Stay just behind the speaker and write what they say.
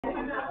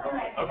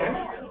Okay.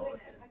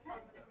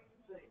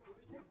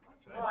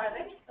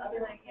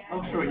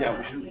 Oh, sure, yeah,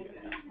 we should.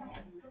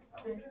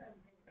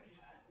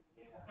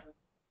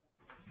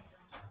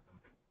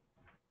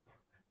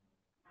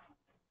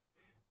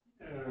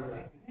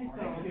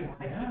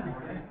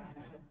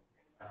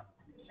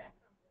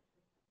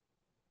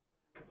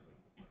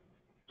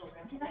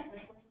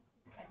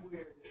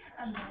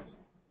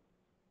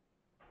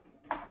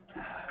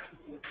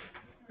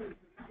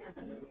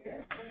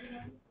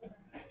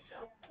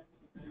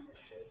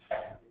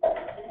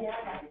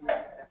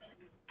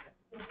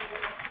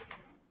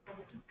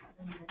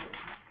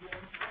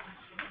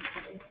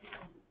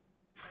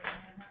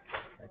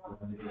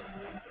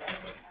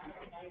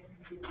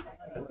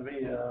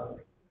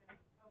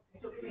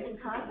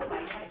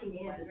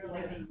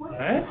 All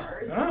right.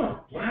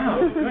 Oh,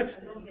 wow. Good.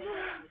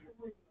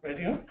 Ready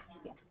to go?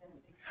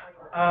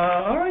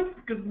 All right.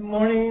 Good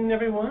morning,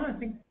 everyone. I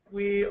think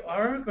we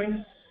are going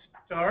to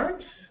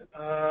start.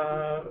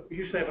 We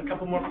usually have a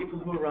couple more people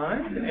who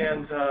arrive,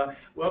 and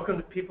welcome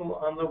to people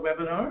on the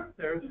webinar.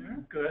 They're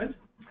good.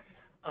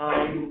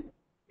 I'm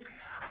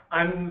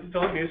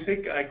Philip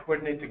Music. I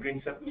coordinate the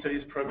GreenStep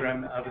Studies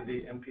program out of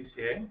the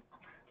MPCA.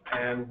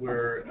 And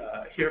we're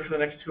here for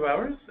the next 2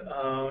 hours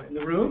in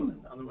the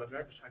room on the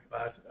webinar to talk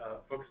about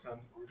focus on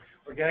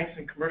organics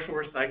and commercial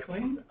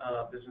recycling,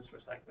 business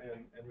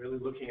recycling, and really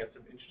looking at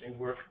some interesting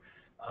work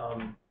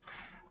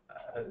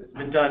that's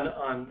been done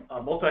on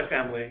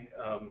multifamily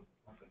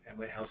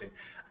housing.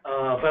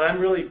 But I'm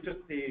really just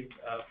the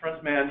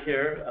front man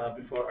here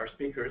before our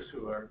speakers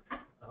who are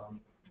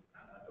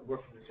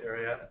working in this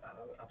area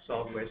of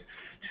solid waste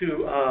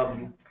to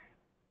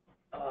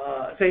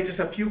say just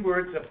a few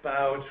words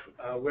about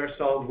where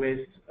solid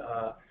waste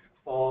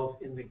falls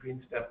in the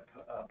GreenStep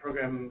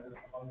program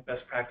among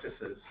best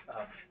practices,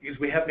 because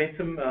we have made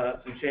some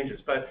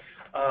changes. But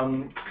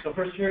so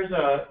first, here's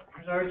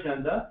our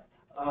agenda.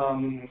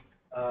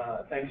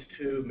 Thanks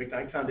to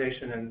McKnight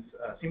Foundation and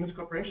Siemens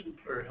Corporation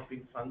for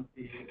helping fund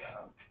the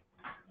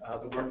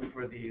work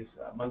for these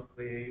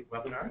monthly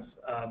webinars.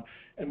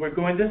 And we're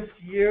going this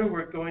year. I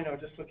was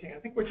just looking. I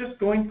think we're just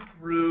going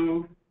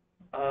through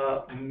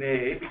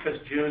May, because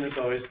June is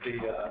always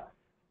the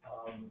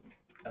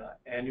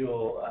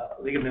annual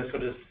League of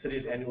Minnesota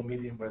Cities annual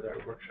meeting where there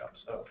are workshops.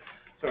 So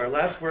our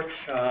last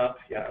workshop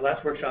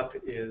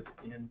is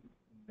in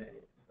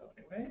May. So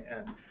anyway,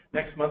 and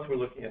next month we're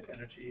looking at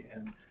energy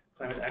and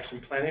climate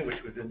action planning,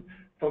 which we've been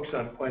focused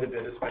on quite a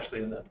bit,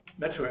 especially in the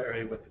metro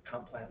area with the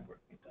comp plan work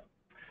we've done.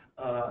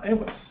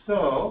 Anyway,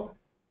 so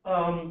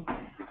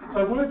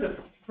I wanted to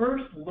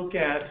first look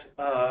at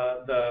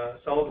the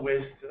solid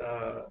waste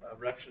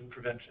reduction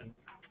prevention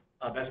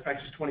best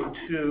practice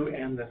 22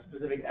 and the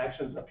specific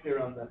actions up here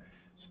on the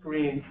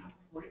screen.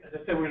 As I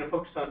said, we're going to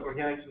focus on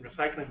organics and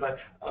recycling, but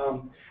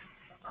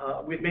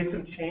we've made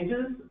some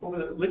changes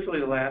over literally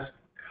the last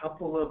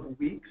couple of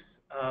weeks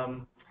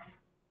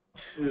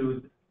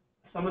to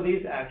some of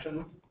these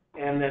actions,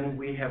 and then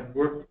we have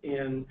worked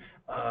in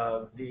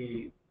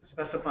the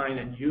specifying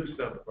and use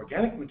of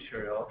organic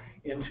material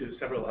into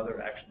several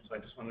other actions. So I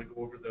just wanted to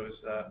go over those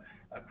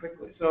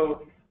quickly.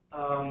 So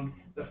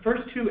the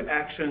first two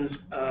actions,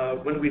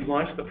 when we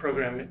launched the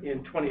program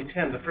in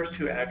 2010, the first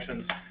two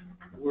actions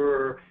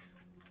were,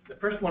 the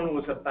first one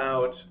was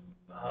about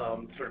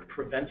sort of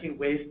preventing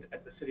waste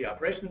at the city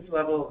operations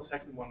level. The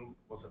second one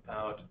was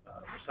about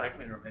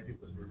recycling, or maybe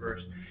it was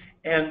reversed.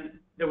 And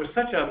there was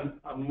such a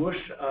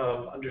mush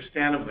of,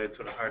 understandably, it's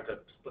sort of hard to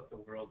split the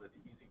world into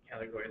easy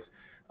categories.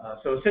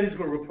 So cities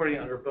were reporting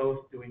under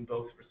both, doing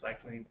both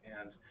recycling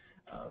and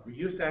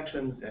reuse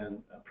actions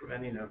and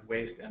preventing of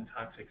waste and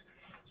toxics.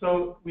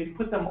 So we've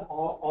put them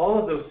all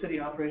of those city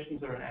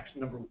operations are in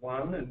action number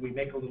 1, and we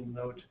make a little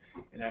note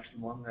in action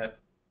 1 that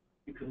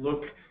you can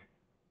look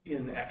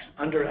in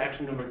under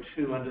action number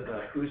 2, under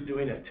the Who's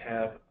Doing It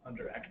tab,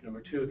 under action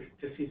number 2,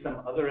 to see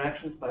some other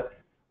actions. But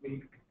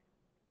we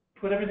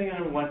put everything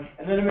under 1,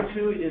 and then number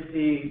 2 is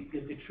the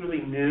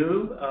truly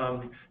new,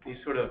 these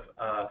sort of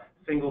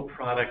single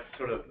product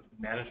sort of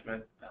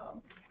management,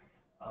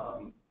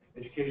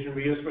 education,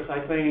 reuse,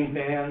 recycling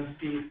bans,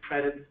 fees,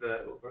 credits,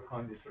 what we're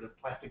calling the sort of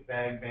plastic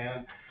bag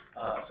ban.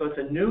 So it's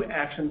a new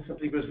action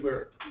simply because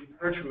we've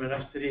heard from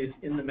enough cities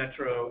in the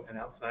metro and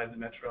outside the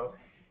metro,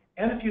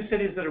 and a few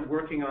cities that are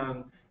working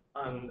on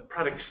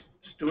product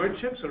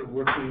stewardship, sort of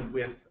working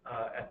with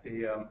at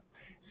the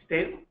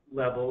state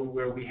level,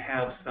 where we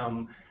have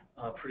some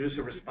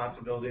producer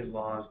responsibility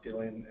laws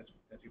dealing,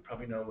 as you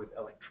probably know, with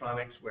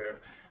electronics,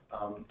 where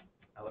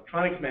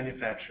electronics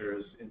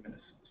manufacturers in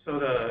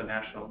Minnesota,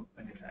 national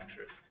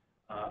manufacturers,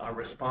 are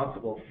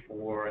responsible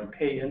for and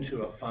pay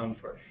into a fund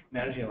for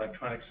managing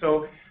electronics.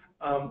 So,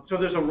 so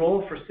there's a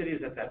role for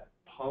cities at that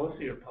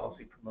policy or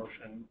policy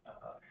promotion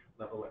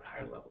level at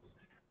higher levels.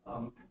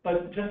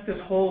 But just this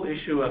whole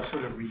issue of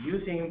sort of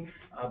reusing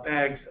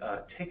bags,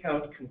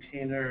 takeout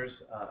containers,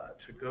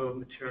 to-go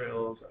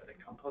materials, are they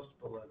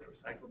compostable, are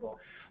they recyclable?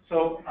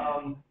 So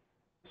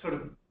sort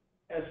of,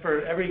 as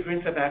for every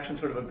GreenStep action,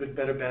 sort of a good,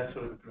 better, best,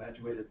 sort of a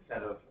graduated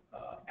set of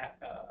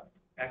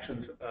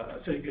actions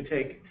so you could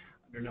take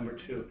under number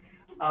 2.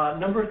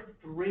 Number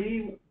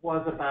 3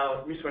 was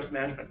about resource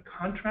management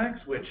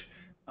contracts, which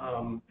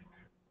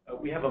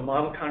we have a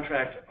model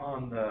contract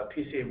on the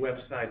PCA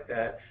website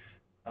that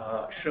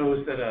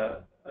shows that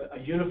a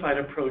unified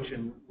approach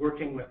in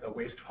working with a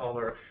waste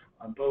hauler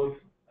on both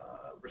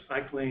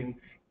recycling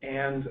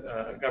and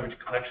garbage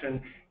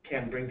collection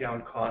can bring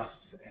down costs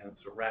and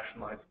sort of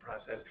rationalize the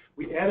process.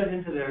 We added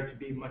into there to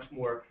be much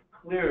more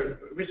clear.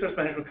 Resource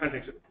management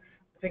contracts,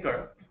 I think,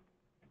 are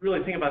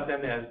really think about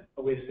them as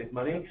a way to save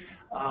money.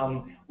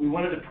 We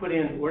wanted to put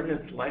in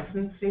ordinance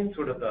licensing,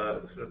 sort of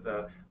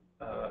the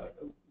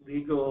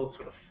legal,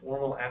 sort of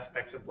formal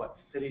aspects of what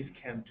cities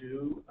can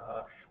do,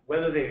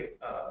 whether they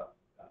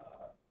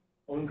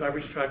own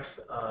garbage trucks,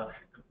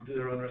 do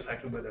their own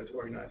recycling, whether it's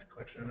organized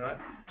collection or not.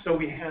 So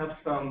we have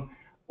some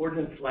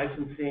ordinance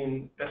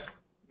licensing best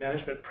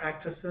management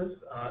practices,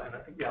 and I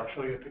think, yeah, I'll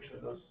show you a picture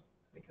of those.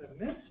 I think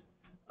I missed.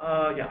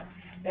 Yeah,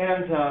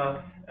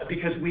 and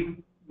because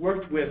we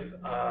worked with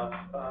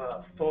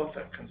both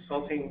a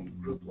consulting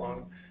group,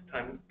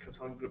 long-time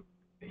consulting group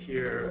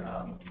here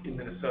in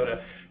Minnesota,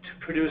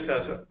 to produce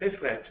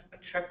basically a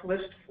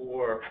checklist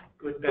for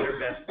good, better,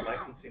 best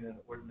licensing and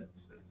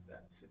ordinances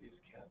that cities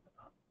can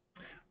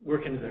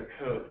work into their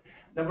code.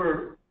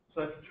 So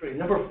that's 3.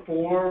 Number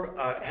 4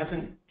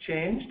 hasn't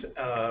changed,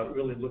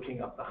 really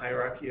looking up the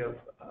hierarchy of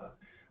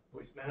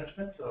waste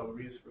management. So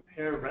reuse,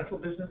 repair, rental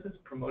businesses,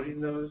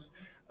 promoting those,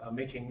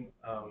 making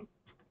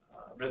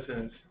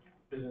residents,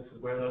 businesses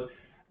aware of those.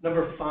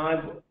 Number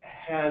 5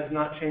 has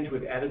not changed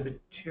with added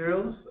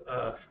materials,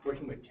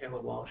 working with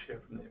Kayla Walsh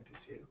here from the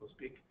MPCA, who will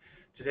speak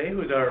today,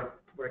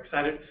 we're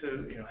excited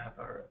to have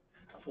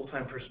a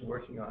full-time person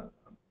working on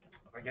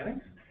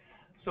organics.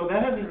 So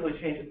that hasn't really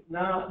changed.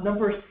 Now,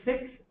 number 6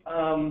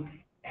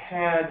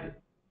 had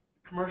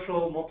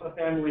commercial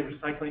multifamily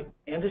recycling,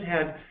 and it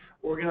had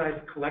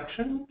organized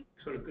collection,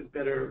 sort of good,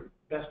 better,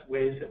 best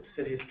ways that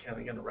cities can,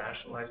 again,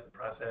 rationalize the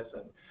process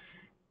and,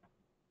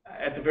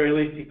 at the very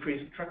least,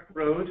 decrease truck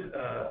road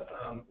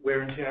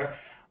wear and tear.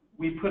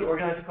 We put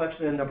organized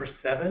collection in number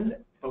 7,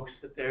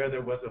 focused it there.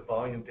 There was a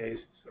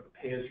volume-based sort of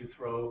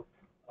pay-as-you-throw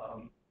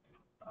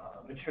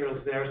materials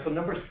there. So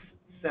number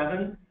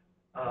 7,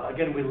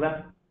 again, we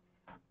left,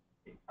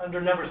 under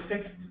number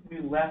 6, we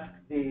left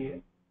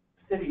the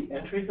city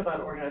entries about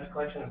organized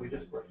collection, and we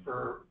just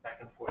refer back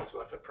and forth.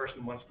 So if a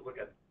person wants to look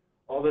at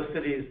all the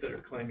cities that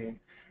are claiming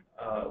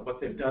what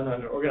they've done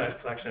under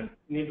organized collection,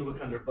 you need to look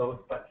under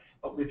both. But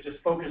we've just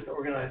focused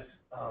organized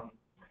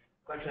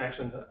collection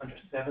actions under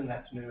 7,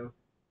 that's new.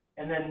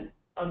 And then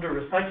under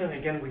recycling,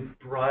 again, we've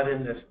brought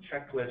in this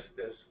checklist,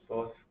 this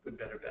both good,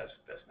 better, best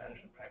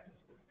management practices.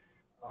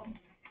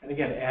 And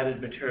again, added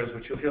materials,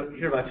 which you'll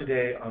hear about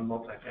today on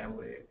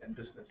multifamily and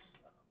business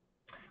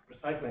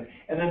recycling.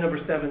 And then number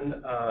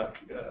 7,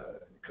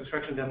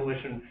 construction,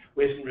 demolition,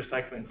 waste and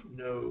recycling,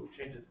 no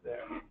changes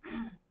there.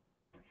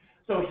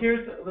 So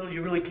here's a little,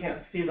 you really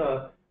can't see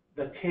the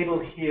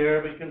table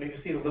here, but you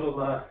can see the little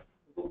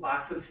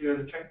boxes here,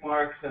 the check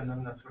marks, and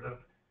then the sort of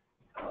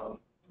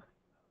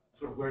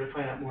where to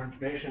find out more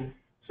information.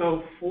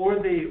 So for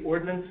the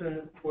ordinance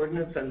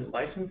and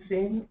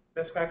licensing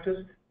best practice,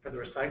 for the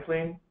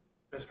recycling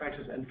best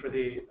practice, and for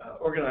the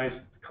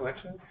organized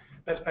collection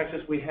best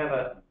practice, we have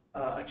a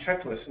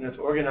checklist, and it's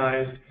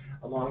organized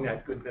along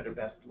that good, better,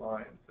 best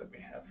lines that we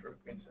have for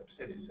GreenStep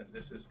cities. And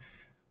this is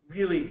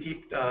really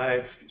deep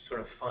dive,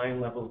 sort of fine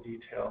level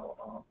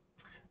detail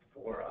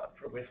for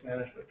waste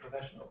management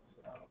professionals.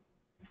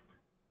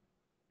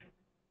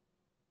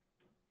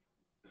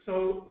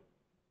 So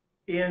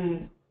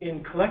in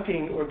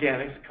collecting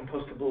organics,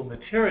 compostable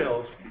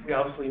materials, we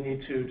obviously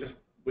need to, just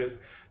with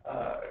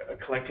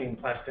collecting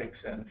plastics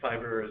and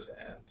fibers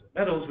and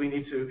metals, we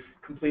need to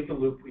complete the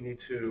loop. We need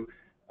to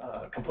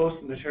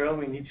compost the material.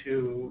 We need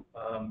to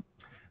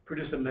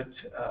produce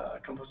a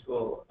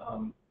compostable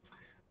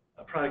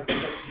product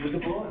that's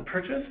usable and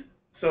purchased.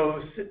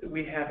 So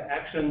we have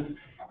actions,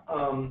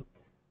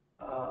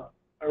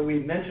 or we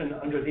mentioned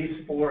under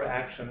these 4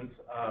 actions,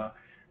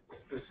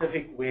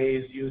 specific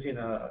ways using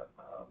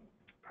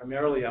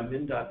primarily a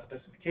MnDOT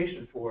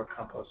specification for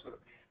compost, sort of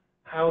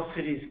how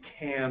cities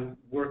can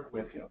work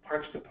with,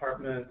 parks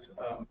departments,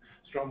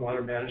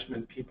 stormwater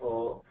management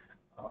people,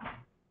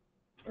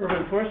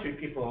 urban forestry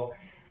people,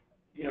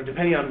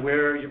 depending on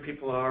where your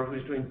people are,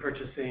 who's doing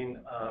purchasing,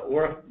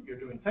 or if you're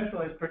doing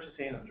centralized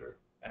purchasing under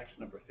action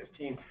number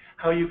 15,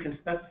 how you can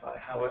specify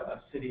how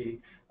a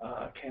city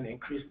can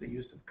increase the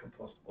use of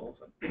compostables.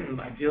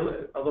 Ideally,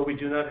 although we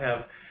do not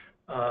have,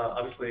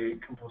 obviously,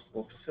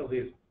 compostable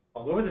facilities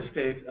all over the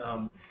state,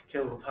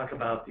 Kayla will talk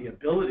about the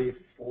ability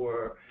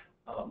for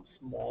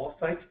small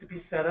sites to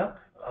be set up.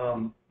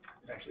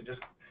 Actually,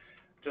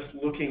 just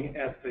looking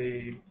at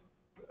the,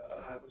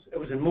 it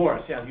was in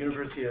Morris, yeah, the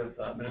University of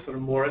Minnesota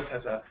Morris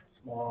has a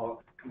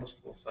small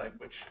compostable site,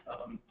 which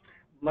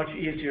much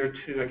easier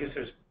to, I guess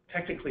there's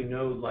technically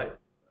no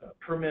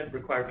permit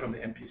required from the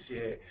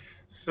MPCA.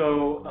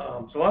 So,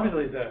 so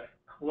obviously the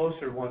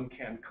closer one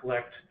can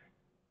collect,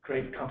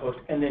 create compost,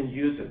 and then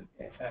use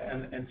it.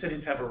 And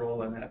cities have a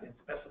role in that in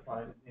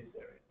specifying these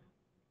areas.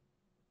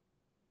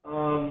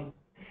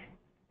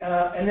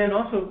 And then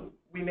also,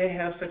 we may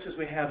have, such as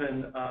we have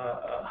in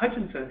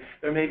Hutchinson,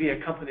 there may be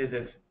a company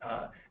that's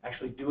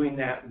actually doing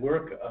that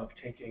work of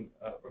taking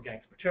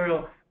organic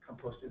material,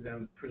 composting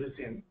them,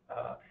 producing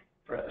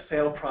for a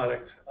sale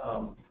product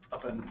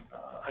up in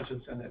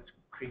Hutchinson. That's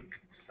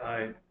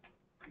Creekside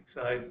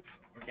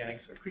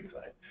Organics or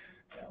Creekside.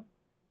 Yeah.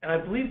 And I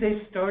believe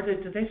they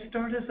started, did they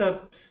start as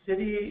a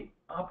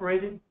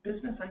city-operated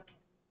business? I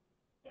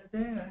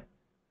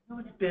know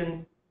it's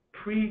been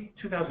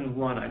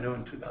pre-2001. I know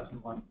in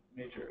 2001,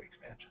 major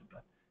expansion.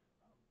 But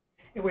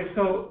anyway,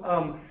 so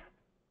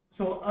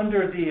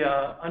under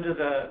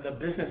the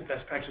business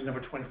best practice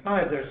number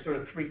 25, there's sort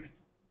of three,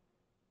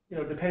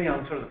 depending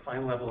on sort of the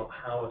fine level of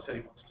how a city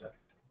wants to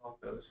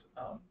promote those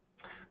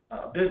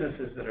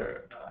businesses that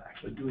are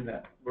actually doing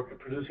that work of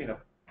producing a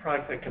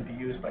product that can be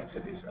used by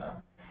cities.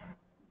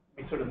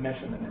 We sort of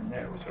mention them in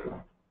there. We sort of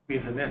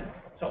weave them in.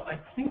 So I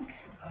think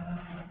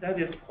that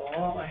is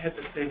all I had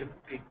to say to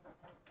begin.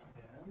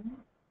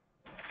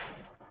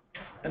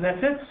 And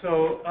that's it.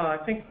 So I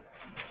think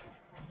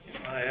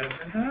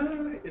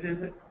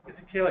it's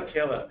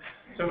Kayla.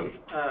 So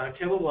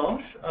Kayla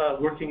Walsh,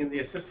 working in the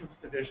assistance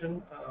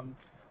division,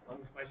 along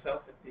with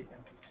myself at the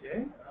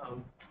MPCA.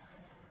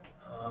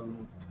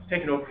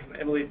 Taken over from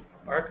Emily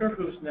Barker,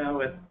 who's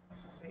now at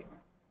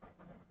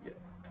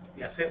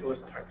St. Louis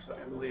Park. So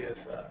Emily is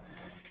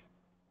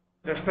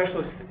their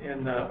specialist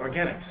in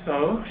organics.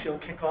 So she'll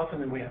kick off,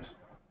 and then we have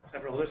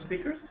several other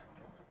speakers.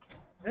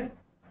 Okay.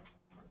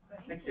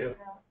 Thank you.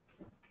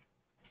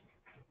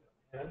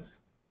 Yes.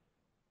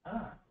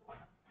 All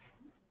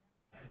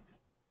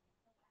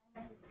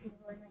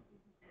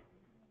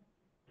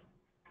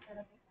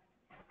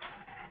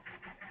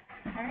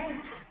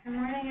right. Good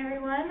morning,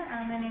 everyone.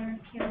 My name is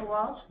Kayla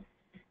Walsh.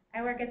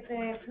 I work at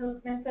the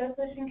Minnesota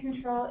Pollution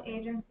Control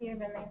Agency. I've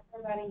been there for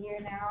about a year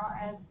now,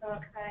 as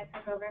Philip said, I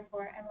took over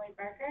for Emily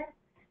Barker.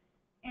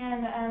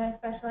 And I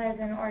specialize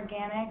in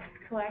organics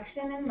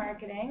collection and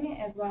marketing,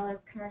 as well as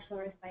commercial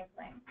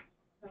recycling.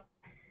 So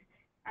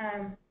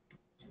I'm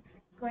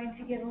just going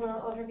to give a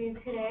little overview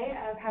today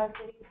of how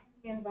cities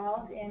can be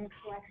involved in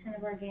collection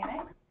of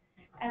organics,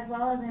 as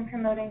well as in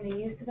promoting the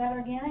use of that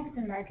organics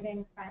and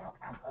marketing final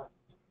compost.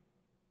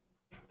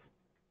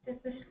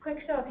 Just a quick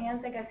show of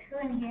hands, I guess, who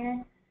in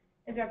here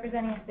is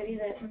representing a city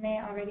that may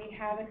already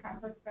have a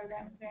compost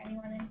program? Is there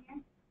anyone in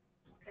here?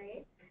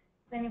 Great.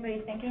 Is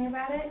anybody thinking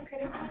about it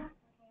critically?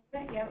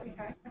 Yeah, we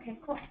got it. Okay,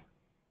 cool.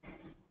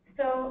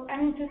 So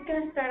I'm just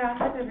going to start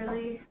off with a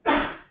really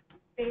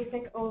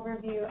basic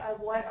overview of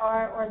what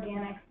are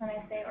organics. When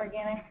I say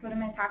organics, what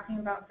am I talking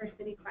about for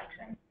city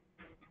collection?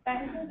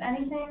 That includes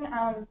anything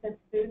that's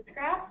food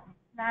scrap,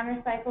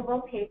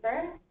 non-recyclable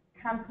paper,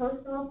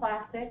 compostable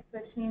plastics,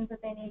 which means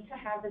that they need to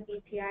have the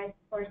BPI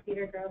or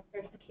Cedar Grove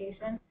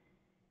certification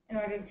in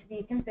order to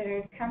be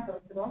considered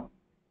compostable,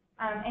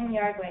 and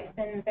yard waste.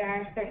 And there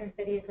are certain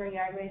cities where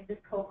yard waste is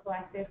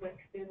co-collected with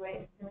food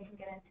waste, and we can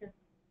get into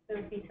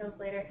those details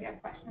later if you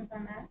have questions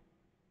on that.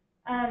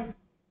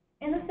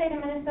 In the state of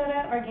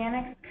Minnesota,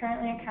 organics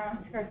currently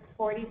accounts for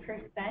 40%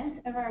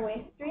 of our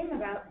waste stream.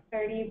 About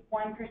 31%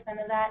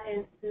 of that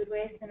is food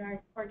waste and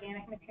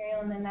organic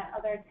material, and then that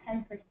other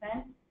 10%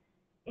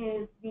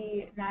 is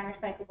the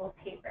non-recyclable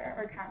paper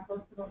or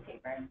compostable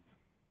paper.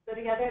 So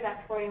together,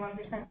 that's 41%.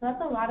 So that's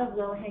a lot of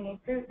low-hanging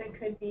fruit that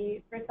could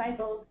be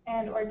recycled,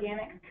 and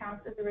organics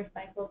counts as a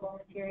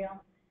recyclable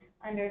material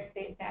under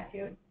state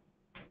statute.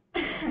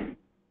 The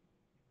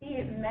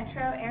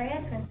metro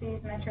area, Twin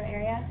Cities metro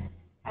area,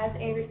 has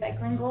a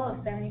recycling goal of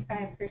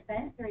 75%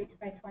 to reach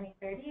by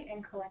 2030,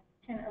 and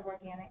collection of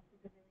organics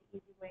is a really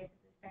easy way to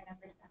boost our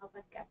numbers to help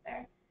us get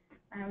there.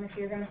 If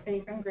you're going to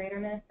city from Greater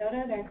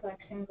Minnesota, their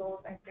collection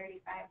goals are 35%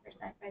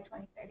 by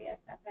 2030, as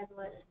set by the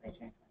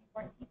legislature in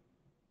 2014.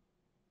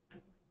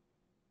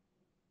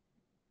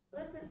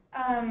 So this is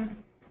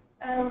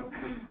a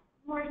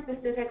more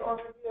specific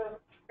overview of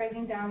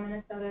breaking down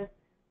Minnesota's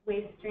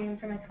waste stream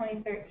from a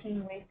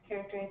 2013 waste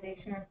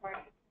characterization report.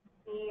 You can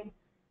see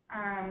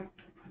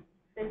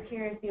this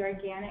here is the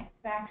organics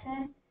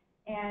section,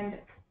 and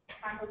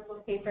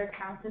compostable paper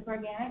counts as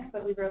organics,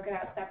 but we broke it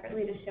out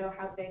separately to show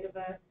how big of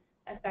a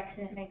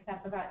section it makes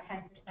up, about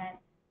 10%,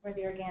 where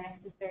the organics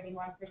is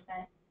 31%.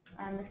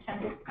 This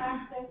chunk is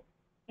plastic,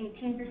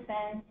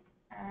 18%,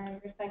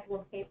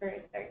 recyclable paper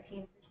is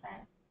 13%.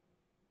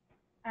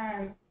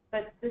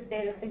 But this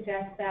data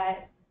suggests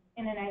that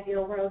in an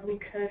ideal world, we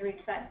could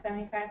reach that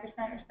 75%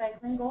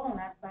 recycling goal, and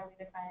that's why we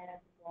define it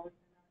as a goal,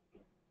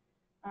 even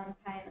though it's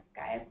pie in the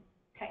sky. It's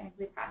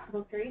technically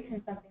possible to reach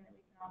and something that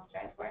we can all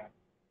strive for.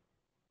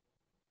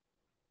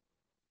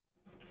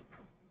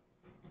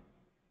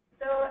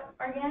 So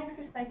organics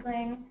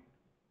recycling,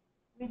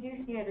 we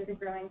do see it as a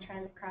growing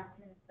trend across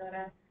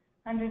Minnesota.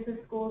 Hundreds of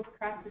schools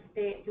across the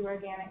state do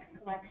organics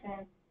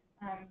collection.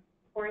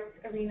 Sports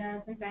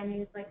arenas and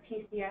venues like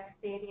TCF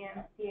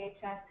Stadium,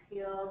 CHS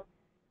Field,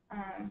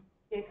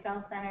 the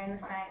Excel Center, and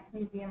the Science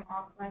Museum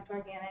all collect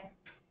organics.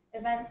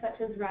 Events such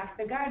as Rock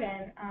the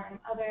Garden,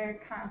 other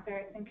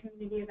concerts and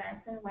community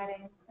events and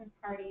weddings and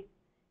parties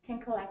can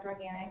collect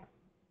organics.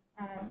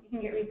 You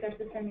can get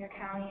resources from your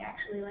county,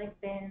 actually, like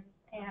bins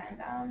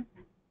and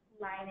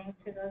lining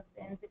for those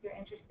bins if you're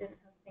interested in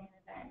hosting an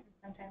event. And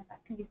sometimes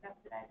that can be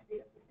subsidized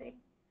via the state.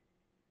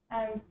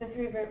 The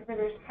Three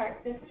Rivers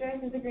Park District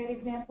is a great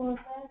example of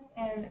this,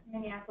 and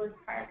Minneapolis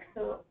Parks,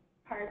 so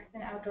parks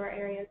and outdoor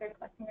areas are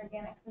collecting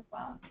organics as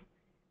well.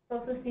 We've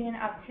also seen an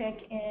uptick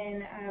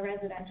in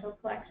residential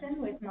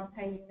collection with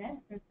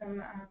multi-units and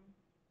some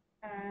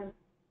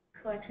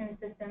collection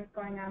systems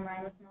going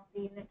online with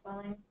multi-unit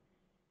dwellings,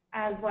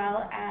 as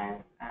well as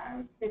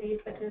cities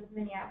such as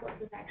Minneapolis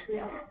is actually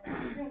also a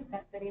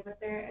GreenStep city, but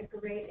they're a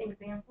great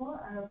example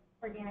of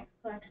organic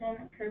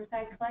collection,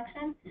 curbside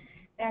collection.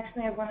 They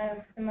actually have one of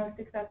the most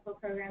successful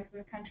programs in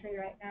the country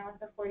right now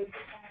with a 40%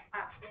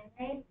 opt-in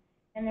rate,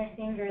 and they're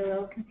seeing very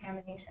little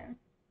contamination.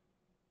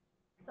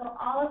 So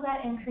all of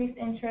that increased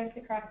interest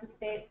across the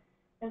state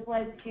has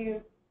led to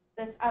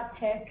this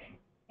uptick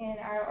in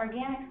our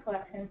organics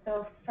collection.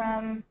 So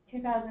from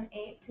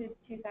 2008 to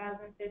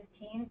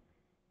 2015,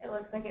 it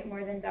looks like it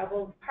more than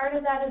doubled. Part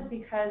of that is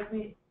because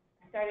we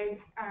started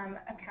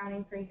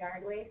accounting for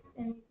yard waste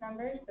in these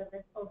numbers. So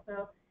this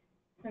also,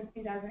 since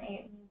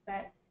 2008, means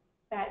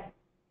that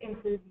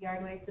includes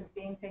yard waste that's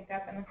being picked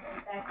up in the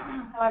state.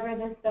 However,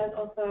 this does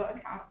also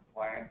account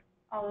for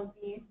all of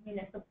the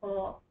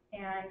municipal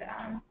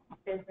and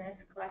business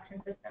collection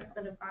systems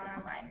that have gone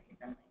online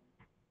recently.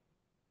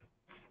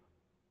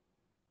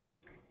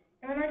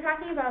 And when we're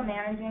talking about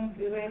managing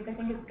food waste, I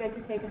think it's good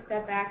to take a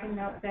step back and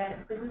note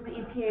that this is the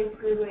EPA's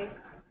food waste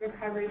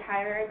recovery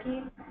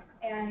hierarchy,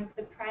 and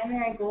the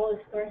primary goal is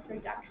source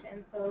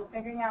reduction. So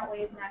figuring out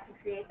ways not to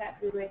create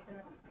that food waste in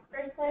the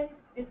first place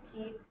is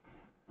key.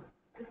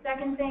 The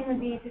second thing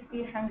would be to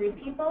feed hungry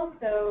people,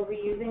 so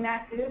reusing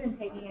that food and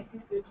taking it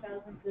to food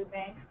shelves and food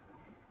banks.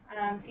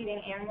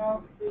 Feeding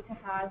animals, food to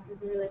hogs is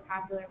a really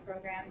popular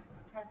program,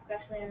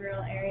 especially in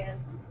rural areas.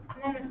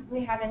 And then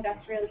we have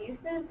industrial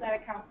uses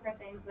that account for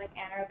things like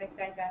anaerobic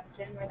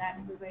digestion, where that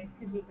food waste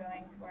could be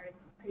going towards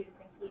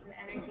producing heat and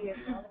energy as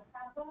well as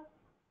compost.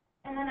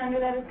 And then under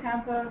that is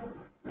compost.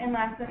 And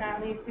last but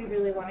not least, we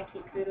really want to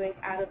keep food waste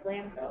out of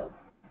landfills,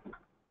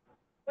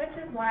 which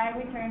is why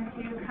we turn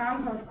to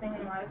composting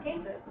in a lot of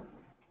cases.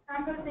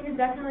 Composting is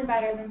definitely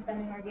better than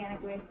sending organic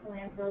waste to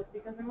landfills,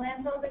 because in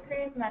landfills it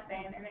creates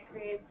methane and it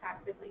creates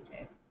toxic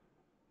leachate.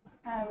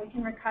 We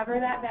can recover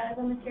that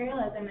valuable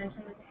material, as I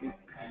mentioned, with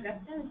anaerobic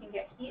digestion. We can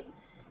get heat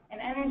and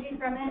energy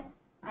from it,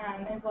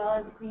 as well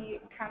as the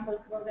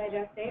compostable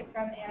digestate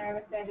from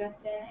anaerobic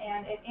digestion,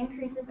 and it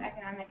increases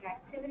economic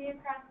activity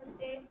across the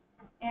state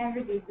and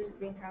reduces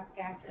greenhouse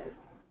gases.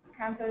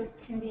 Compost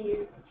can be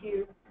used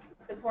to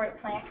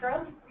support plant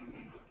growth.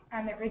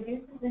 It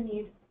reduces the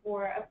need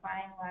for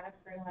applying a lot of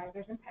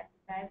fertilizers and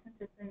pesticides, since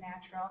it's a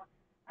natural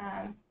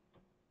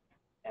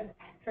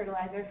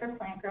fertilizer for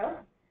plant growth.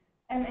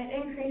 And it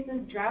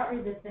increases drought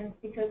resistance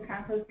because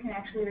compost can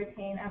actually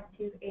retain up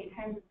to 8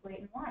 times its weight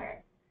in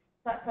water.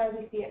 So that's why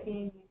we see it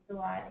being used a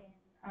lot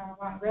in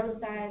along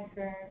roadsides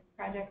for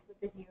projects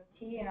with the DOT,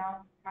 and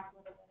I'll talk a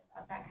little bit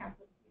about that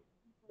compost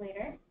use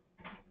later.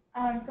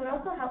 So it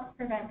also helps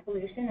prevent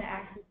pollution. It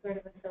acts as sort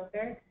of a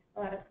filter. A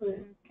lot of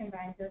pollutants can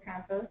bind to the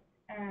compost,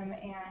 and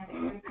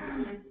it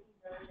reduces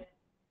erosion.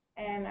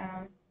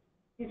 And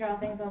these are all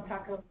things I'll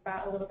talk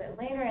about a little bit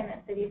later, and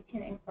that cities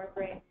can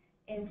incorporate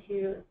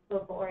into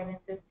local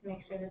ordinances to make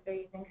sure that they're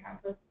using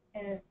compost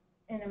in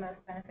the most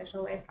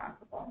beneficial way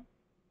possible.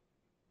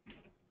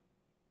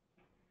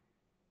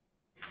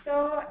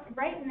 So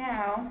right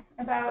now,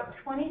 about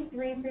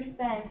 23%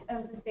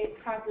 of the state's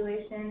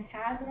population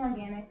has an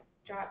organic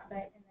drop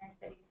site in their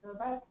city. So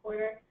about a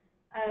quarter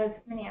of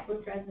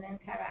Minneapolis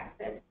residents have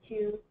access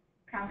to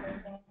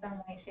composting in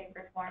some way, shape,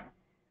 or form.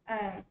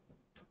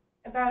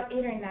 About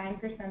 8 or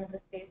 9% of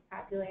the state's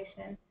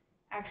population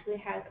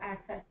actually has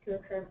access to a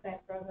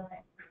curbside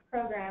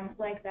program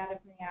like that of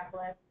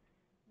Minneapolis.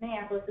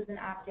 Minneapolis is an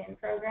opt-in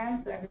program,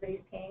 so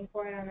everybody's paying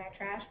for it on their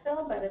trash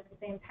bill, but at the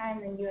same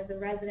time, then you as a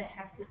resident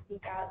have to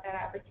seek out that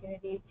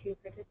opportunity to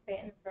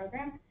participate in the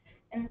program,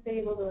 and the city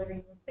will deliver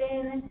you a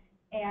bin,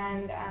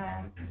 and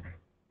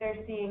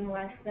they're seeing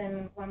less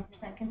than 1%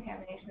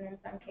 contamination in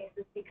some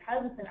cases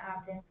because it's an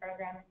opt-in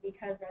program and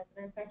because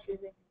residents are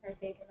choosing to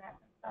partake in that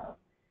themselves.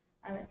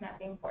 It's not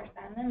being forced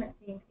on them, it's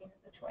being seen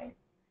as a choice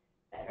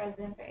that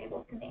residents are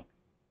able to make.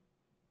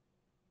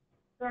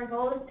 So our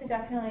goal is to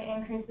definitely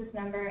increase this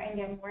number and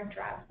get more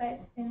drop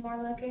sites in more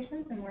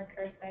locations and more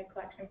curbside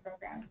collection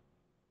programs.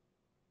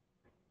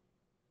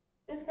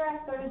 This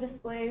graph sort of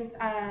displays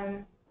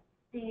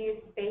the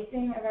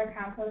spacing of our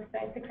compost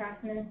sites across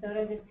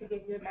Minnesota, just to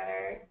give you a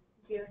better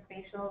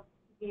geospatial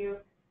view.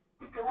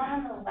 The one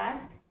on the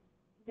left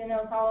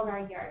denotes all of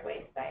our yard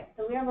waste sites.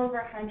 So we have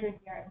over 100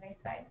 yard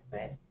waste sites,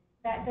 but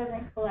that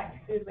doesn't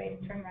collect food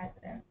waste from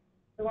residents.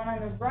 The one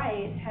on the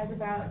right has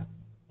about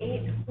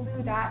 8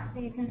 blue dots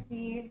that you can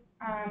see.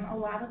 A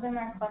lot of them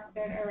are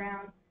clustered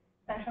around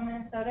central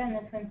Minnesota and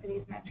the Twin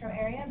Cities metro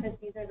area,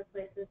 but these are the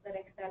places that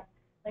accept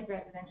like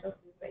residential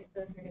food waste.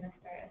 So if you're going to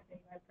start a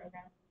citywide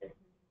program, this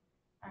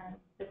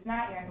is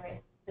not yard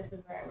waste, this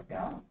is where it would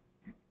go.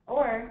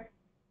 Or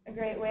a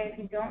great way, if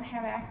you don't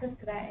have access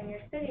to that in your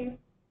city,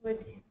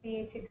 would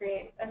be to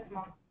create a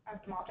small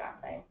job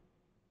site.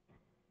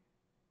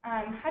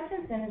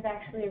 Hutchinson is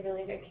actually a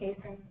really good case,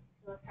 and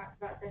we'll talk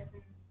about this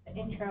in the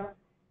intro.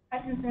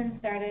 Hutchinson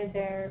started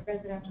their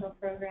residential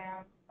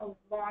program a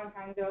long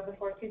time ago,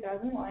 before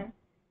 2001,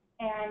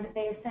 and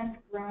they've since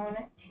grown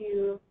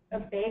to a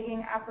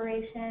bagging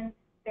operation.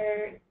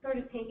 They're sort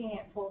of taking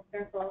it full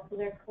circle, so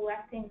they're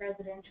collecting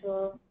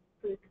residential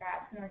food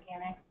scraps and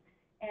organics,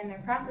 and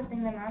they're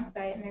processing them on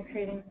site, and they're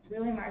creating this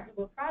really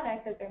marketable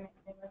product that they're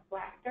mixing with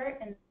black dirt,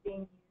 and it's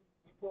being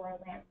used for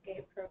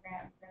landscape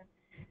programs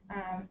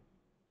and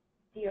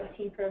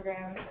DOT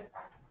programs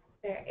across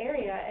their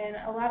area. And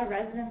a lot of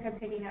residents are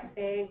picking up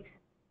bags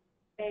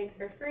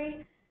for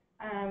free,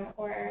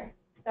 or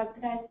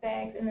subsidized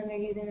bags, and then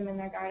they're using them in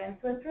their gardens.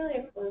 So it's really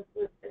a closed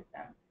loop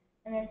system,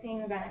 and they're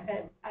seeing the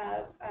benefits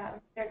of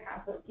their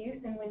compost use.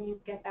 And when you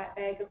get that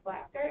bag of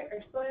black dirt or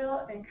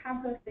soil and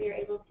compost that you're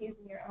able to use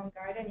in your own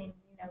garden, and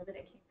you know that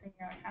it came from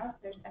your own house,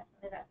 there's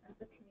definitely that sense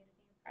of community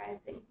and pride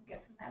that you can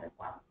get from that as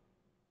well.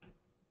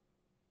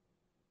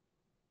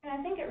 And I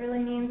think it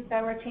really means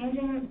that we're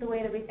changing the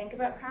way that we think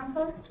about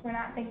compost. We're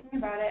not thinking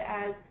about it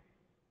as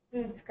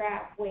food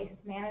scrap waste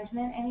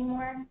management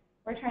anymore.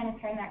 We're trying to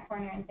turn that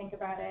corner and think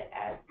about it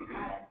as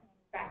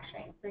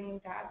manufacturing,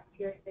 bringing jobs to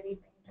your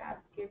city, bringing jobs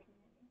to your community.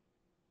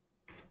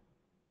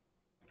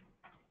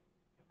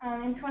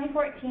 In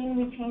 2014,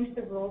 we changed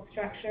the rule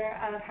structure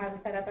of how to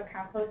set up a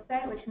compost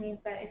site, which means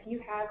that if you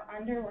have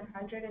under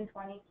 120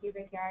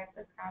 cubic yards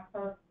of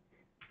compost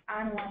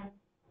on one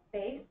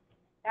space,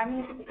 that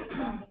means that you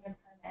don't need a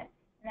permit.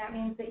 And that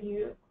means that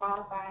you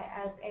qualify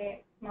as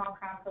a small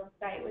compost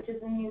site, which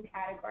is a new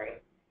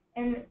category.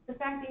 And the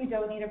fact that you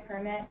don't need a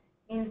permit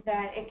means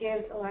that it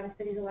gives a lot of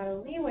cities a lot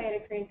of leeway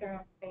to create their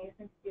own space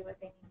and to do what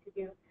they need to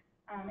do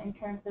in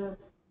terms of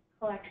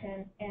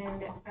collection.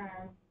 And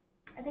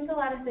I think a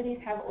lot of cities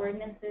have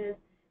ordinances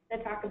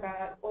that talk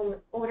about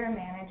odor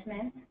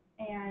management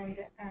and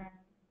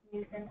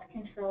nuisance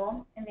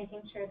control, and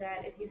making sure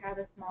that if you have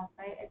a small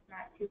site, it's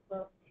not too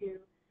close to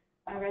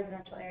a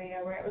residential area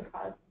where it would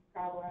cause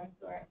problems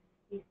or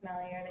be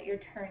smelly, or that you're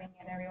turning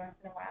it every once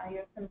in a while.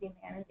 You have somebody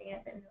managing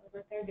it that knows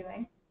what they're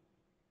doing.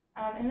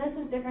 And this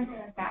is different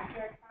than a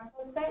backyard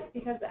compost site,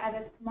 because at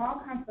a small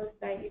compost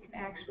site, you can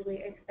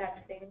actually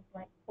accept things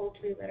like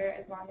poultry litter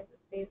as long as it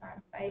stays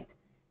on site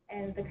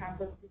and the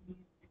compost is used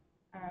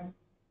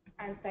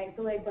on site.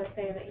 So like, let's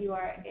say that you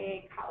are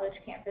a college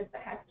campus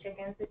that has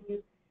chickens. If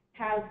you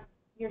have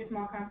your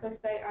small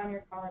compost site on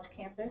your college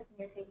campus and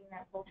you're taking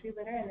that poultry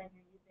litter and then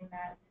you're using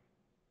that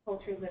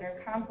poultry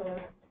litter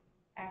compost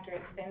after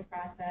it's been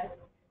processed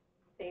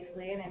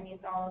safely and it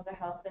meets all of the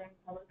health and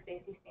public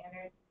safety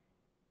standards,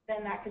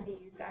 then that could be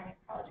used on your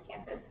college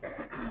campus for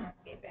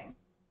landscaping.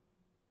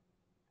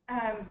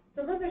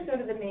 So those are sort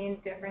of the main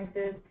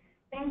differences.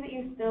 Things that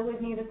you still would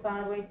need a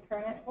solid waste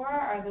permit for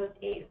are those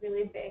 8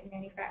 really big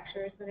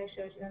manufacturers that I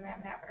showed you on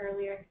that map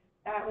earlier.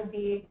 That would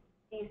be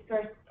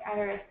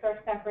either a source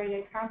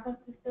separated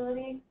compost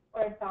facility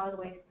or a solid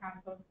waste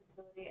compost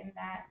facility, and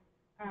that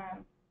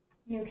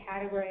new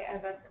category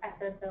of a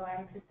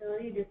SSOM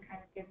facility just kind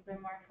of gives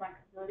them more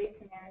flexibility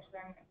to manage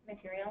their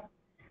material.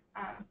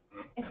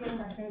 If you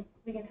have questions,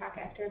 we can talk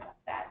after about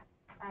that.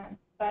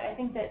 But I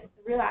think that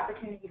the real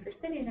opportunity for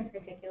cities in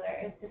particular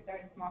is to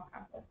start a small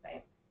compost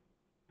site.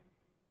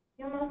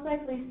 You'll most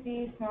likely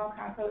see small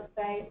compost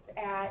sites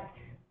at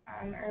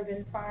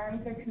urban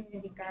farms or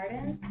community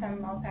gardens.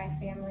 Some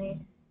multi-family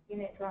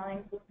unit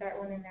dwellings will start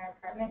one in their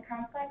apartment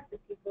complex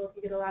if you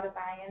get a lot of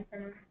buy-in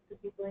from the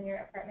people in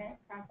your apartment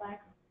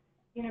complex.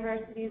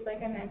 Universities,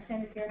 like I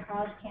mentioned, if you're a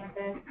college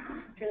campus,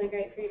 it's really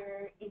great for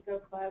your eco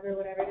club or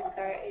whatever to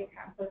start a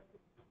compost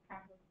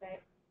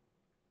site.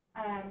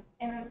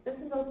 And this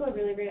is also a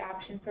really great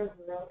option for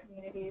rural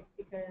communities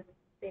because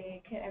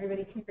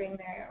everybody can bring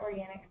their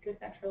organics to a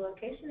central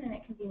location and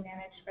it can be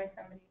managed by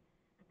somebody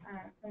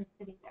from the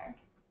city there.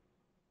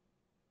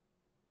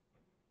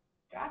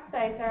 Drop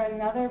sites are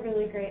another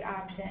really great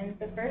option.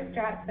 The first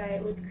drop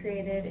site was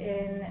created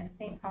in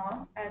St.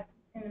 Paul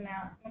in the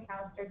Mount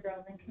McAllister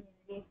Groveland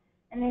community.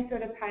 And they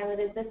sort of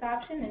piloted this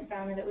option and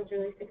found that it was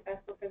really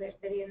successful for their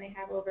city, and they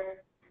have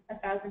over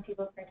 1,000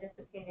 people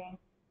participating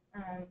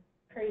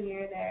per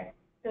year there.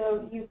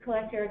 So you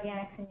collect your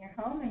organics in your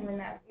home, and when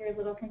your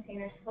little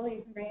container is full,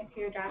 you can bring it to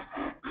your drop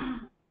site.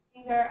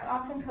 These are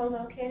often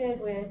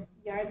co-located with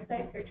yard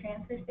sites or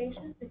transfer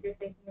stations. If you're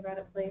thinking about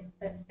a place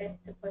that fits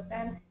to put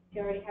them, if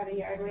you already have a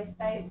yard waste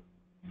site,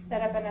 set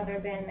up another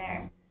bin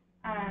there.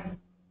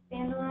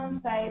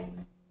 Standalone sites,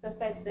 the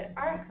sites that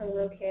aren't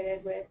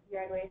co-located with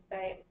yard waste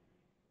sites,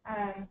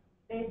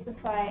 they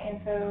supply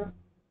info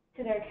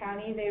to their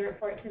county, they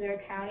report to their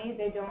county,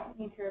 they don't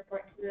need to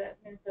report to the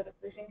Minnesota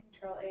Pollution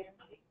Control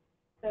Agency.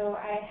 So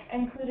I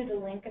included a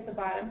link at the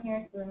bottom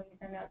here, so when we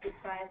send out these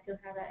slides, you'll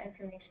have that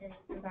information.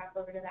 You can back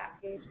over to that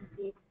page and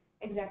see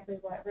exactly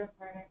what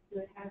requirements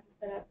you would have to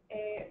set up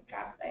a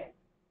drop site.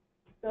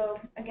 So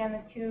again,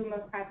 the 2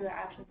 most popular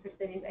options for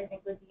cities, I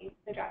think, would be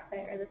the drop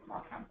site or the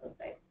small compost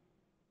site.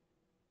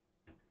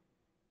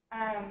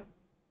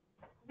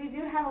 we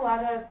do have a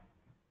lot of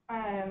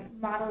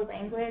model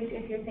language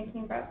if you're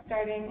thinking about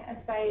starting a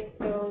site.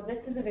 So this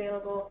is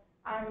available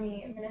on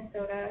the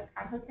Minnesota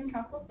Composting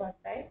Council's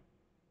website.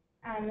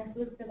 This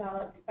was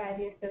developed by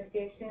the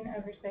Association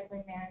of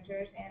Recycling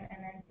Managers and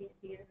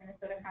MNCC, the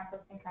Minnesota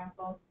Composting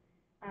Council,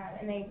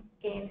 and they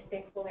gained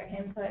stakeholder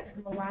input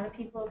from a lot of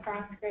people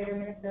across greater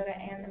Minnesota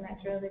and the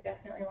metro. They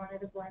definitely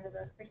wanted a blend of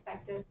those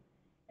perspectives.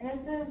 And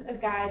this is a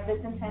guide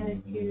that's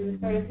intended to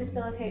sort of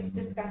facilitate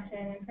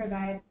discussion and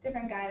provide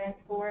different guidance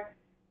for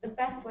the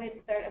best way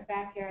to start a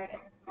backyard in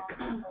a small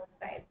compost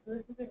site. So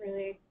this is a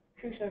really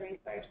crucial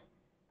resource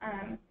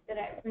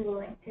that we will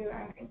link to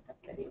on GreenStep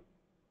Cities.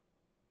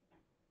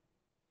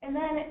 And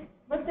then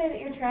let's say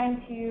that you're trying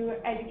to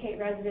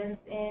educate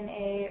residents in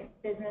a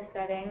business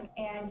setting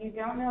and you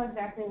don't know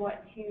exactly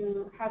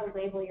how to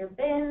label your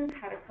bins,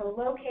 how to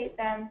co-locate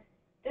them.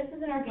 This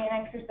is an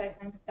organic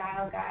recycling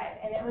style guide,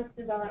 and it was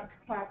developed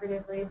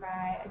collaboratively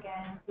by,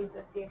 again, the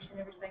Association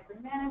of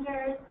Recycling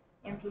Managers,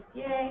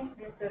 MPCA,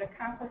 Minnesota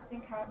Composting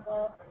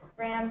Council,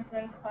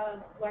 Ramsden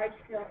Club,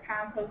 large-scale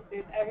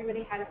composters.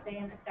 Everybody had a say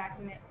in this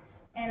document.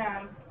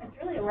 And it's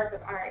really a work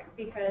of art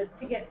because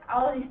to get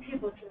all of these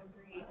people to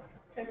agree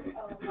took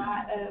a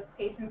lot of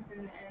patience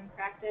and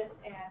practice,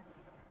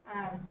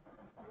 and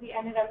we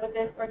ended up with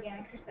this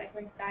organic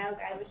recycling style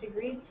guide, which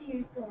agreed to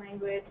use the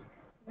language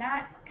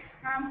not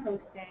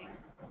composting,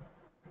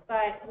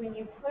 but when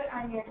you put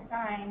on your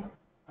sign,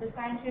 the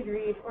sign should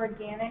read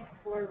organic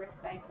for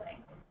recycling.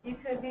 You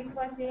could be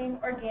collecting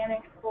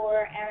organics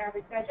for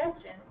anaerobic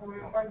digestion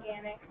or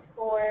organics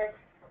for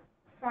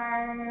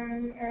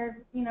farm or,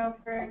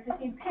 for to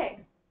feed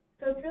pigs.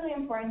 So it's really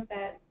important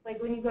that,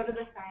 like when you go to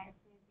the Science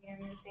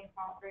Museum in St.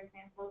 Paul, for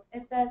example,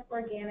 it says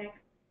organic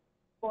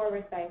for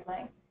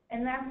recycling.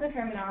 And that's the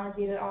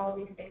terminology that all of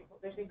these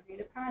stakeholders agreed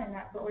upon, and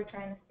that's what we're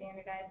trying to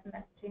standardize the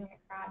messaging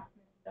across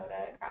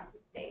Minnesota, across the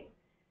state.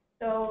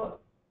 So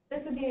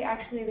this would be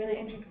actually a really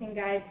interesting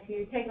guide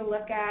to take a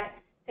look at.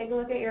 Take a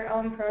look at your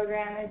own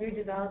program as you're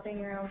developing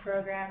your own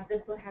program.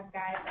 This will have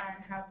guides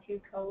on how to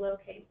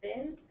co-locate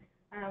bins,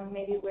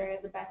 maybe where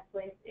the best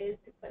place is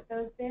to put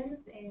those bins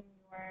in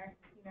your,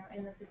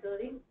 in the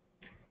facility,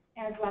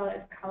 as well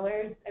as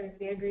colors.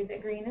 Everybody agreed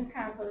that green is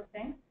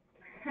composting.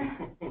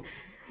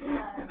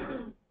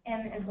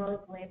 And as well as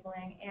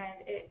labeling,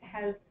 and it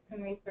has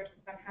some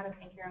resources on how to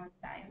make your own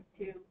signs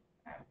too.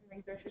 Some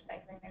resource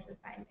recycling, there's a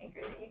sign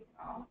maker that you can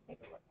all take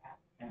a look at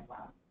as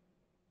well.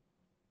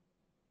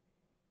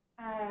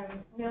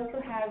 We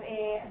also have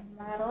a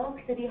model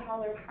city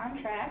hauler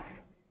contract,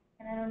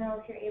 and I don't know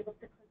if you're able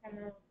to click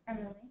on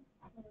the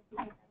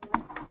link.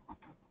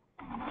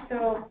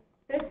 So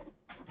this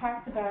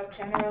talks about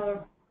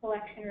general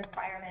collection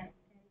requirements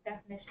and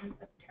definitions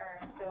of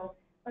terms. So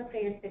let's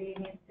say your city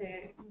needs to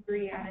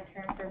agree on a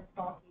term for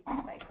bulky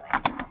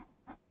recycling.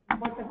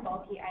 What's a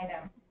bulky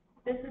item?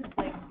 This is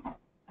like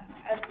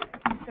a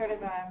sort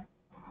of a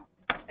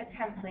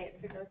template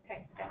for those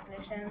types of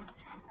definitions.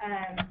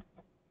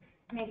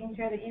 Making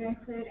sure that you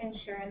include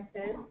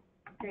insurances,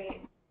 great.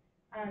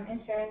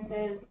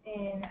 Insurances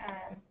in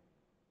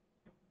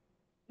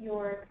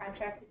your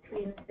contract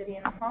between the city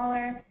and the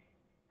hauler.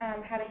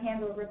 How to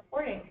handle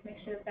reporting to make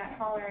sure that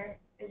hauler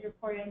is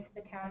reporting to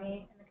the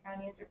county and the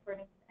county is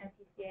reporting to the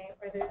MPCA,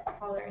 or the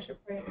hauler is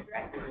reporting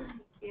directly to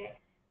the MPCA.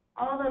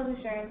 All of those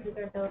assurances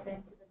are built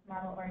into this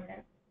model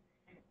ordinance.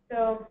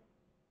 So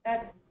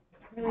that's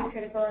really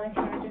critical, and if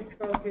you want to just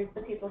scroll through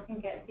so people can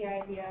get the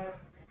idea of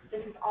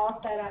this is all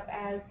set up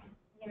as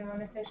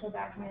an official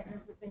document, and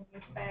this has been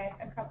used by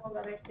a couple of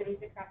other cities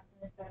across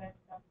Minnesota.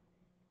 So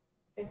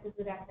this is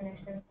the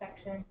definition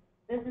section.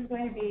 This is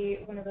going to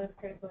be one of those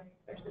critical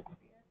resources for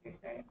you if you're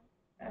starting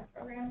a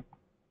program.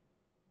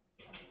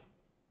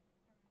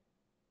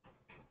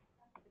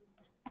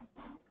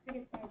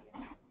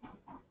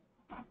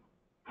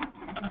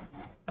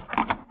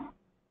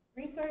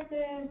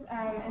 Resources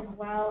as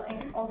well,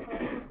 and also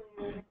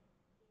include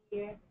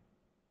the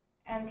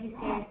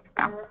MPCA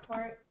score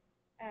report.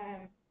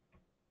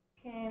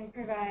 Can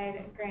provide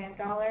grant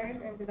dollars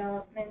and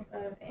development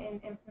of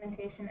and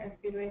implementation of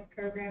food waste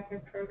programs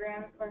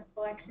or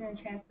collection and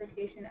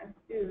transportation of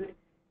food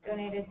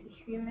donated to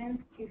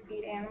humans to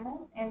feed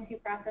animals and to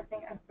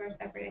processing of source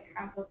separated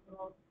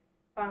compostables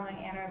following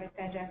anaerobic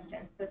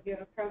digestion. So if you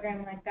have a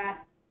program like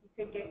that, you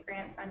could get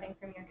grant funding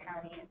from your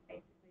county and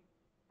basically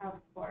help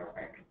for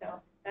work.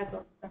 So that's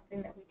also something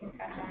that we can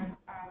touch on.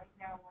 We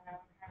can have a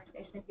one-on-one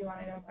conversation if you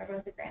want to know more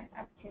about the grant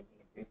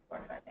opportunities through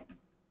score funding.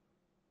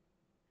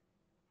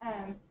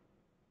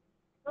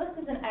 This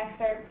is an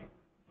excerpt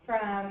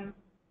from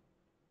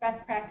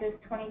Best Practice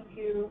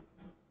 22.5.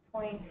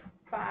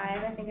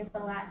 I think it's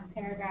the last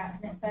paragraph,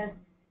 and it says,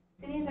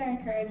 cities are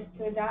encouraged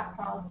to adopt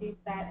policies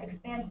that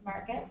expand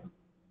markets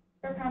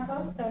for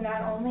compost, so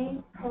not only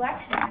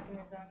collection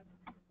mechanisms,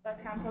 but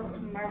compost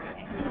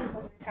marketing. That's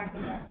what we were talking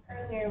about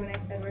earlier when I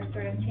said we're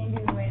sort of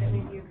changing the way that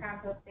we view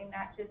composting,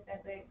 not just as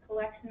a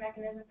collection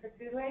mechanism for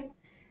food waste,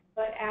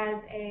 but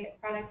as a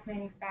product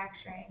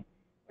manufacturing.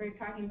 We're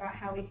talking about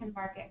how we can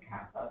market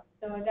compost.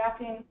 So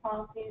adopting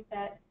policies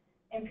that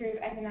improve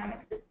economic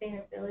economic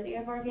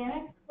sustainability of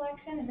organic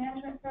collection and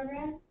management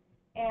programs.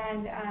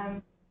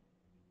 And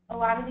a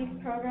lot of these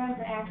programs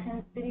and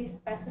actions, cities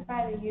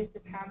specify the use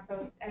of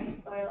compost as a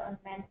soil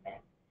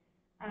amendment.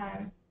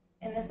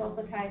 And this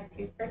also ties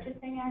to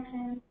purchasing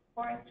actions,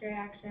 forestry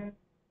actions,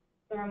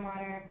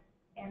 stormwater,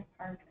 and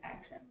park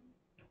actions.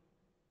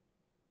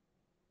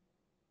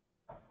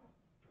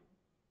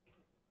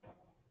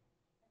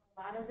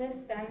 A lot of this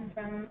stems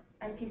from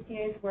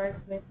MPCA's work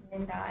with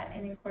MnDOT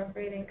in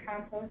incorporating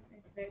compost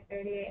into their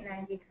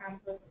 3890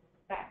 compost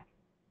spec.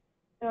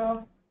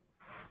 So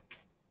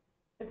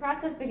the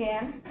process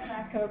began in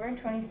October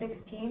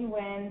 2016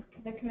 when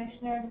the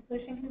Commissioner of the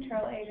Pollution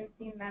Control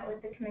Agency met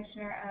with the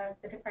Commissioner of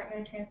the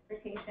Department of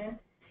Transportation,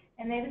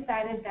 and they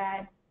decided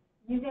that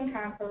using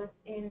compost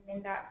in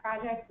MnDOT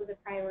projects was a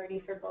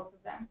priority for both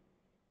of them.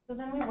 So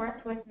then we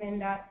worked with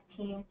MnDOT's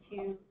team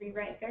to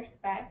rewrite their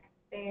spec.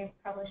 They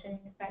publish a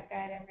new spec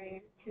guide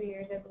every 2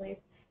 years, I believe.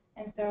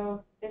 And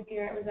so this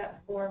year it was up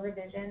for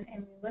revision,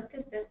 and we looked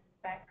at this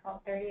spec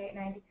called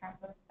 3890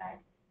 compost spec,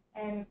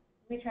 and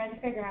we tried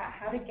to figure out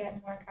how to get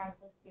more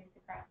compost use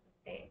across the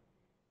state.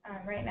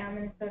 Right now,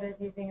 Minnesota is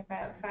using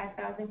about 5,000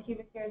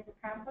 cubic yards of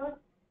compost,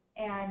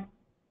 and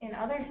in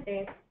other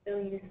states,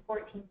 they'll use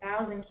 14,000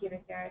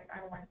 cubic yards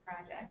on one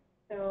project.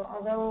 So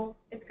although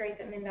it's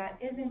great that MnDOT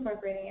is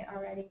incorporating it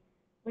already,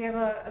 we have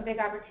a big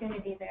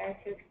opportunity there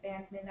to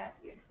expand MnDOT's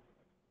use.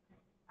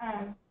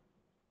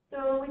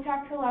 So we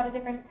talked to a lot of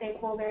different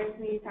stakeholders.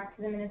 We talked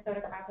to the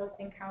Minnesota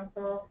Composting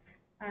Council,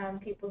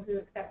 people who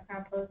accept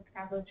compost,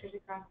 composters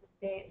across the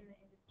state and the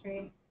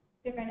industry,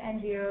 different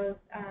NGOs,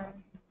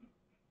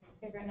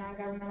 different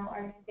non-governmental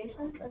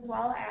organizations, as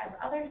well as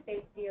other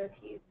state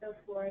DOTs, so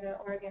Florida,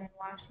 Oregon, and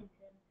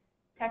Washington,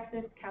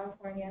 Texas,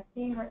 California,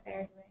 seeing what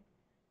they're doing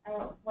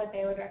and what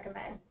they would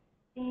recommend.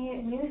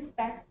 The new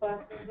spec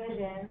book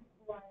revision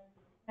was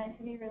meant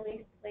to be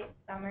released late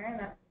summer, and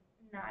that's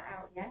not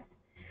out yet.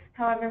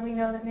 However, we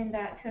know that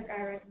MnDOT took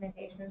our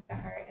recommendations to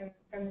heart, and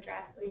from the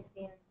draft that we've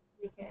seen,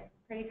 we can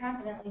pretty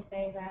confidently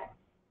say that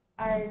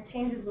our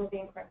changes will be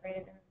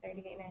incorporated in the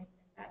 3890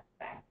 MnDOT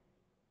spec.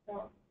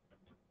 So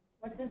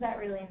what does that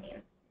really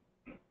mean?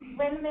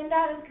 When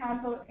MnDOT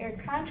is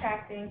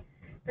contracting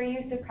for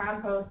use of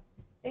compost,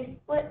 they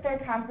split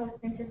their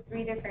compost into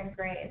 3 different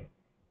grades.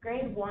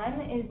 Grade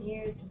 1 is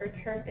used for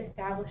turf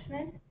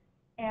establishment,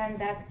 and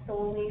that's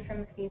solely from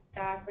the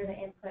feedstock or the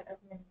input of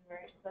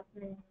manure, so that's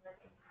manure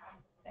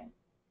composting.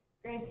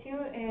 Grade 2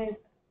 is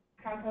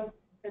compost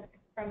that's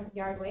from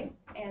yard waste,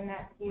 and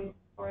that's used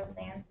for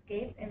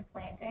landscape and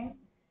planting.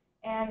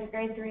 And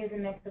grade 3 is a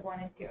mix of 1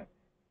 and 2.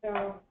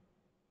 So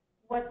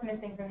what's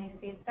missing from these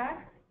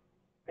feedstocks?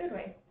 Food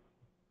waste.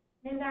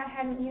 MnDOT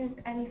hadn't used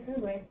any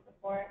food waste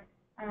before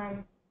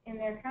in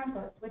their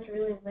compost, which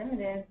really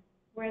limited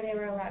where they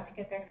were allowed to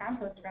get their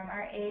compost from.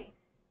 Our 8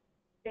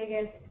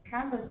 biggest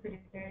compost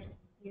producers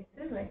use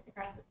food waste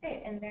across the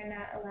state, and they're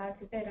not allowed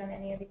to bid on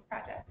any of these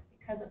projects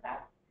because of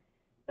that.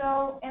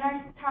 So in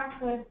our talks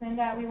with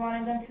MnDOT, we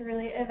wanted them to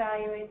really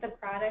evaluate the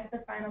product,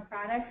 the final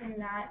product, and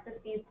not the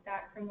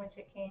feedstock from which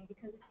it came,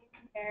 because if you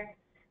compare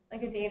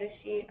like a data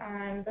sheet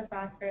on the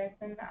phosphorus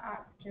and the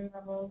oxygen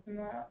levels and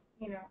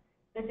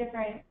the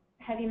different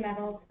heavy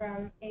metals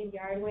from a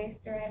yard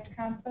waste derived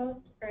compost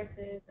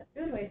versus a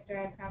food waste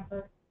derived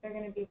compost, they're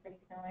going to be pretty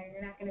similar.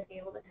 You're not going to be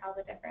able to tell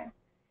the difference.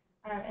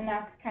 And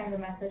that's kind of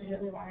the message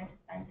that we wanted to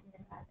send to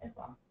MnDOT as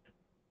well.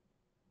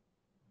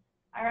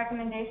 Our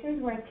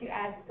recommendations were to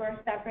add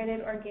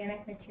source-separated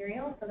organic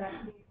material, so that's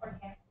the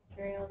organic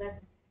material that's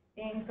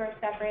being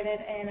source-separated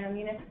in a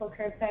municipal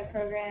curbside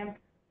program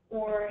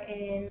or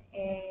in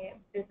a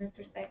business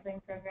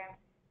recycling program,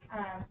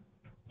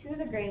 to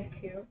the grade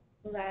 2,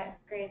 so that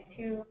grade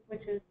 2,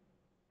 which is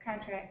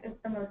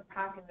the most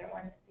popular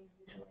one that they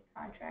usually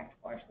contract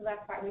for, so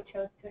that's why we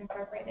chose to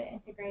incorporate it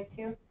into grade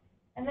 2.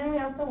 And then we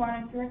also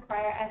wanted to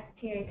require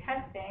STA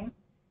testing,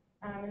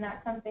 and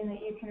that's something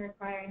that you can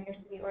require in your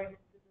city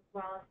ordinances as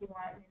well if you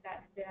want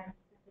that to bid on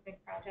specific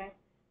projects.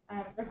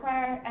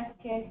 Require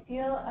STA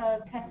seal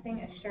of testing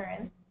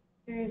assurance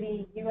through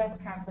the U.S.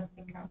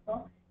 Composting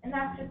Council, and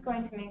that's just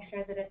going to make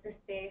sure that it's a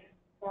safe,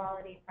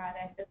 quality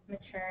product that's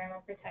mature and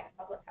will protect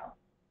public health.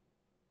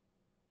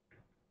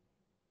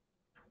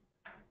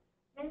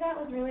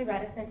 MnDOT was really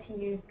reticent to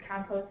use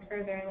compost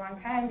for a very long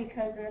time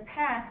because in the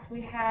past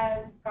we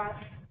have bought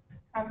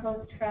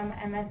compost from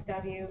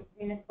MSW,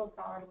 Municipal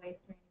Solid Waste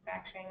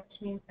Manufacturing, which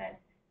means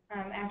that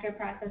after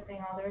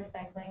processing all the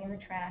recycling and the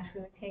trash,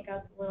 we would take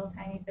out the little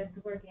tiny bits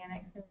of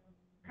organics and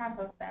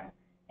compost them.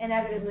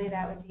 Inevitably,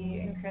 that would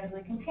be incredibly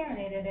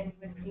contaminated, and you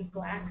would see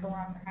black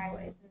along the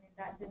highways, and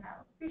MnDOT did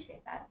not appreciate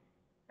that,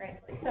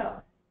 rightfully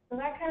so. So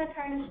that kind of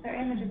tarnished their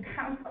image of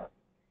compost.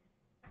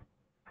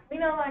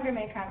 We no longer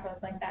make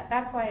compost like that.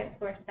 That's why it's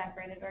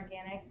source-separated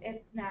organic.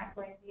 It's not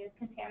going to be as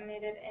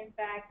contaminated. In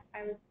fact,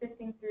 I was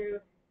sifting through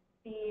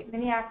the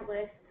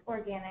Minneapolis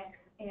organics,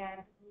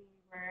 and we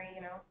were,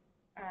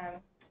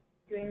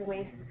 doing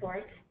waste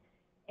sort,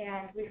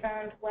 and we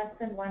found less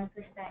than 1%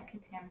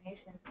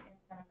 contamination in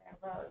some of their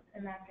loads,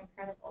 and that's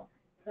incredible.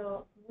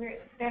 So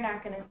they're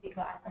not going to see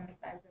glass on the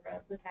sides of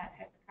roads with that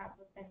type of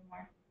compost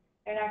anymore.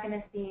 They're not going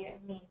to see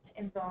meat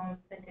and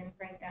bones that didn't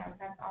break down.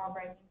 That's all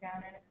breaking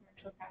down in a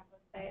commercial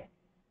compost site.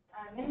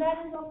 And that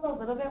is also a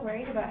little bit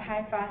worried about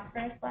high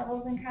phosphorus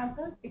levels in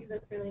compost because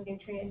it's really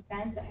nutrient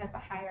dense. It has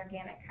a high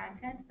organic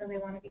content, so they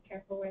want to be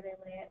careful where they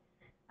lay it,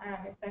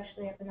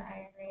 especially up in the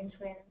Iron Range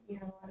when you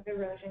have a lot of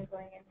erosion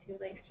going into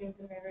lake streams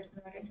and rivers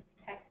in order to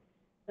protect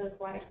those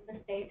waters of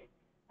the state.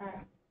 So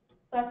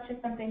that's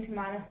just something to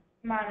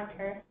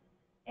monitor.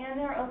 And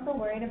they're also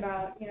worried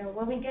about,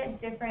 will we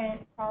get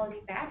different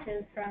quality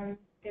batches from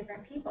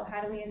different people?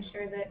 How do we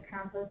ensure that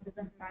compost is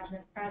a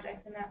homogeneous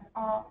project? And that's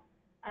all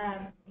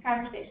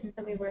conversations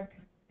that we worked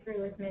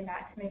through with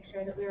MnDOT to make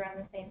sure that we were on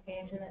the same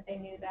page and that they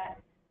knew that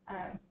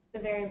the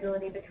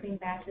variability between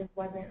batches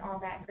wasn't all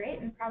that great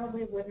and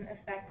probably wouldn't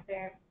affect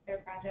their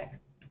project.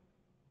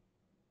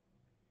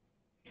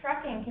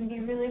 Trucking can be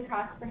really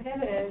cost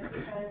prohibitive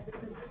because this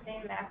is the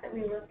same map that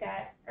we looked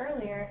at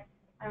earlier.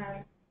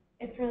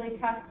 It's really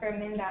tough for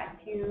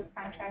MnDOT to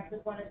contract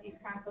with one of these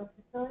compost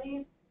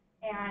facilities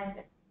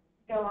and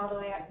go all the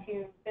way up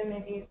to the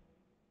Mid-East,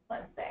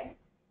 let's say.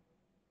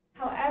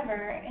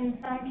 However, in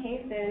some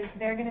cases,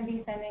 they're going to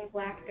be sending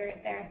black dirt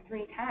there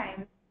 3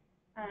 times,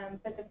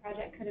 but the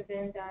project could have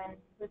been done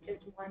with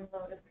just 1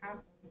 load of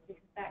compost because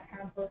that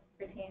compost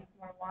retains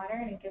more water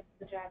and it gets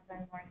the job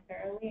done more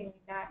thoroughly, and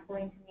you're not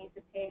going to need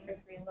to pay for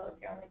 3 loads.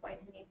 You're only going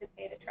to need to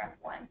pay to truck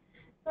 1.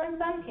 So in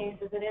some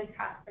cases, it is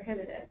cost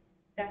prohibitive,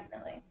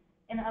 definitely.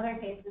 In other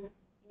cases,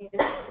 you need to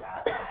think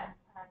about that,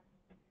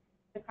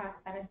 the cost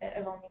benefit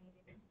of only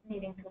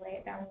needing to lay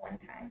it down 1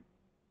 time.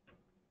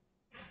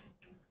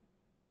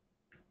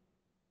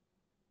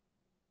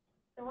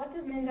 So what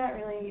does MnDOT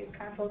really use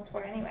compost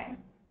for anyway,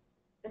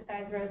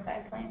 besides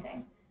roadside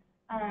planting?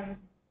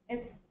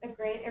 It's a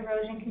great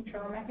erosion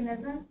control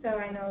mechanism. So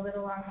I know that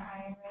along the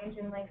Iron Range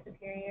in Lake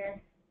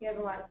Superior, you have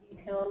a lot of these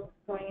hills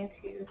going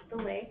into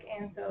the lake,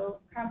 and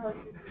so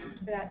compost is used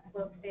for that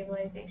slope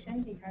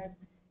stabilization because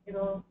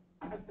it'll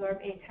absorb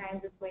 8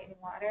 times its weight in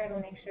water.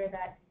 It'll make sure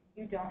that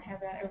you don't have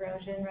that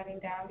erosion running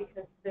down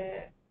because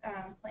the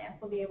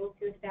plants will be able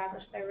to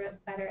establish their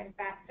roots better and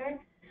faster.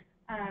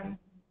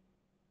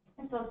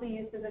 It's also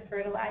used as a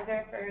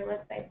fertilizer for,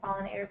 let's say,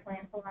 pollinator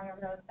plants along a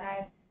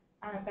roadside,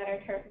 better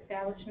turf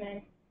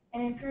establishment,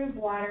 and improved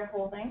water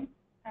holding.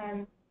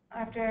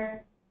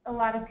 After a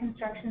lot of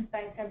construction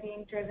sites are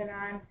being driven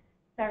on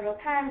several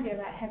times, you have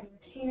that heavy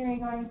machinery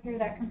going through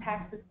that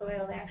compacts the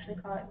soil. They actually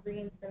call it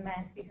green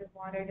cement because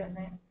water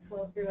doesn't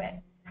flow through it.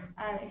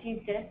 If you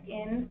disc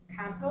in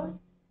compost,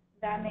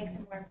 that makes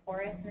it more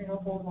porous and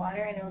it'll hold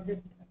water and it'll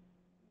just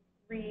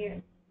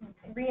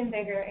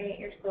reinvigorate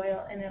your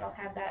soil, and it'll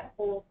have that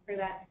hold for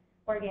that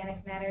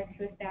organic matter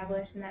to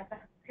establish, and that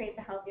creates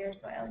a healthier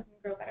soil. You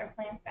can grow better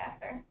plants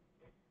faster.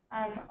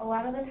 A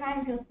lot of the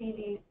times you'll see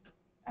these,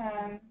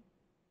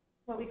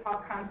 what we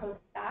call compost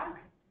stocks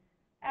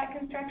at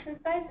construction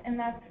sites, and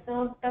that's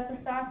a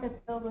stock that's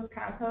filled with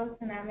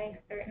compost, and that makes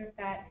certain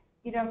that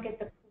you don't get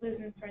the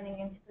pollutants running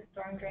into the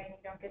storm drain,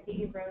 you don't get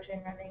the erosion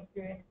running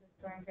through into the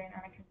storm drain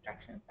on a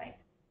construction site.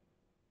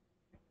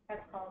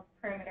 That's called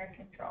perimeter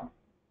control.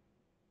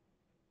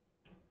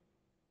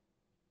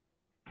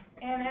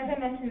 And as I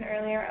mentioned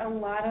earlier, a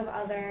lot of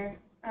other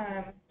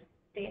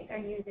states are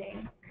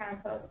using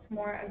compost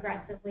more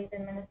aggressively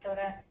than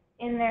Minnesota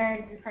in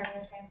their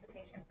Department of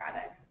Transportation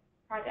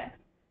projects.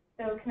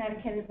 So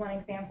Connecticut is one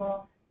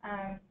example.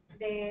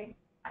 They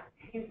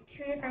use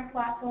 2 different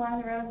plots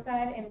along the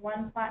roadside. In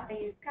one plot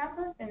they use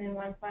compost, and in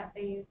one plot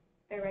they use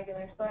their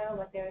regular soil,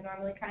 what they would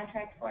normally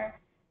contract for.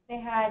 They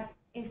had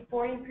a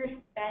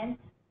 40%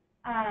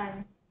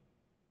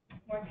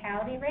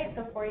 mortality rate,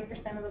 so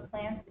 40% of the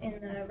plants in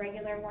the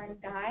regular one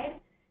died,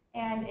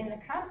 and in the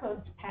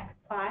compost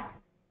plot,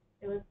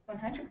 it was 100%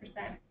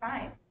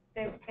 fine.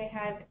 They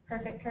had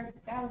perfect turf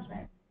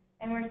establishment,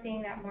 and we're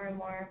seeing that more and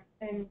more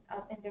in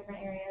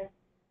different areas.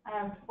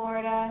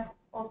 Florida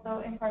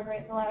also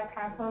incorporates a lot of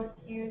compost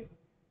use.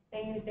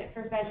 They used it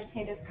for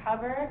vegetative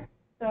cover,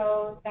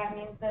 so that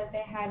means that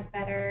they had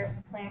better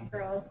plant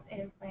growth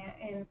in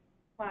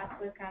plots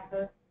with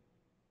compost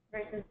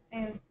versus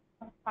in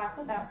plots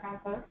without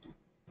compost.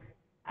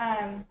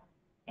 And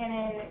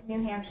in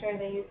New Hampshire,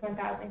 they use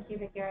 1,000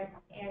 cubic yards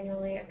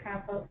annually of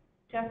compost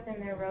just in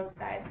their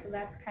roadside, so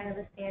that's kind of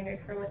the standard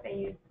for what they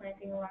use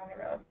planting along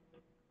the road.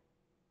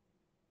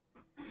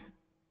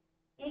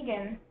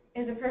 Egan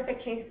is a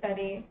perfect case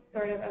study,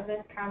 sort of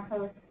this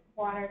compost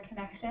water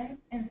connection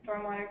and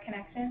stormwater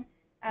connection.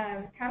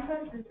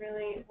 Compost is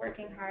really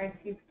working hard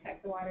to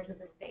protect the waters of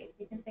the state.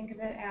 You can think of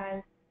it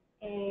as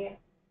a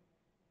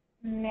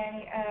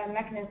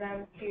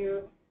mechanism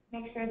to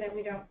make sure that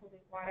we don't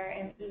pollute water,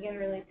 and Egan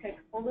really took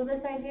hold of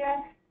this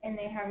idea, and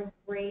they have a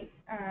great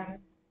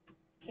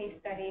case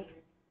study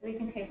we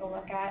can take a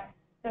look at.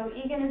 So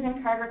Egan is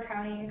in Carver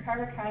County, and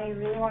Carver County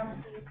really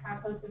wants to use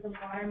compost as a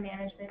water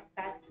management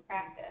best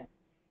practice.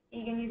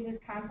 Egan uses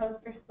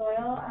compost for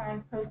soil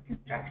on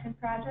post-construction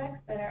projects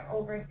that are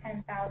over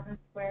 10,000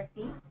 square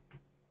feet.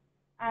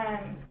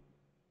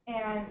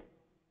 And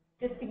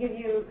just to give give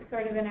you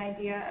sort of an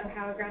idea of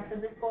how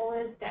aggressive this goal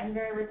is,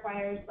 Denver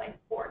requires like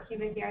 4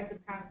 cubic yards of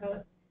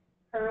compost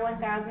per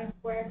 1,000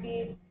 square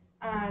feet.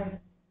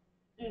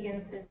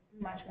 Egan's is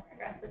much more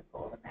aggressive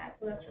goal than that,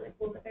 so that's really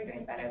cool that they're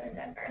doing better than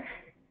Denver.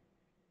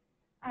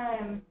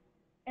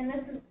 And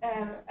this is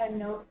a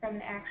note from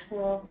the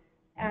actual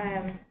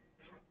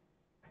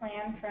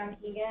plan from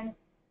Egan.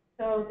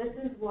 So this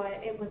is what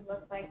it would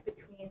look like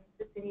between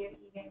the city of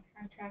Egan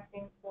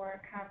contracting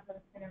for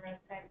compost in a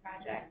roadside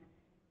project.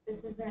 This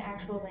is an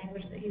actual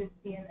language that you would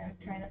see in them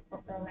trying to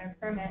fulfill their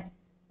permit.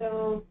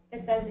 So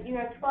it says that you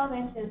have 12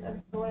 inches of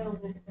soil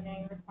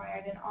loosening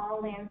required in all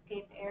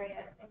landscaped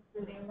areas,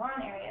 including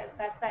lawn areas.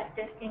 That's that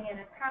disking in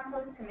of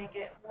compost to make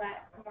it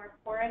wet, more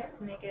porous,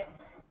 to make it,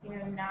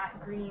 not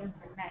green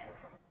cement.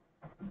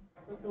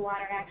 So the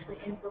water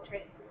actually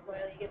infiltrates the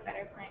soil, you get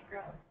better plant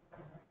growth.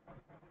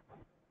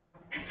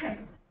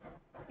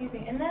 Excuse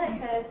me. And then it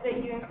says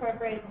that you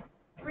incorporate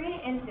 3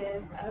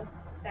 inches of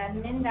that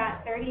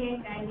MnDOT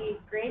 3890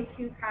 grade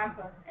 2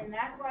 compost, and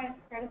that's why it's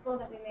critical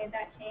that we made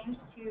that change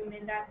to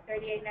MnDOT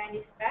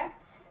 3890 spec,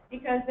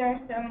 because there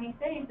are so many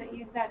cities that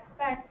use that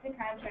spec to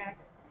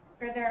contract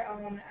for their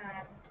own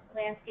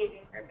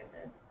landscaping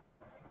purposes.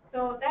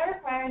 So that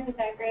requires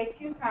that grade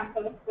 2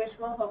 compost, which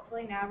will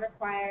hopefully now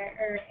require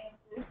or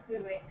include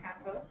food waste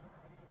compost,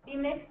 be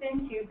mixed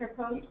into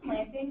proposed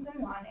plantings and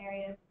lawn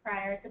areas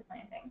prior to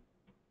planting.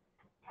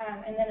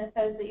 And then it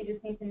says that you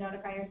just need to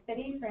notify your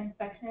city for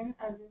inspection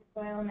of the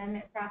soil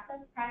amendment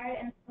process prior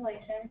to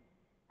installation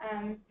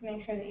to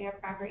make sure that you have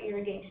proper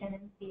irrigation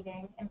and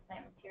seeding and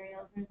plant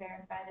materials, and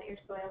verify that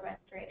your soil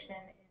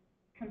restoration is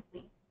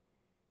complete.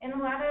 In a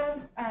lot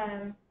of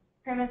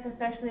permits,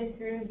 especially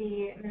through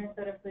the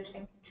Minnesota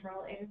Pollution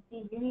Control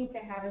Agency, you need to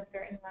have a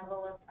certain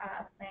level of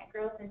plant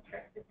growth and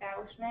turf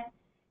establishment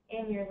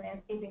in your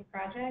landscaping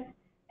project,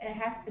 and it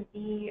has to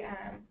be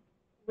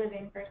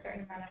living for a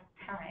certain amount of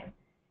time.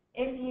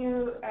 If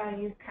you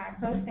use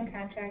compost and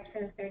contract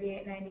for the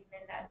 3890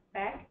 MnDOT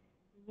spec,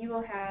 you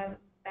will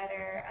have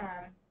better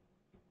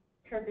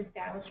turf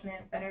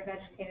establishment, better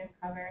vegetative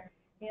cover.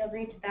 You'll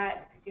reach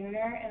that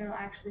sooner, and it'll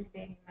actually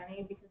save you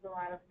money, because a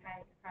lot of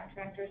times the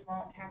contractors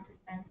won't have to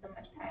spend so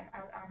much time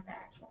out on the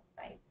actual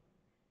site.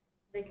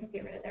 They can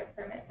get rid of their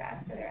permit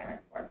faster,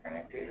 their MS4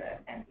 permit through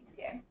the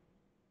NPCA.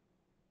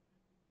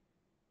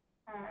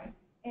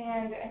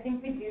 And I think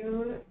we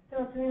do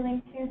still have to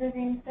link to the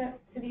GreenStep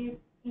City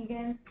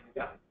Egan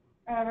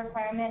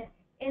requirement.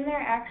 In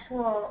their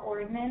actual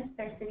ordinance,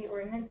 their city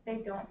ordinance, they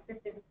don't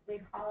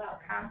specifically call out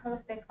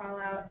compost, they call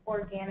out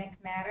organic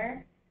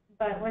matter.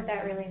 But what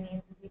that really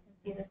means is you can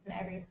see this in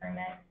every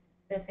permit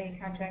that they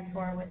contract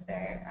for with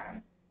their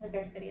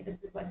city. This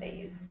is what they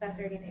use. That's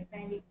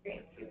 3890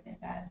 grade 2 in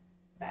that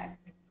spec.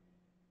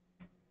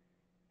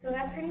 So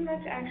that pretty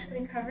much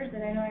actually covers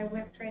it. I know I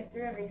whipped right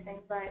through everything,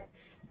 but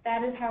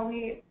that is how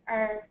we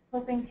are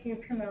hoping to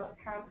promote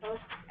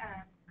compost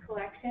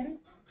collection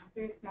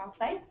through small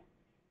sites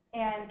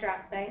and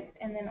drop sites,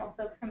 and then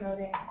also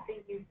promoting the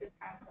use of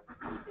compost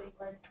in city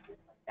ordinances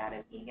like that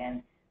of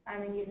Egan,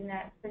 and using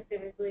that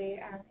specifically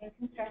in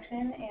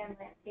construction and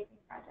landscaping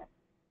projects.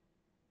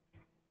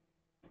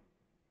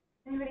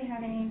 Anybody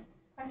have any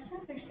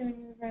questions, or should we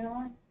move right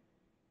along?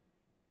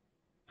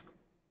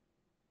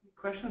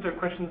 Questions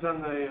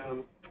on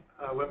the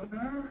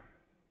webinar?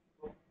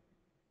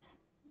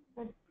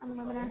 On the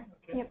webinar?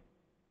 Okay. Yep.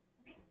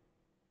 Okay.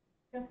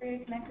 Feel free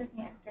to connect with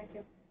me after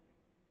too.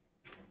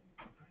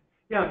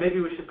 Yeah,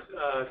 maybe we should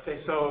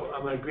say so.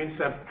 On the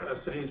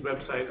GreenStep City's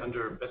website,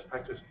 under Best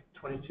Practice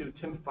 22,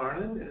 Tim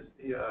Farnan is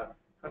the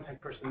contact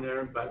person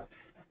there, but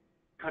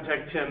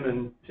contact Tim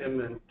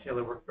and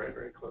Taylor work very,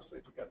 very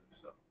closely together.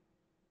 So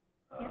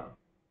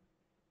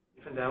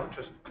if in doubt,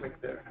 just click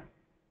there.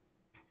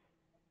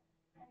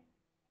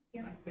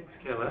 Thank you. Thanks,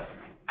 Kayla.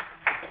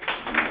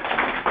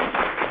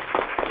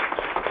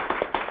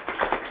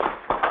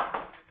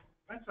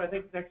 All right, so I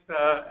think next,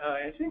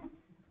 Angie.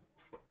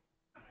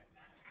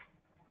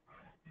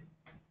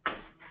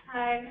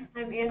 Hi,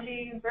 I'm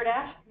Angie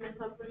Berdash,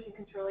 Minnesota Pollution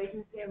Control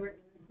Agency. I work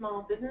in the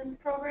small business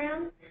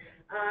program.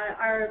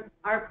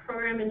 Our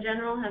program in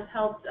general has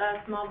helped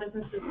small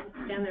businesses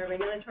understand their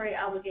regulatory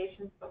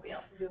obligations, but we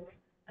also do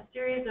a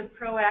series of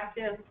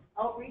proactive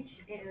outreach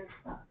and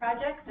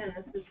projects, and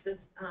this is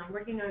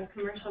working on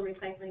commercial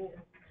recycling is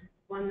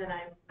one that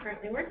I'm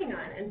currently working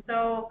on. And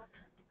so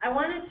I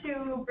wanted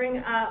to bring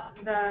up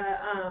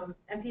the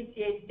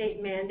MPCA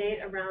state mandate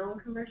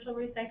around commercial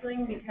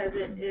recycling, because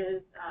it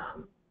is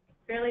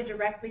fairly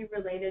directly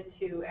related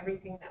to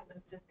everything that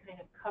was just kind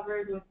of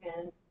covered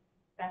within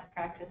Best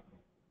Practice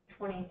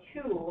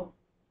 22.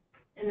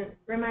 And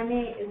remind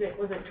me,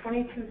 was it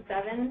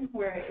 22.7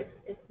 where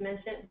it's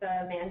mentioned,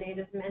 the mandate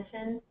is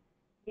mentioned?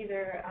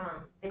 Either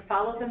they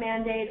follow the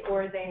mandate,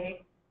 or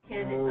they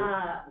can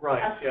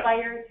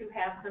aspire to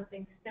have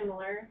something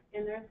similar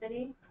in their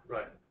city.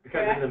 Right,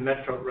 because in the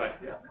metro, right,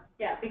 yeah.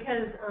 Yeah,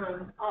 because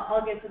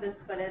I'll get to this,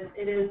 but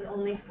it is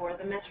only for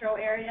the metro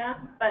area.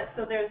 But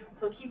so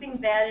keeping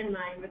that in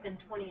mind, within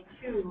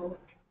 22,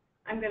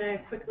 I'm going to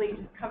quickly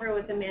just cover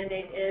what the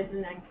mandate is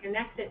and then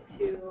connect it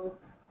to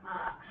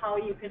how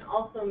you can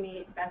also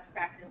meet best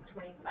practice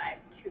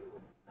 25-2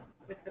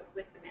 with the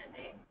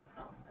mandate.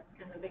 So that's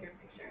kind of the bigger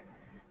picture.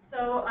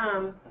 So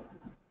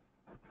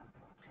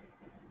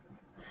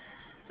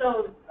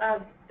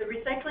the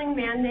recycling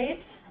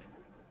mandate,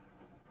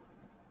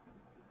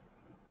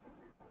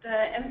 the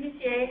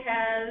MPCA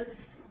has,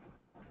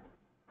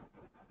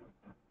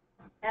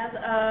 as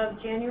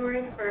of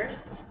January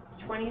 1st,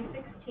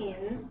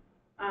 2016,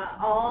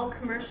 all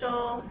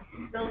commercial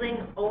building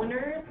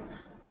owners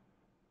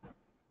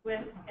with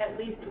at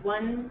least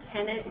one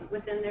tenant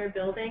within their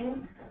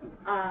building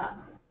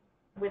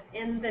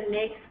within the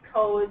NAICS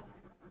codes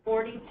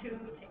 42 to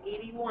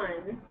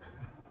 81.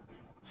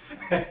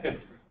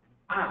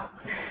 Wow,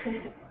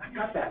 I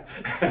got that.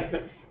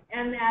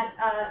 And that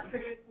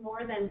produce more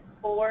than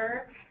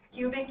 4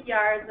 cubic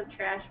yards of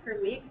trash per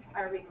week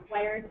are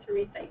required to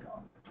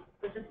recycle.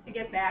 So just to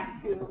get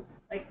back to,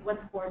 like,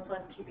 what's 4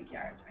 plus cubic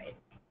yards, right?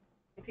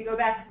 If you go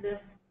back to this,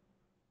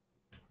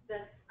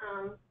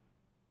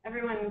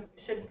 everyone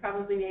should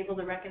probably be able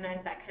to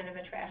recognize that kind of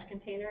a trash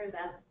container.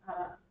 That's,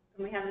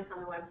 and we have this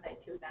on the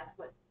website too, that's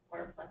what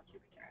 4 plus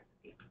cubic yards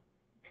would be.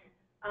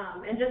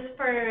 And just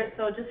for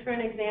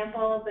an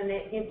example,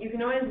 you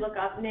can always look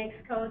up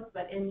NAICS codes,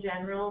 but in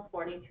general,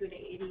 42 to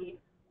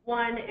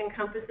 81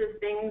 encompasses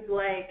things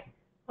like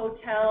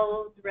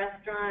hotels,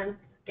 restaurants,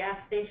 gas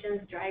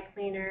stations, dry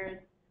cleaners,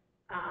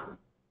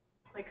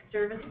 like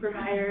service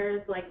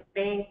providers, like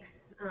banks,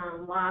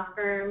 law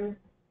firms,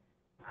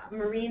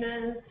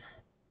 marinas,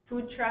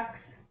 food trucks,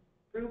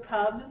 brew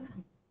pubs,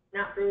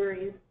 not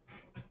breweries,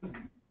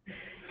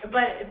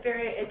 but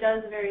it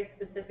does very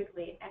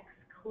specifically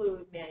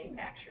exclude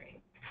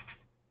manufacturing.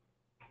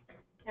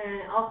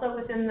 And also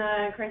within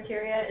the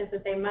criteria is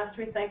that they must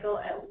recycle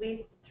at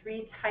least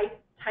 3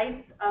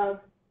 types of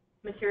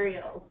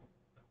materials.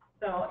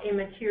 So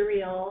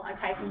a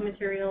type of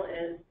material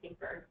is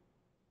paper,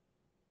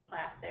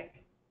 plastic,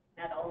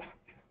 metal,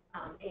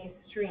 a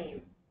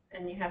stream,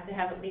 and you have to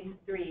have at least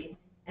 3.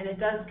 And it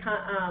does,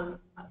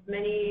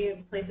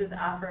 many places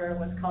offer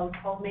what's called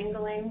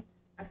co-mingling,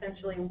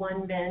 essentially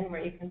one bin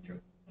where you can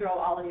throw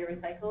all of your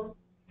recyclables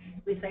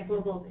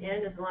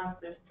in, as long as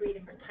there's 3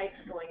 different types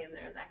going in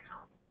there, that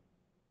counts.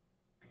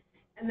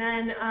 And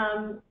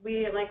then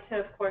we like to,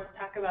 of course,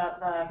 talk about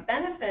the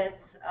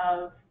benefits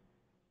of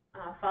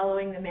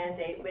following the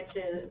mandate, which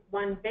is,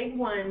 one big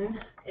one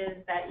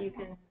is that you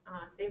can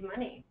save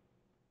money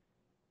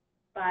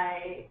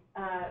by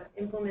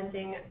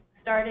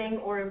starting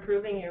or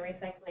improving your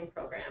recycling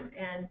program.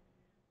 And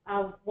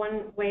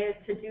one way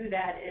to do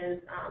that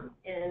is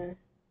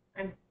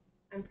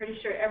I'm pretty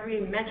sure every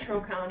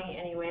metro county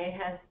anyway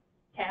has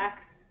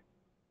tax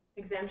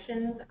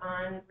exemptions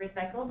on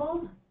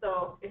recyclables.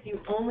 So if you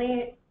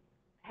only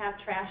have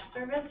trash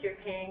service, you're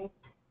paying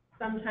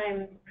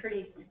sometimes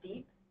pretty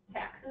steep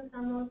taxes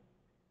on those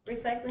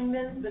recycling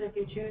bins. But if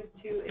you choose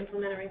to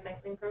implement a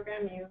recycling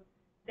program, you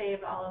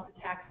save all of the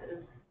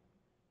taxes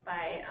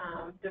by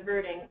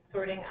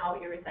sorting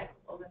out your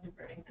recyclables and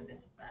diverting them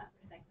into the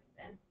recycling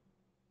bin.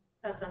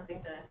 That's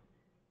something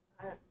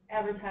to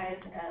advertise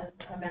as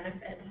a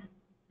benefit.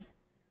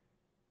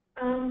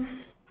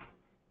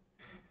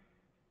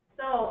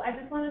 So I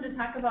just wanted to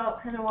talk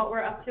about kind of what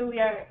we're up to. We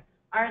are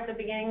at the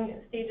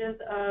beginning stages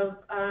of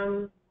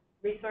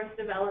resource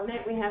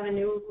development. We have a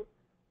new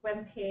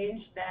web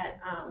page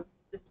that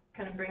just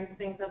kind of brings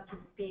things up to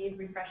speed,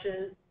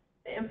 refreshes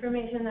the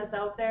information that's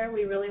out there.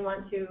 We really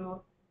want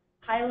to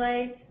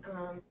highlight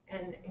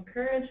and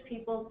encourage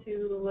people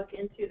to look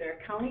into their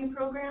county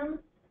programs,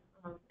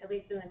 at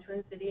least in the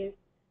Twin Cities.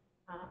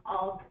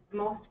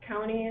 Most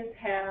counties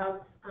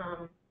have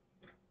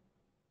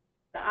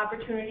the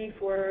opportunity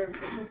for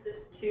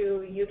businesses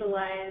to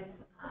utilize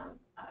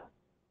a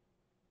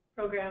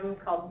program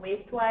called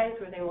WasteWise,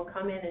 where they will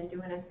come in and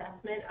do an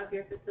assessment of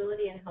your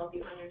facility and help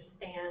you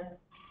understand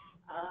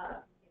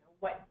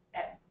what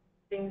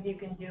things you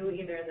can do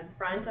either in the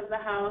front of the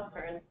house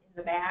or in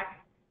the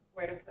back,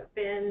 where to put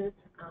bins,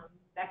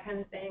 that kind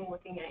of thing,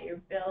 looking at your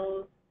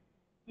bills,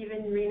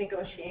 even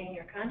renegotiating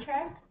your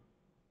contract.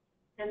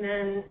 And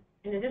then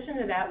in addition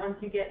to that, once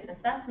you get an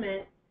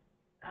assessment,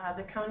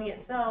 the county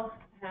itself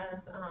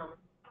has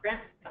grant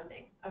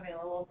funding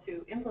available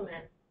to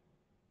implement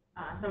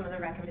some of the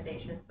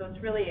recommendations. So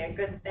it's really a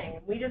good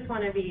thing. We just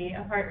want to be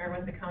a partner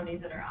with the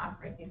counties that are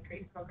offering these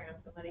great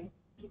programs and letting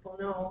people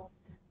know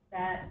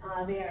that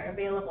they are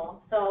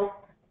available. So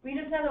we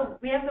have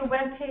the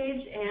web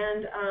page,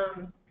 and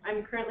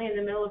I'm currently in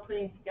the middle of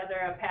putting together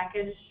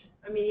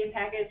a media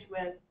package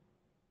with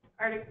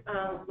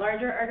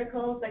larger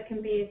articles that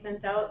can be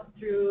sent out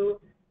through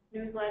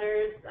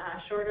newsletters,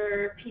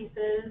 shorter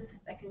pieces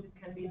that can just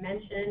kind of be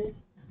mentioned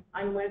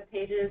on web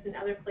pages and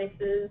other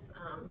places,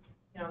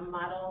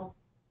 model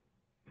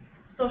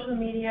social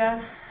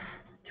media,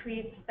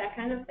 tweets, that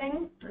kind of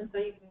thing. And so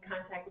you can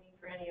contact me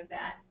for any of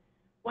that.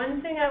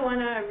 One thing I want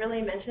to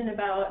really mention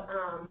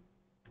about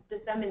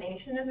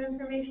dissemination of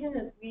information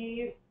is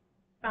we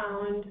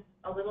found,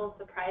 a little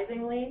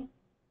surprisingly,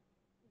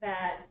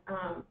 that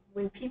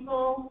when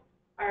people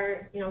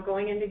are,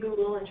 going into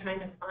Google and trying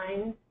to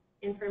find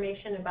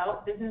information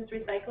about business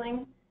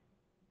recycling,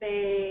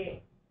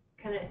 they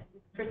kind of,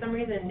 for some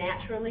reason,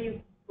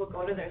 naturally will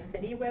go to their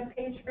city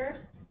webpage first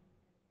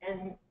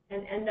and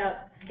end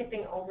up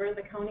skipping over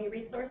the county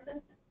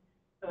resources.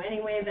 So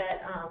any way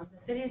that the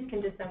cities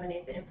can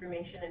disseminate the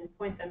information and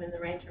point them in the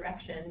right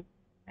direction,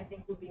 I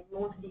think would be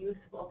most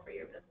useful for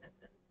your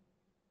businesses.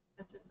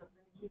 That's just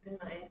something to keep in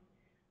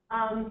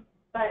mind.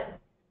 But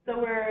so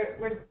we're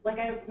like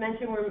I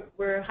mentioned,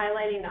 we're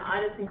highlighting the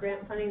audits and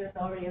grant funding that's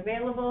already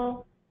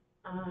available.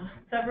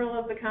 Several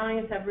of the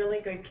counties have really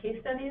good case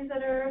studies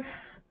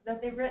that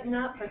they've written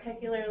up,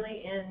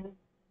 particularly in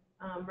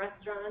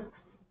restaurants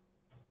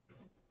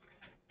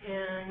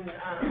and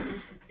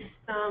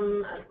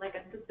some like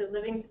assisted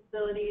living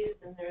facilities,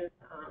 and there's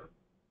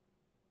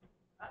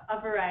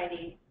a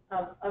variety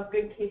of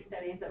good case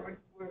studies that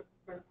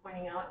we're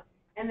pointing out.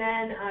 And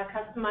then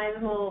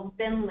customizable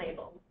bin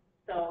labels.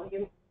 So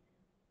you,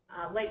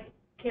 like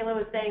Kayla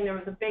was saying, there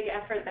was a big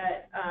effort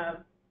that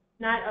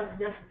not of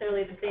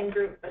necessarily the same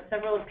group, but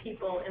several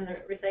people in the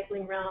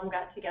recycling realm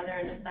got together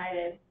and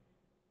decided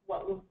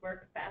what would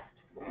work best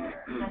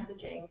for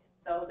messaging.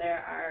 So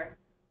there are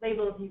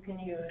labels you can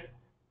use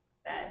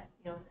that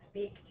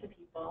speak to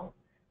people,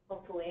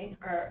 hopefully,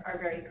 are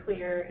very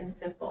clear and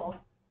simple.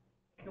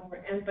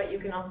 But you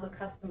can also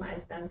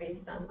customize them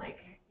based on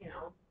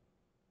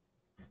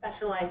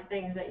specialized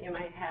things that you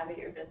might have at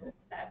your business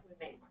that would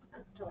make more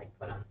sense to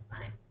put on the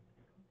sign.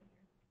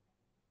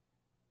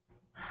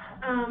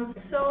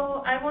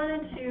 So I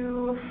wanted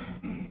to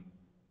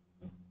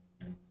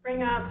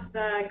bring up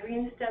the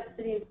GreenStep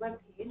Cities webpage,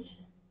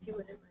 if you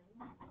wouldn't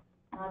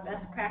mind.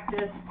 Best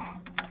practice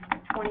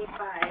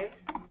 25.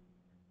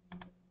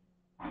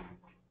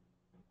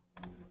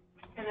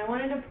 And I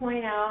wanted to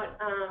point out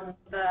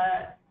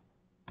the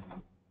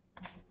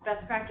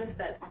best practice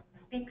that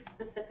speaks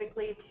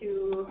specifically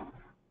to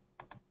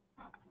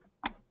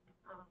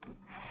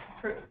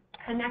for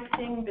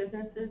connecting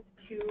businesses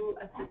to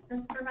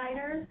assistance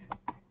providers.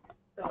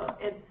 So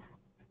it's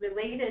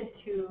related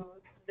to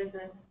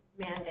business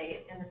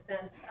mandate in the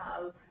sense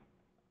of,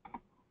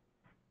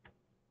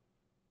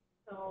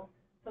 so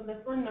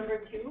this one, number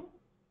 2.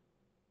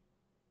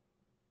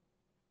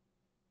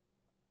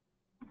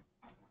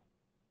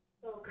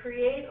 So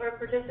create or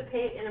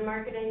participate in a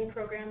marketing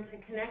program to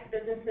connect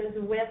businesses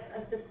with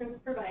assistance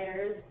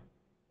providers,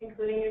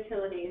 including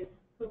utilities,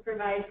 who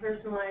provide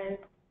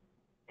personalized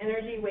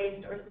energy,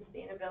 waste, or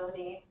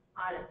sustainability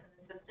audits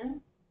and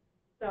assistance.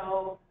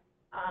 So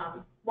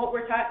what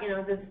we're talking,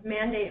 this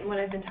mandate and what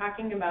I've been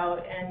talking about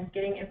and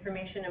getting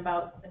information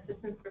about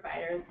assistance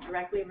providers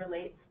directly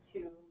relates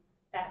to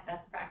that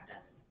best practice.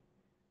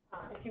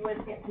 If you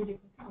would, did you?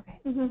 Okay,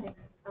 thanks.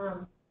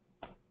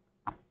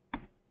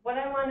 What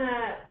I want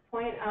to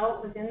point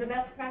out within the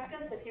best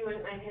practice, if you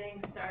wouldn't mind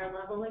hitting star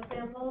level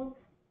examples,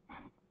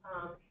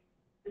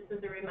 this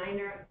is a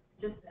reminder,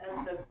 just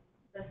as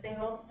the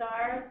single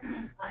star,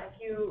 if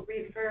you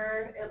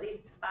refer at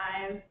least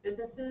 5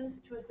 businesses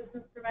to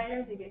assistance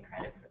providers, you get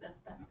credit for this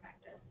best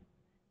practice.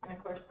 And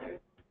of course, there's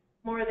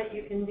more that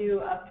you can do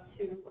up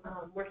to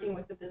working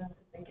with the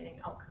businesses and getting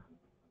outcomes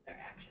from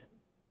their actions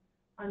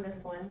on this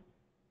one.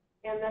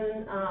 And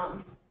then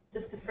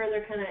just to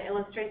further kind of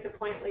illustrate the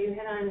point where you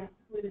hit on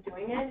who's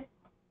doing it,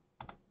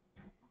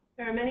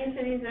 there are many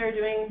cities that are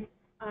doing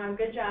a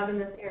good job in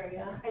this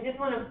area. I did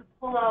want to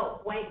pull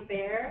out White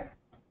Bear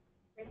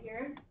right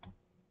here,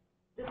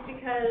 just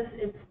because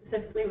it's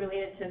specifically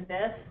related to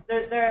this.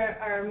 There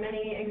are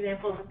many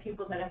examples of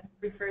people that have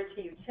referred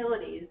to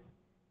utilities.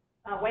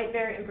 White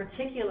Bear in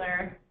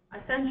particular,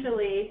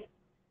 essentially,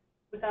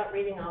 without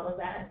reading all of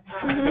that.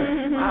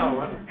 Wow,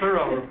 what a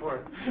thorough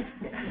report.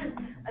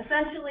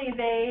 Essentially,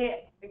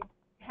 they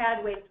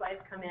had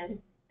WasteWise come in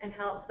and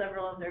help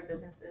several of their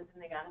businesses,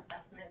 and they got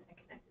assessment and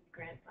connected to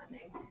grant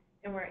funding,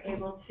 and were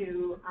able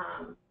to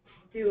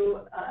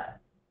do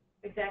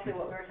exactly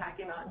what we were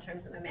talking about in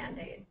terms of the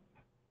mandate.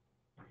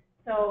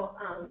 So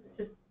it's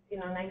just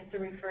nice to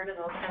refer to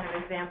those kind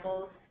of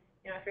examples.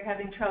 If you're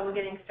having trouble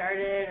getting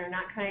started or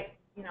not quite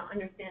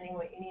understanding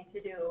what you need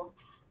to do.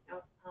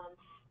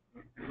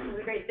 One of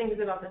the great things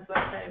about this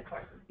website, of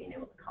course, is being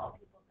able to call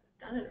people that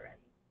have done it already.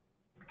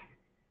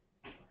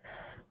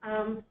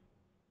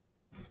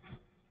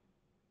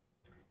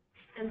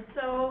 And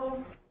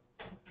so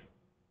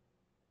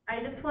I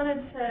just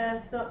wanted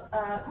to,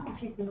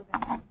 if you can go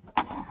back.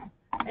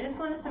 I just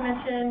wanted to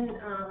mention,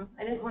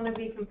 I didn't want to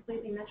be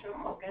completely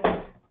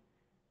metro-focused.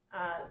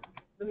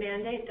 The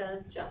mandate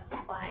does just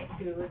apply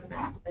to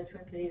the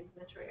Twin Cities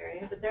metro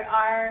area, but there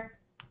are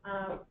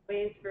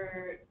ways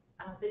for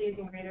cities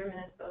in greater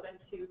Minnesota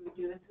to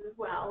do this as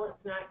well.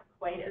 It's not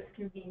quite as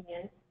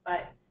convenient,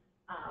 but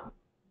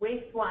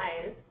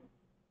WasteWise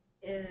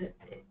is,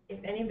 if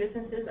any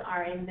businesses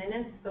are a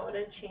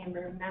Minnesota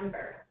Chamber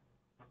member,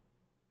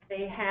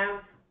 they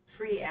have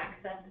free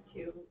access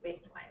to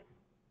WasteWise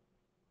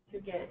to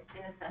get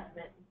an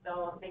assessment.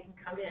 So they can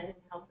come in and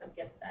help them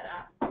get set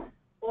up.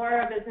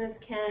 Or a business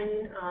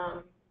can,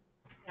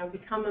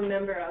 become a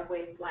member of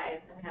Waste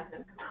Lives and have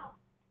them come out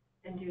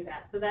and do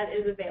that. So that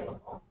is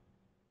available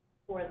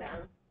for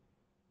them.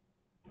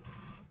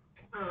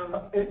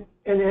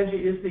 And Angie,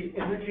 is the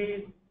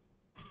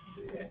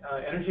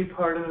energy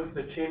part of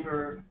the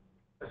chamber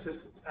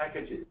assistance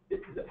package,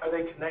 are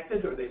they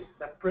connected or are they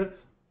separate?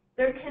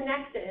 They're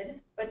connected,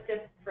 but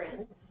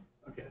different.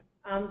 Okay.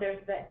 There's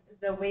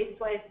the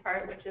waste-wise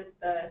part, which is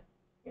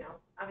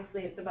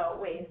obviously it's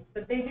about waste,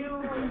 but they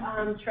do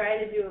try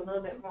to do a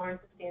little bit more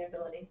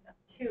sustainability stuff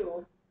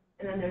too.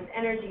 And then there's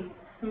Energy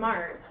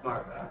Smart.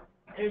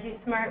 Energy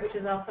Smart, which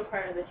is also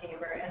part of the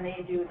chamber, and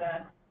they do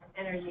the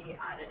energy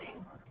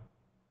auditing.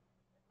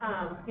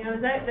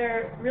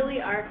 There really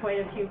are quite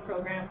a few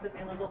programs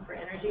available for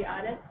energy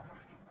audits.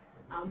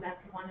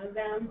 That's one of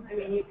them. I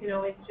mean, you can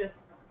always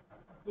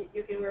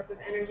you can work with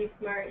Energy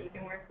Smart, you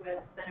can work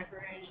with Center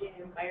for Energy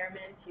and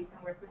Environment, you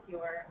can work with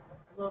your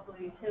local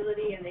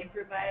utility, and they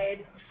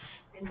provide,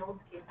 in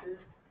most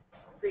cases,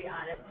 free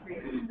audits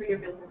for your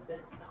businesses.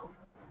 So,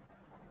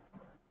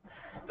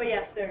 but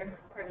yes, they're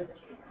part of the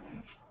chamber.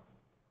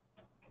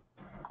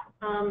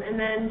 And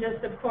then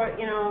just support,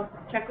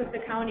 check with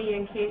the county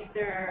in case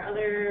there are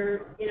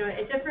other,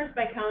 it differs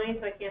by county,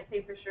 so I can't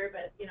say for sure,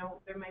 but,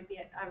 there might be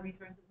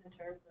resources in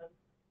terms of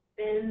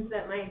bins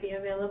that might be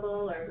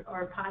available,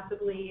 or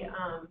possibly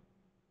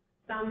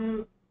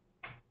some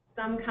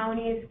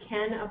counties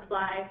can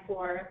apply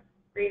for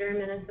Greater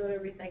Minnesota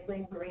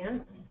Recycling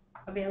Grants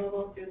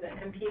available through the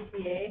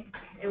MPCA,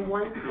 and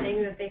one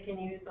thing that they can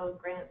use those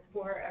grants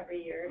for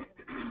every year is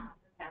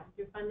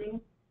pass-through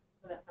funding.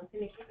 So that's something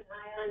to keep an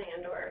eye on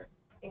and/or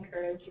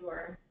encourage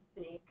your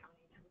city,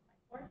 county to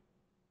apply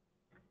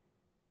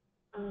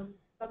for.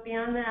 But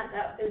beyond that,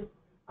 that is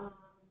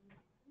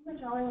pretty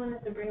much all I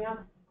wanted to bring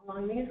up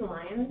along these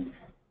lines.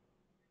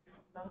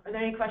 So, are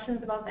there any questions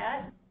about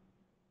that?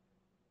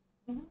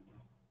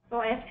 So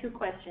I have two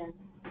questions.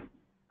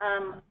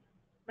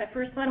 My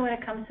first one, when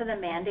it comes to the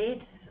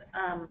mandates,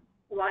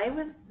 why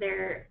was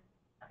there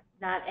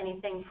not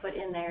anything put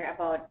in there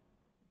about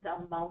the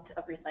amount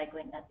of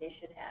recycling that they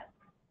should have?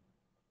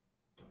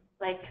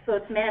 Like, so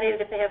it's mandated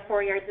if they have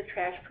 4 yards of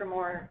trash per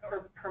more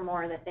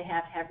that they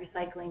have to have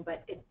recycling,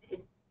 but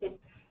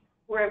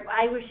where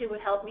I wish it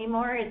would help me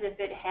more is if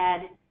it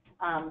had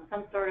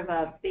some sort of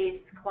a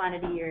base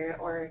quantity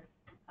or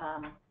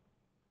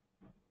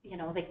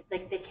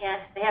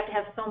they have to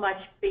have so much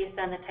based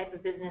on the type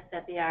of business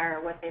that they are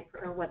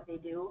or what they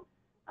do,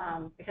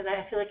 because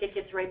I feel like it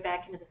gets right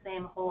back into the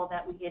same hole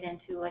that we get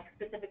into, like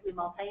specifically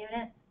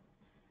multi-units.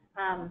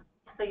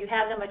 So you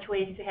have that much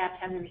waste to have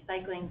the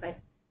recycling, but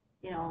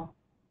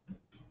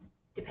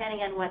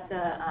depending on what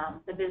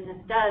the business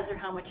does or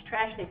how much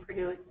trash they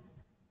produce,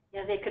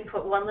 they could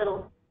put one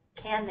little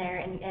can there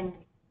and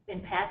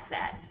pass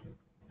that.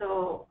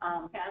 So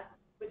Pass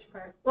which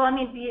part? well, I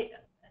mean,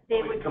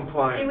 they would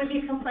be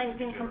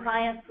in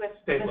compliance with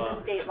state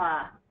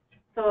law.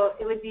 So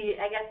it would be,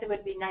 I guess, it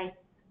would be nice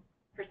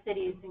for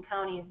cities and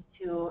counties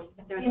to,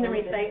 if there was in the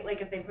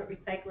if they put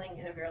recycling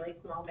in a really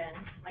small bin.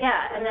 Like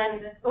and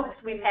then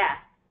we pass,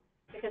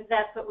 because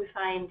that's what we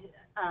find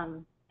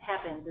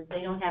happens is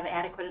they don't have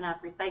adequate enough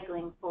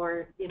recycling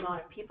for the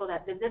amount of people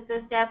that visit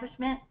the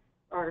establishment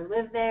or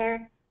live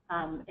there.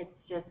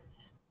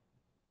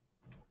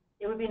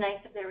 It would be nice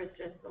if there was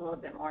just a little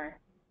bit more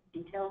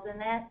details in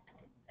that.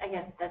 I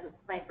guess that's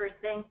my first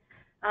thing.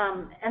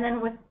 And then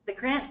with the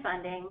grant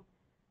funding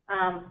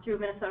through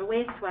Minnesota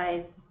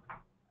Wastewise,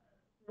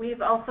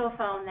 we've also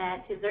found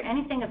that, is there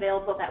anything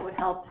available that would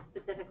help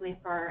specifically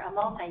for a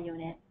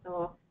multi-unit?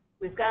 So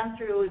we've gone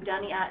through, we've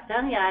done the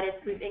audits,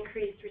 we've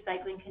increased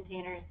recycling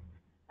containers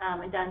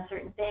and done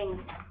certain things,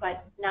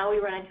 but now we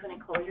run into an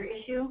enclosure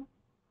issue.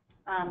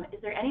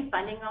 Is there any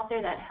funding out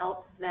there that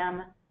helps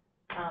them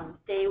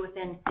stay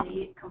within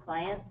city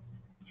compliance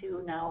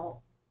to now,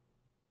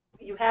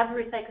 you have the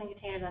recycling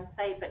containers on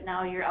site, but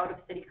now you're out of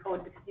city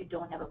code because you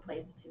don't have a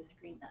place to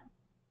screen them.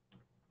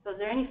 So is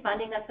there any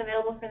funding that's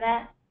available for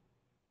that?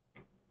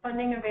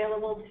 Funding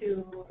available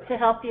to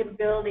help you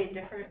build a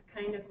different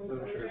kind of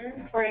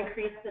enclosure? Or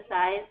increase the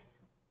size?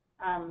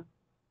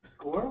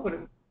 Score?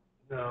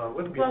 No, it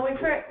wouldn't be. Well, we've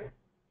heard,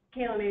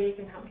 Kayla, maybe you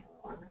can help me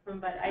on this one,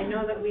 but I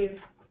know that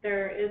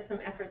there is some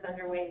efforts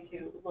underway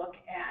to look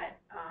at,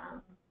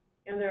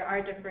 there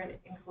are different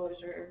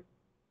enclosure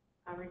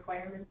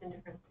requirements in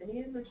different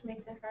cities, which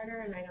makes it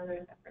harder, and I know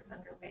there's efforts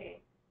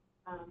underway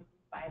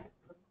by the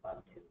Swim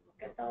Club to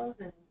look at those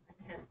and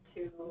attempt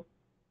to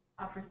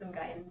offer some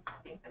guidance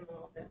to make them a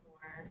little bit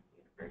more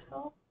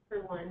universal,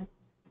 for one.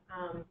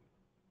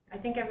 I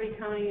think every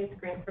county's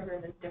grant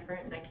program is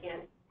different, and I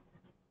can't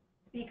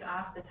speak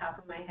off the top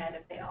of my head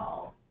if they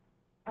all,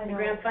 the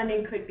grant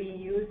funding could be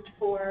used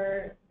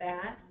for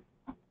that.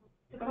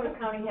 Dakota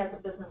County has a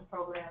business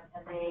program,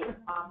 and they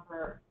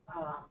offer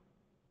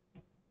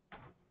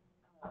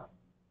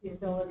the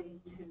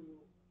ability to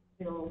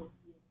build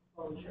the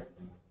enclosure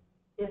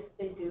if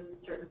they do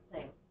certain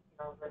things.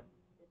 If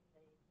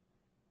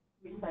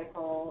they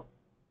recycle,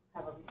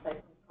 have a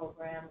recycling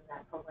program, and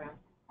that program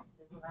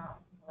is around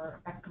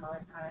for X amount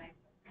of time.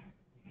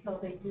 So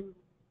they do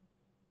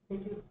they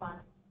do fund,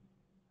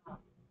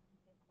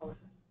 enclosures.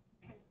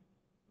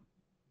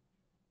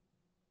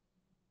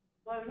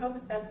 Well, I would hope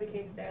if that's the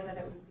case there, that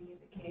it would be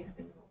the case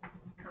in most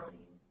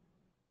counties,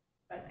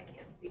 but I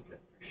can't speak to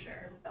it for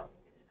sure without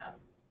looking it up.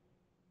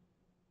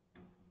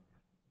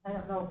 I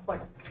don't know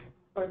what,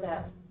 where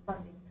that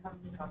funding comes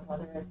from,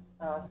 whether it's,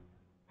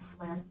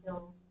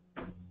 landfill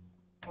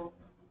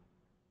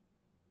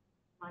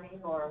money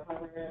or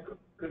whether it's.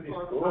 Could be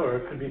school, or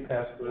it could be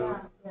passed through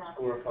Yeah.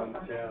 school funds,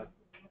 yeah.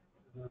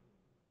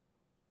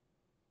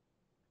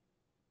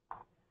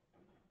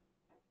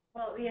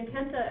 Well, the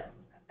intent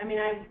I mean,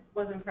 I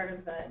wasn't part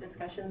of the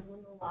discussions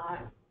when the law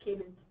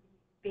came into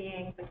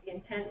being, but the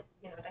intent,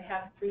 to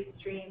have 3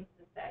 streams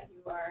is that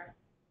you are,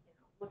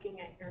 looking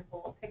at your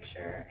whole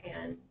picture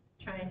and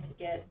trying to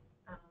get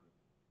at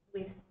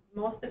least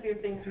most of your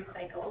things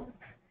recycled,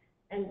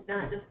 and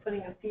not just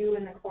putting a few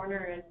in the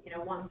corner and,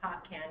 one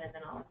pop can, and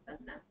then all of a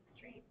sudden that's the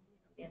stream.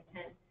 The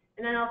intent,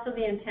 and then also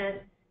the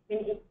intent. I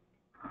mean,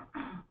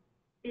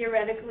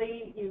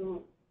 theoretically,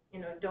 you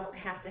don't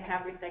have to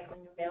have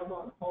recycling available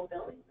in the whole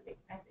building, but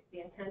I think the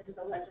intent of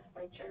the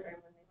legislature,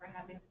 and when they were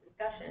having the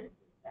discussions,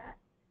 is that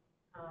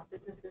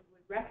businesses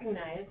would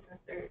recognize, since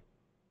they're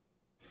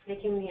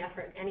making the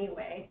effort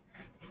anyway,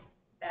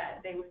 that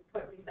they would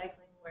put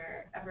recycling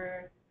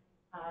wherever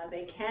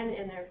they can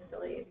in their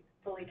facility,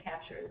 fully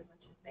capture as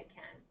much as they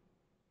can.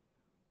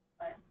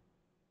 But,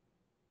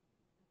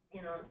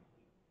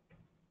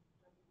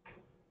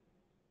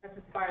 that's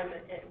as far as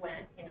it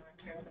went, in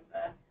terms of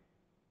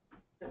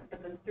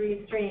the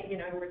 3 stream,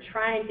 we're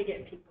trying to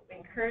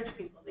encourage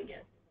people to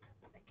get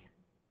as they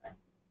can.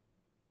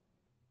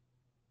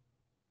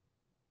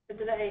 But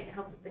did I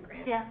help with the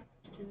grant? Yeah,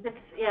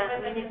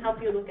 I can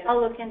help you look at it.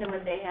 I'll look into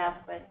what they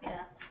have, but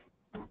yeah.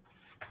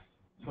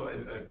 So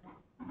I'm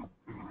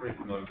pretty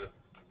familiar with this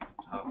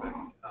topic.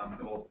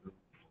 I've also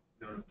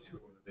known of 2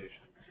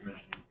 organizations. You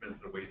mentioned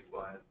Minnesota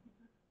Wastewise.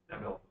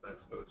 I've also been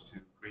exposed to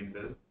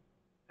GreenBiz,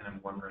 and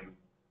I'm wondering,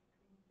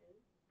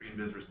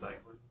 GreenBiz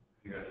Recycling,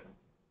 you guys.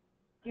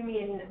 Do you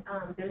mean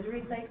Biz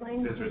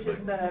Recycling, Biz which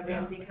Recycling, is the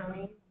Ramsey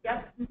County?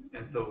 Yep.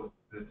 And so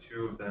the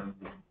 2 of them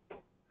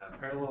have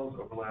parallels,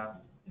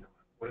 overlap.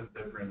 What is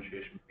the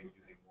differentiation between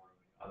using one or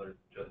the other?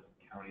 Just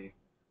county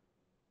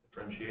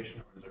differentiation,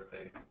 or is there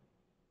a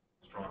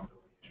strong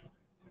affiliation?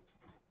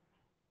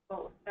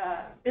 Well,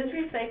 Biz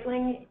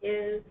Recycling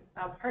is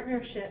a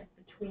partnership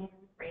between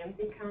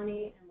Ramsey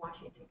County and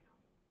Washington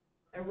County.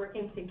 They're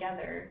working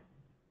together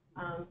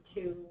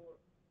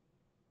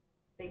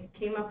they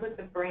came up with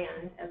the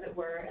brand, as it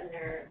were, and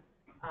they're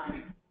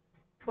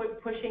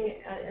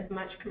pushing as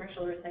much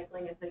commercial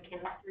recycling as they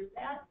can through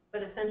that.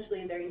 But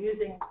essentially, they're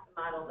using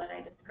the model that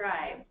I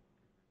described,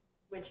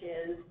 which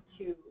is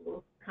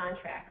to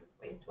contract with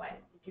Wastewise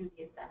to do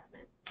the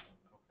assessment.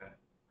 Okay.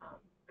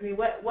 I mean,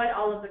 what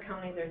all of the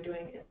counties are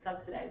doing is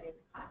subsidizing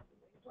the cost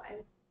of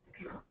Wastewise to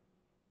come out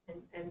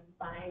and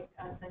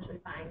essentially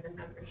buying the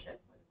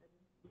membership when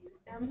businesses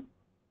use them.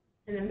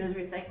 And then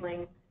Biz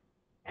Recycling,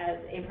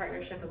 as a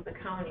partnership of the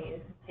counties,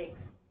 takes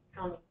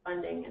county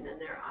funding, and then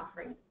they're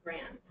offering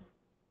grants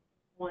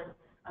once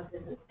a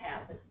business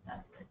has an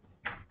assessment.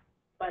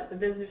 But the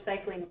Biz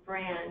Recycling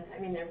brand,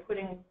 I mean, they're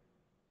putting,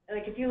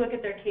 like, if you look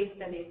at their case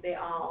studies, they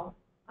all,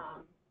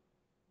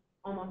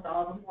 almost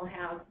all of them will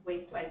have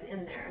Wastewise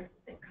in there.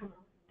 They've come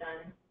up and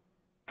done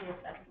the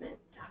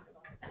assessment, talk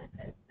about the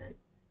benefits, and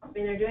I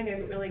mean, they're doing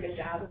a really good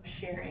job of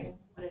sharing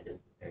what it is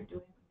that they're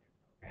doing with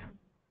their program.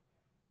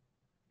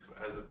 So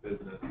as a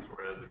business,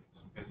 or as a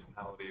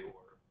municipality,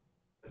 or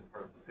as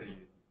part of the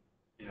city,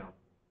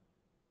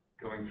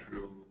 going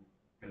through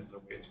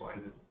Minnesota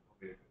Wastewise is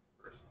probably a good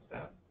first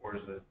step, or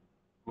is it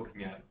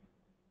looking at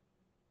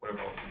what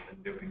else you've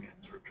been doing and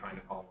sort of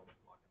trying to follow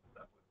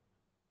step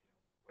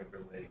with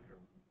Wicker Lake or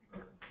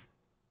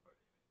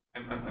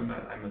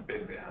I'm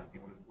basically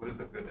asking what is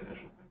a good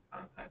initial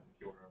contact if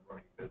you're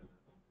running a business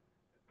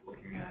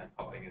looking at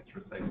upping its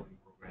recycling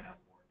program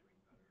or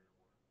doing better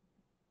or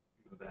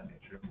things of that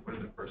nature? What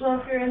is the first?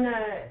 Well, if you're in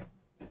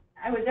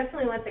I would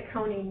definitely let the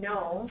county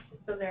know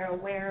so they're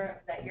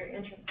aware that you're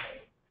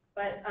interested.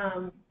 But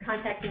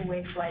contacting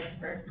Wastewise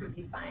first would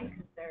be fine,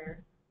 because they're,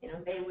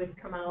 they would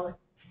come out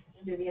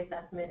and do the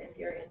assessment if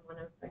you're in one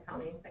of the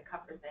counties that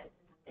covers it, and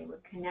they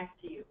would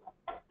connect you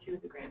to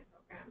the grant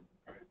program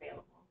that's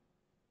available.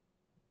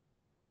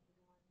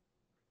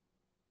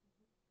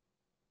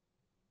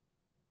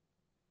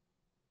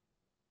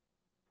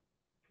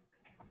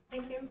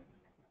 Thank you.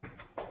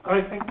 All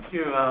right, thank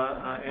you,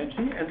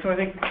 Angie. And so I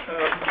think,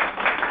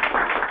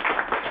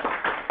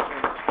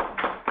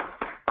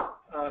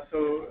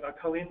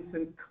 Colleen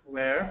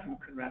Sinclair from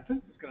Coon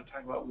Rapids is going to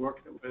talk about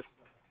work that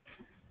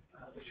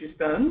she's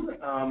done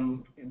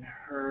in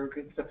her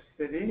GreenStep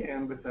city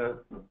and with a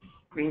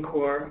Green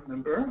Corps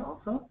member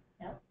also.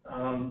 Yep.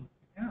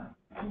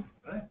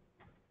 Right.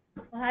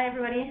 Well, hi,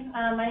 everybody.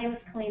 My name is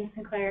Colleen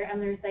Sinclair. I'm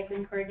the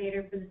recycling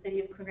coordinator for the city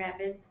of Coon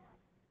Rapids.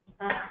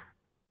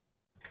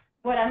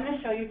 What I'm going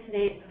to show you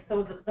today,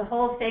 so the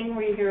whole thing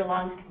where you hear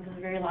this is a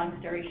very long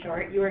story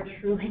short, you are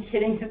truly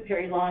getting a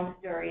very long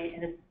story,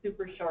 and it's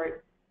super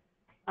short.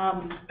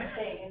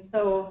 thing. And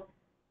so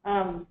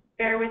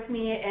bear with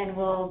me, and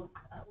we'll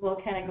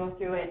kind of go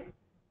through it.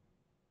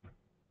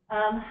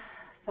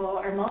 So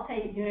our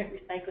multi-unit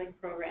recycling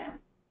program.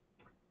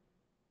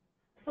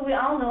 So we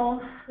all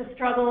know the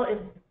struggle is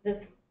this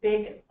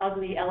big,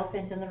 ugly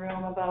elephant in the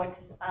room about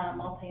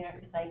multi-unit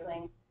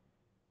recycling.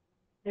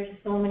 There's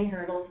so many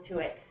hurdles to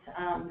it,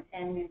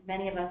 and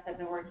many of us have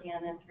been working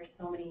on this for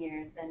so many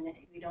years, and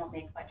we don't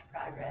make much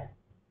progress.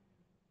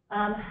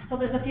 So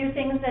there's a few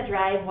things that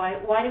drive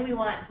why do we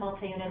want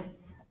multi-units,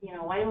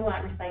 why do we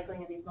want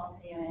recycling of these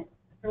multi-units?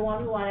 For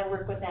one, we want to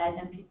work with that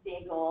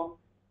MPCA goal,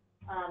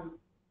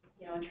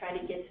 and try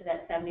to get to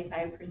that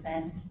 75%.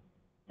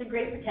 It's a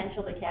great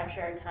potential to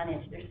capture our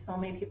tonnage. There's so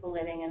many people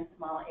living in a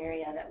small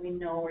area that we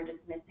know we're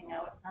just missing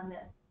out on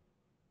this.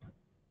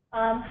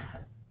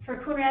 For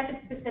Coon Rapids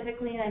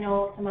specifically, and I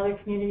know some other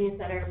communities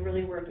that are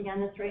really working on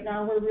this right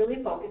now, we're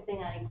really focusing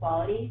on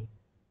equality.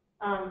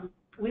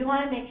 We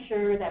want to make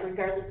sure that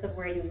regardless of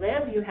where you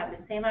live, you have the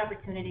same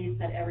opportunities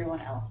that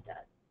everyone else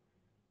does.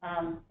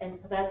 And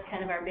so that's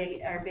kind of our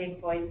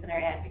big voice and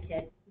our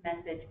advocate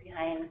message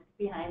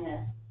behind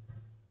this.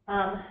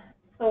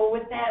 So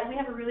with that, we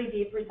have a really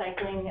deep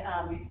recycling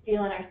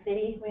deal in our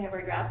city. We have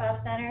our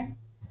drop-off center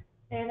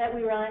there that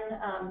we run,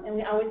 and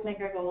we always make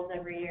our goals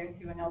every year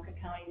through Anoka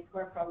County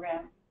SCORE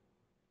program.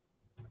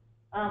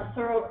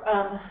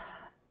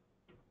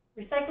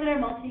 Recycling our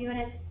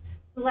multi-units,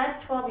 the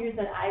last 12 years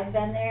that I've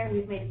been there,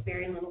 we've made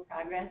very little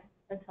progress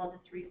until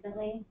just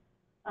recently.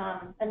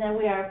 And then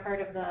we are part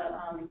of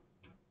the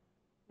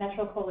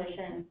Metro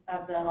Coalition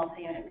of the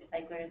Multi-Unit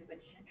Recyclers,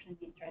 which actually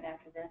meets right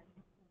after this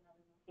in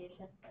another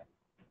location.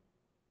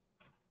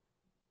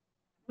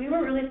 We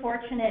were really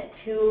fortunate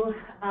to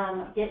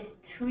get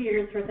 2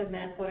 years worth of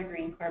Minnesota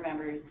Green Corps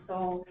members.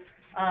 So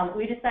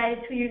we decided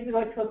 2 years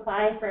ago to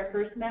apply for our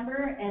first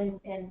member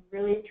and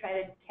really try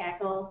to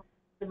tackle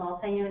the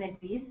multi-unit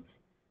beast.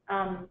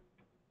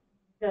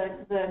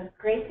 The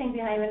great thing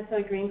behind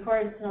Minnesota Green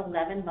Corps is it's an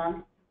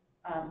 11-month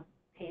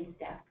paid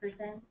staff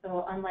person.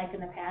 So unlike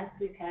in the past,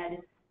 we've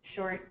had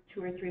short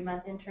 2 or 3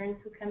 month interns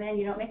who come in.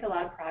 You don't make a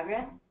lot of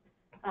progress.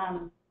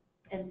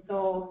 And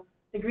so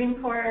the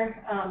Green Corps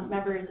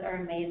members are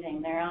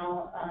amazing. They're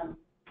all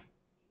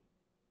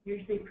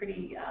usually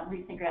pretty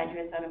recent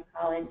graduates out of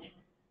college.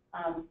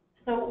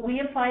 So we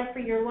applied for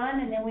year 1,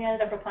 and then we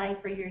ended up applying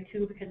for year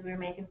 2 because we were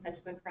making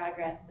such good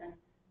progress. And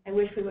I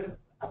wish we would have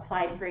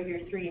applied for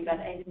year 3, but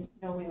I didn't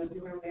know we would be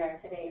where we are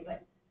today.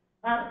 But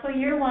so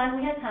year 1,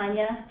 we had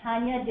Tanya.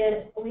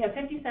 We have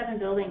 57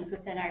 buildings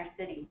within our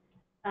city.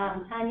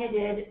 Tanya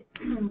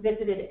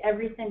visited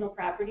every single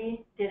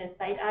property, did a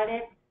site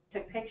audit,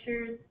 took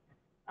pictures,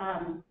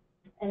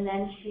 and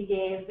then she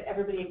gave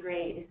everybody a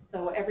grade.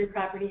 So every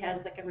property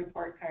has like a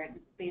report card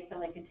based on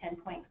like a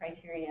 10-point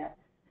criteria.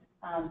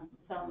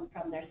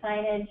 From their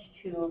signage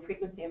to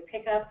frequency of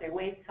pickup, their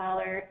waste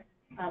hauler.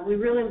 We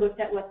really looked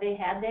at what they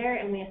had there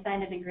and we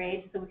assigned it a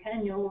grade, so we kind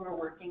of knew what we were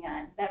working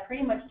on. That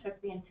pretty much took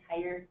the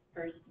entire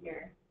first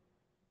year.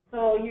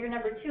 So year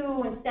number 2,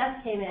 when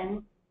Steph came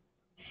in,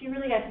 she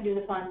really got to do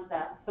the fun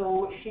stuff.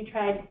 So she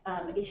tried,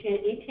 she had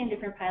 18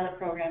 different pilot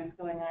programs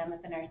going on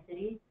within our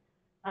city.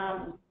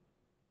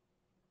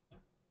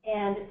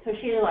 And so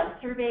she did a lot of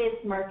surveys,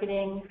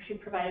 marketing, she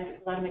provided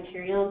a lot of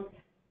materials.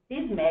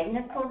 These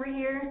magnets over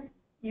here,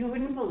 you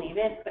wouldn't believe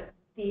it, but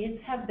these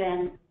have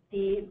been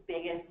the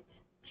biggest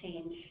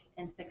change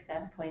and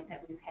success point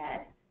that we've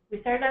had.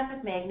 We started off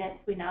with magnets,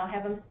 we now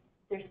have them,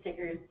 they're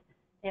stickers,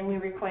 and we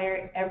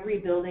require every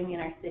building in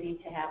our city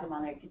to have them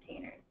on their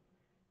containers.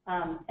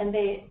 And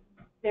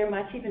they're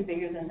much even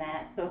bigger than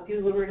that. So if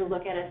you were to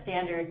look at a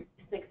standard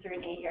 6 or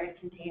an 8 yard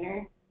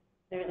container,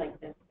 they're like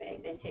this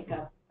big. They take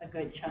up a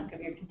good chunk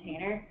of your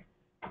container.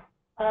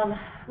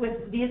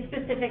 With these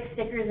specific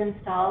stickers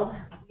installed,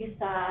 we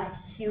saw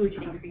huge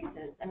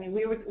increases. I mean,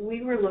 we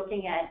were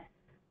looking at,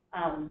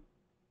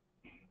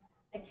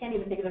 I can't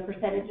even think of the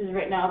percentages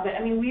right now, but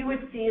I mean, we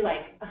would see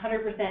like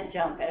 100%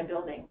 jump at a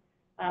building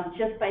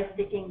just by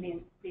sticking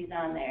these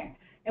on there.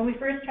 And we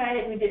first tried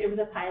it, it was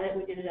a pilot,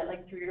 we did it at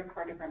like 3 or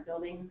 4 different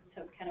buildings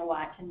to kind of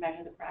watch and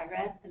measure the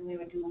progress, and we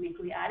would do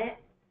weekly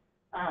audits.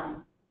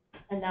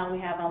 And now we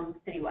have them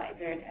citywide,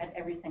 they're at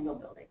every single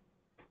building.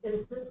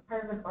 Is this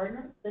part of an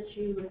ordinance that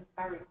you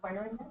are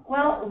requiring this?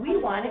 Well, we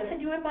wanted to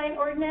do it by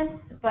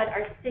ordinance, but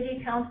our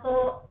city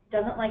council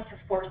doesn't like to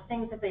force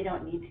things if they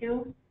don't need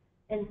to.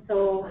 And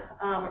so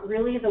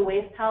really the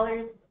waste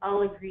haulers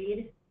all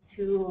agreed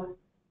to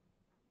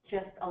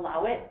just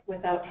allow it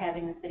without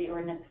having the city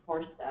ordinance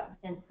force them.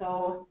 And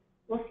so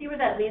we'll see where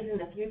that leads in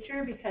the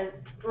future, because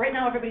right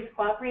now everybody's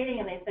cooperating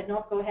and they said,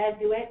 no, go ahead,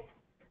 do it.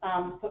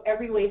 So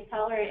every waste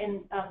hauler,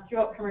 and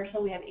throughout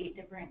commercial we have 8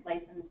 different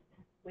licensed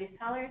waste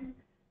haulers,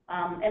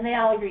 and they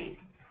all agreed.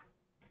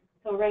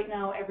 So right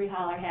now every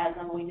hauler has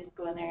them, we just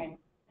go in there and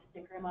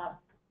sticker them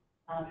up.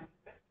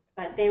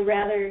 But they would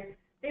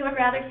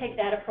rather take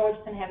that approach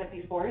than have it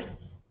be forced.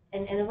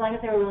 And as long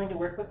as they were willing to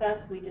work with us,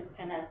 we just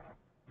kind of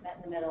met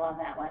in the middle on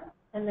that one.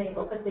 And they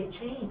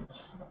change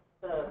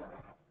the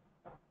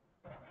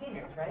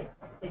containers, right?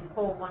 They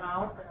pull one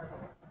out.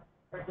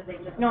 Or do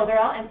they just? No, they're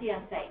all empty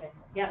on site.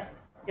 Yep,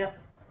 yep.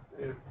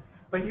 Yeah.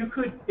 But you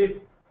could,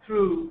 if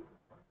through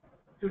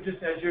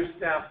just as your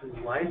staff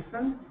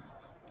license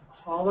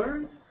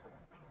haulers,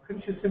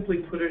 couldn't you simply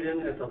put it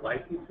in as a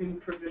licensing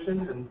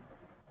provision and?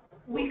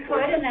 We could,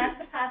 and that's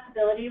a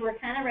possibility. We're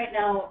kind of right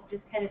now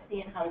just kind of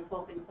seeing how the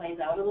whole thing plays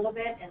out a little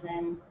bit, and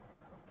then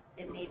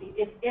it may be,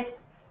 if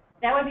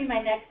that would be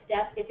my next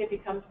step if it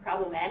becomes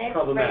problematic.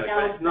 Problematic, right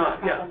now but it's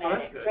not, yeah, so that's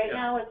problematic. good, Right yeah.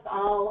 now it's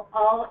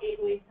all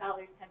 8 waste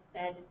haulers have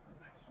said,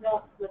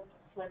 no,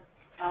 let's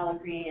all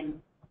agree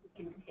and we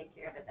can take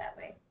care of it that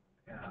way.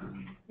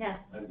 Yeah.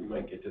 And we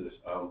might get to this,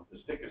 the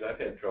stickers, I've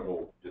had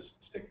trouble just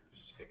stickers.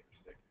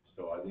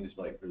 So are these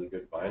like really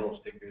good vinyl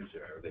stickers,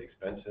 or are they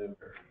expensive,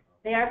 or?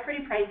 They are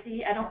pretty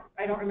pricey. I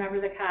don't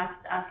remember the cost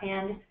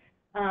offhand.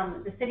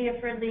 The city of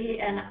Fridley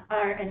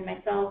and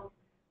myself,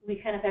 we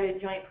kind of have a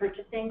joint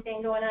purchasing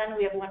thing going on.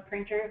 We have one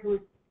printer who's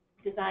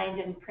designed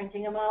and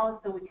printing them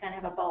all, so we kind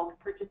of have a bulk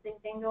purchasing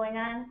thing going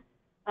on.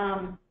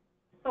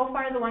 So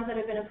far, the ones that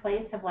have been in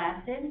place have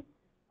lasted.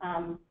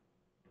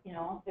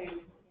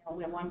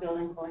 We have one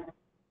building going.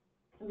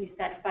 Somebody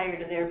set fire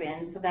to their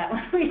bin, so that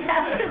one we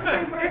have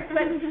to work.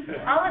 But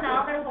all in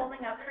all, they're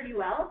holding up pretty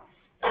well.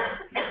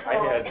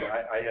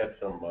 I had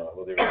some, they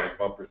were like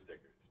bumper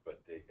stickers,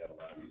 but they got a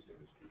lot of these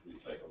things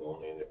recycled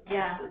only, and it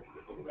was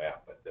just a little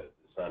map, but the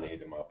sun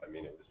ate them up. I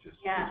mean, it was just,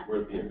 it's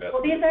worth the investment.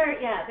 Well, these are,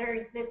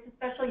 it's a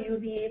special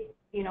UV,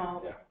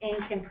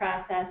 ink and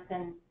process,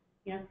 and,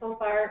 so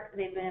far,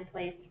 they've been in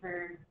place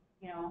for,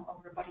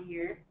 over about a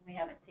year. We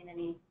haven't seen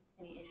any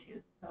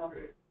issues, so.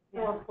 Great.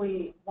 So if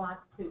we want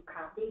to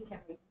copy, can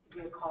we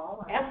give you a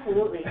call?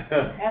 Absolutely,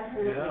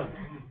 absolutely. Yeah.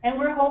 And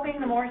we're hoping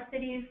the more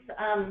cities,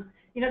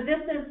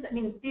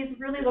 these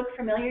really look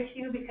familiar to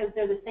you because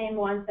they're the same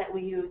ones that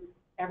we use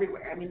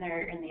everywhere. I mean,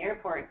 they're in the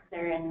airports,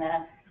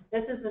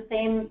 this is the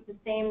same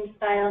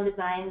style and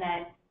design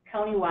that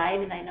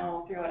countywide, and I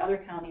know throughout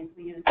other counties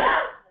we use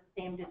the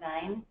same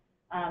design.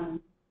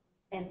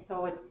 And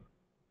so it's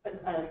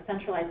a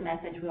centralized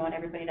message. We want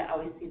everybody to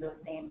always see those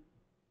same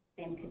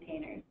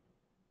containers.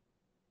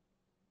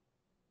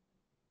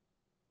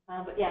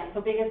 But yeah,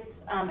 so biggest,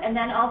 and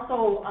then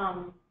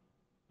also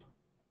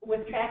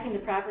with tracking the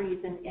properties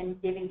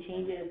and giving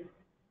changes,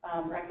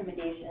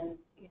 recommendations,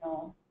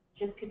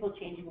 just people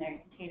changing their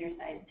container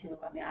size too.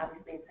 I mean,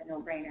 obviously it's a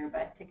no-brainer,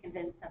 but to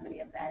convince somebody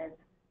of that is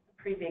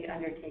a pretty big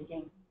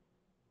undertaking.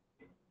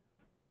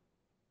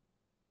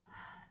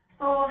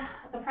 So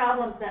the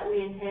problems that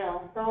we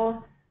entail.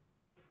 So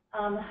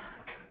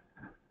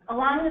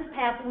along this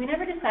path, we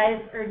never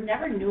decided or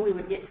never knew we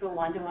would get to a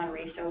 1-to-1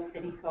 ratio of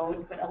city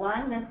code, but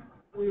along this,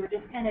 we were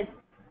just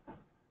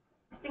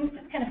things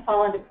just kind of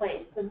fall into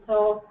place. And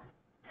so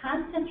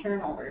constant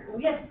turnover.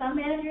 We have some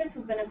managers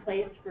who've been in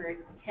place for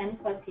 10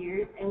 plus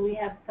years, and we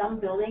have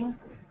some buildings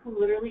who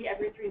literally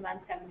every 3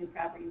 months have a new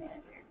property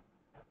manager.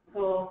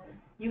 So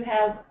you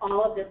have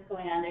all of this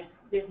going on.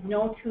 There's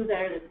no two that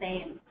are the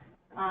same.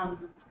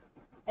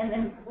 And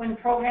then when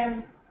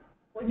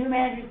new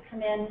managers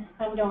come in,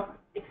 some don't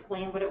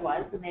explain what it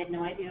was, and they had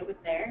no idea it was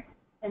there.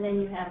 And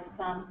then you have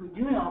some who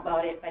do know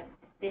about it, but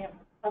they have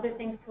other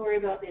things to worry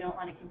about. They don't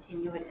want to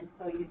continue it, and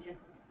so you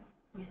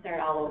start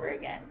all over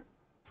again.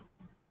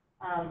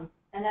 And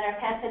then our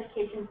past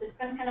education, it's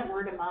been kind of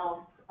word of mouth.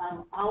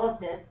 All of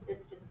this is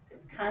just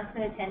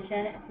constant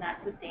attention. It's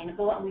not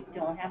sustainable, and we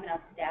don't have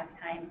enough staff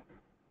time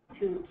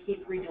to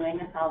keep redoing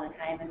this all the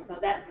time. And so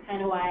that's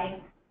kind of why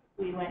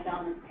we went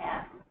down this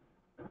path.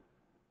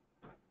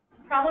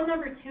 Problem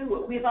number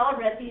 2, we've all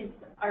read these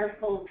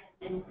articles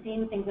and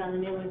seen things on the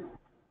news.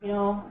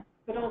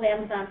 Good old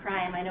Amazon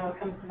Prime, I know it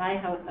comes to my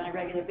house on a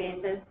regular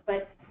basis,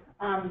 but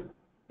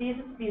these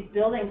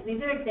buildings,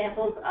 these are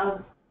examples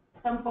of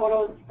some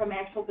photos from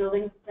actual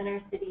buildings in our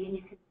city, and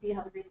you can see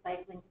how the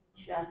recycling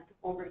is just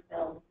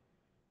overfilled.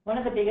 One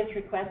of the biggest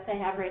requests I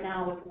have right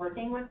now with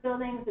working with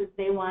buildings is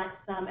they want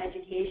some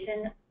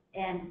education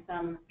and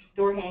some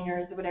door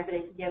hangers or whatever they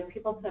can give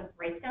people to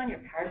break down your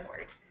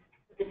cardboard.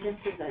 It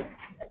just is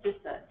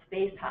a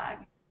space hog.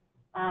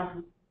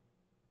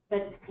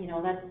 But we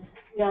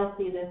all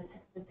see this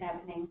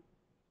happening.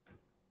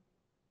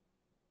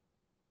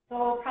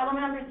 So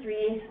problem number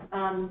 3,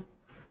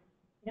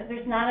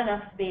 there's not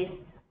enough space.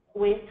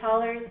 Waste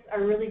haulers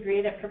are really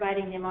great at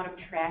providing the amount of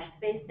trash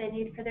space they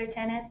need for their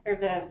tenants, or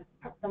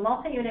the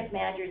multi-unit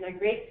managers are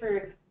great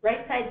for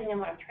right-sizing the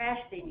amount of trash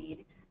they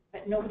need,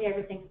 but nobody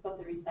ever thinks about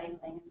the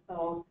recycling.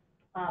 So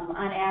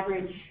on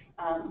average,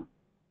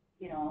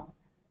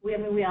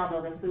 we all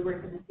know this, we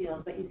work in the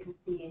field, but you can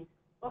see,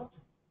 oops,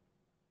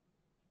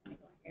 let me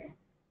go here.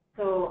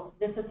 So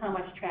this is how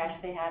much trash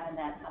they have, and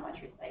that's how much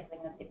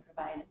recycling that they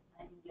provide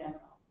in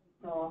general.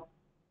 So,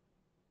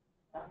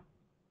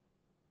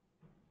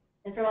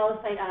 and from all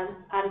the site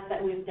audits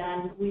that we've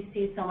done, we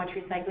see so much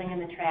recycling in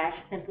the trash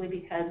simply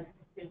because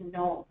there's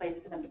no place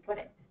for them to put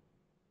it.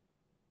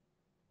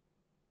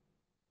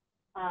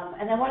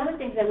 And then one of the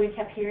things that we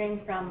kept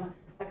hearing from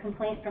a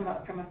complaint from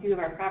a few of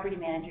our property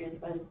managers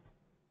was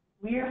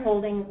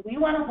we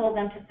want to hold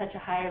them to such a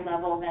higher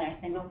level than our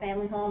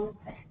single-family homes.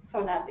 So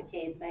not the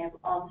case. I have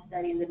all the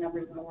studies and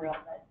numbers in the world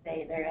that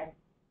say they're at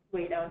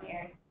way down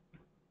here.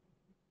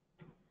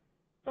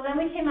 So then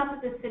we came up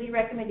with this city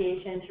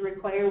recommendation to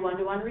require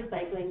one-to-one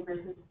recycling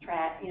versus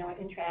trash,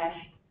 in trash,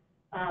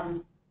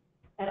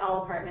 at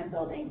all apartment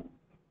buildings.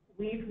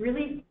 We've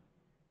really,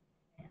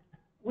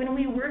 when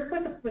we work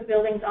with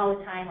buildings all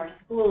the time, or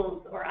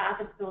schools, or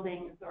office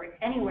buildings, or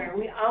anywhere,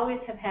 we always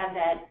have had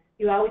that.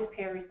 You always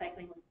pair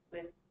recycling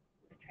with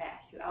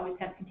trash. You always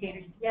have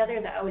containers together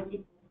that always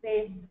equal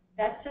space.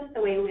 That's just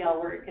the way we all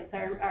work. It's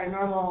our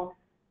normal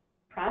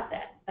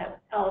process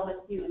that all of us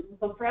use.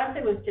 So for us,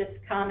 it was just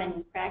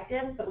common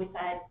practice, but we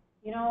thought,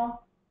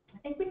 I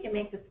think we can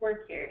make this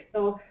work here.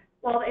 So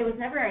while it was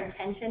never our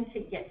intention to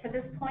get to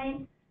this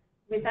point,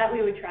 we thought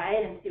we would try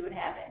it and see what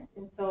happens.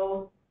 And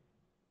so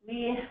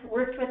we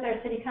worked with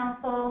our city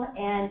council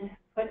and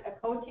put a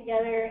code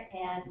together,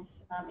 and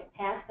it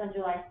passed on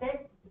July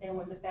 6th and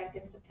was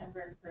effective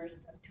September 1st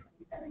of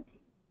 2017.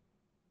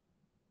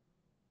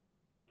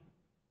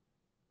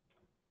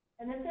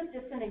 And this is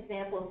just an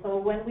example. So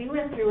when we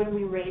went through and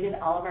we rated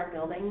all of our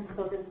buildings,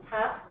 so this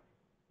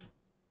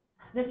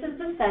is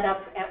the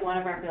setup at one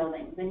of our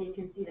buildings. And you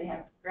can see they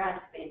have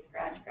garage space,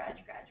 garage,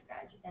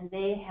 and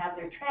they have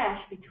their trash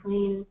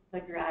between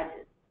the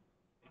garages.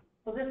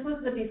 So this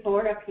was the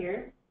before up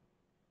here.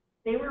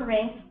 They were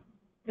ranked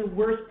the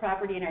worst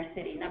property in our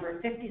city, number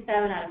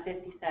 57 out of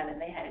 57.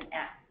 They had an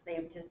F.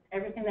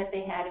 Everything that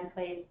they had in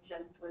place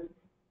just was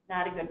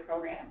not a good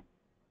program.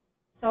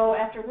 So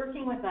after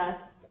working with us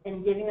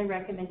and giving the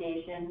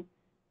recommendation,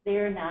 they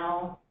are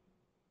now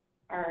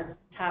our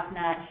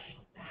top-notch,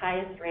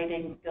 highest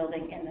rated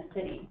building in the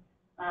city.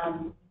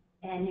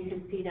 And you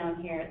can see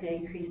down here the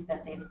increase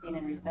that they've seen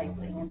in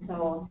recycling.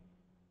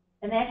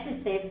 And they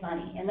actually save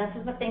money. And this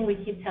is the thing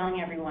we keep telling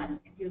everyone.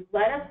 If you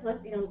let us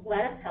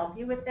help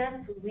you with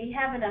this, we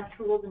have enough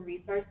tools and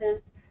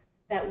resources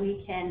that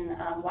we can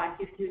walk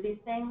you through these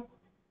things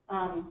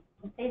and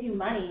save you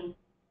money,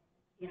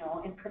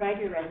 and provide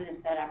your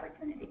residents that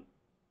opportunity.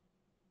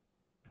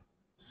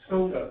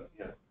 So,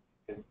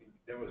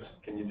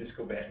 can you just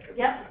go back?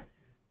 Yep.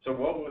 So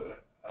what was,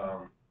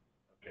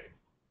 okay,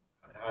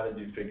 how did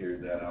you figure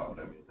that out?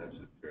 I mean, that's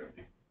a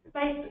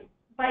fairly...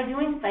 By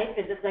doing site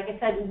visits, like I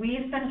said,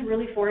 we've been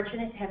really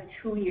fortunate to have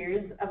 2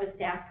 years of a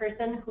staff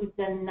person who's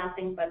done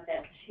nothing but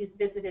this. She's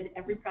visited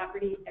every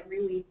property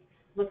every week,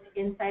 looked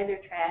inside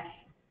their trash,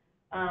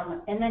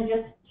 and then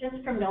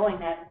just from knowing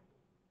that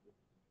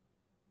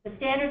the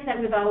standards that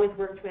we've always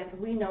worked with,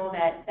 we know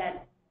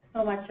that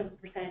so much of the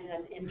percentage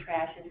that's in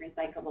trash is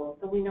recyclable.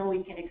 So we know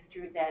we can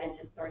extrude that and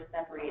just source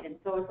separate. And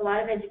so it's a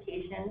lot of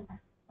education,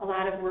 a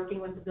lot of working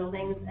with the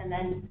buildings, and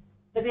then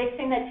the big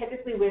thing that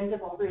typically wins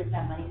them over is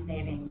that money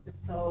savings.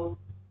 So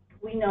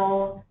we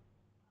know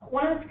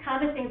one of the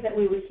common things that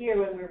we would hear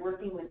when we're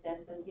working with this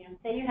is,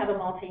 say you have a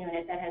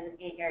multi-unit that has an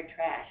 8-yard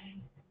trash,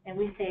 and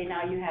we say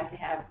now you have to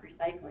have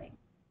recycling.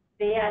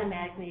 They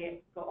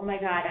automatically go, oh my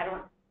God,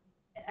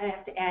 I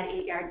have to add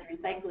 8 yards of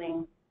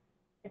recycling.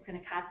 It's going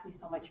to cost me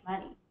so much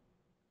money.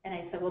 And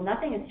I said, well,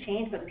 nothing has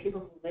changed but the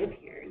people who live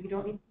here.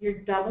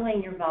 You're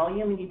doubling your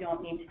volume, and you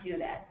don't need to do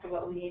that. So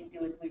what we need to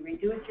do is we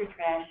reduce your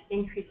trash,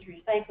 increase your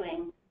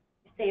recycling,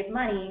 save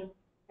money,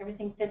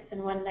 everything fits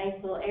in one nice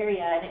little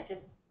area, and it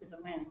just is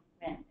a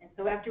win-win. And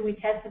so after we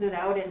tested it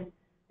out, and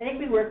I think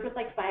we worked with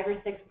like 5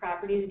 or 6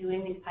 properties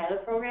doing these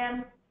pilot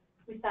programs,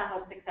 we saw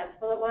how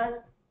successful it was,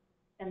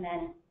 and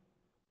then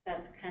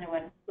that's kind of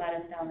what led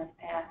us down this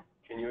path.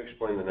 Can you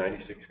explain the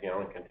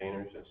 96-gallon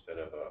containers instead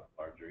of a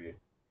larger?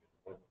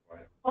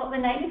 Well, the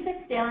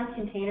 96-gallon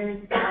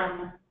containers,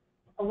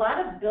 a lot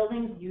of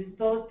buildings use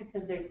those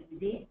because they're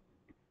easy.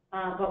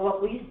 But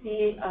what we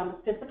see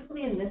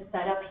specifically in this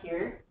setup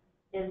here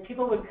is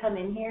people would come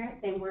in here,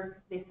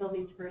 they fill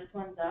these first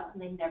ones up,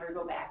 and they never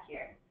go back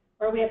here.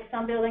 Or we have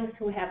some buildings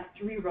who have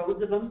 3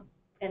 rows of them,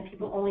 and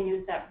people only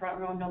use that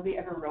front row, nobody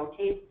ever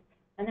rotates.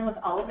 And then with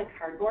all of the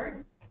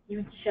cardboard,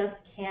 you just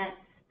can't,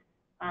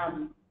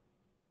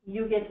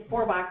 you get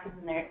 4 boxes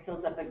in there, it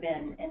fills up a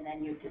bin, and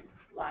then you just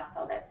lost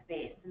all that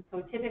space. And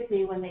so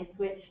typically when they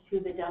switch to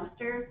the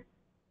dumpster,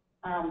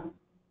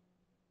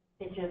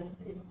 it's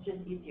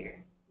just easier.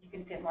 You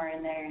can fit more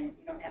in there, and you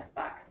don't have the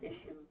box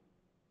issue.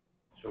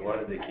 So why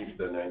did they keep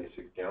the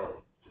 96-gallon?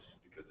 Just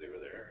because they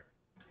were there?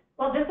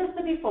 Well, this is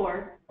the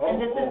before,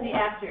 and this is the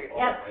after.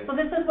 Yep. So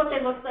this is what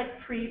they looked like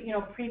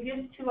previous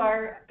to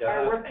our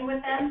working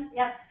with them.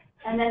 Yep.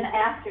 And then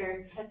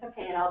after, that's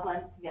okay, it all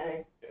blends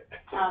together.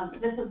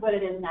 This is what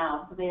it is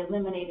now. So they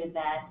eliminated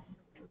that.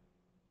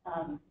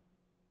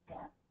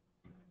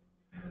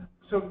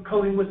 So,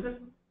 Colleen, was this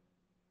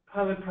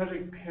pilot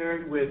project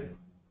paired with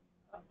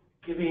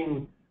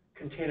giving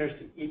containers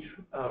to each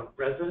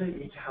resident,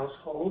 each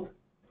household?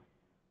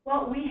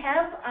 Well, we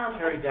have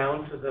carried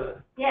down to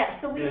the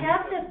so we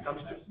have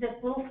dumpsters? this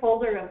little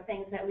folder of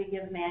things that we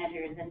give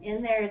managers, and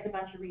in there is a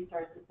bunch of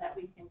resources that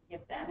we can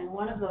give them. And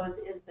one of those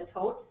is the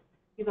totes.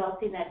 You've all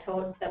seen that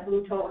tote, that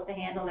blue tote with the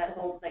handle that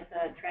holds like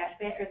the trash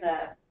bag or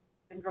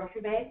the grocery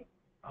bag.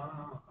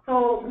 Oh. So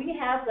So we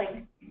have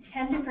like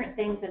 10 different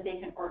things that they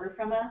can order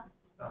from us.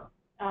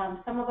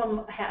 Some of them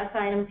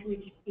assign them to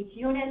each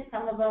unit.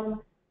 Some of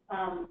them,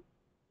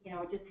 you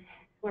know, just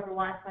whoever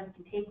wants one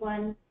can take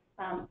one.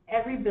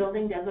 Every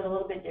building does it a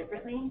little bit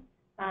differently,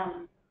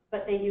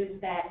 but they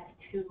use that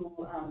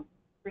to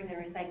bring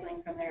their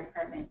recycling from their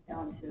apartment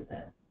down to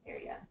the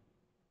area.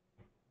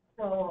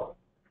 So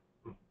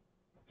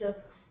just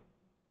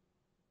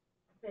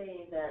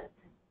say that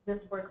this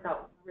works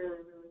out really,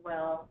 really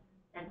well,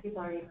 and people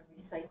are even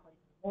recycling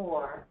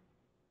more,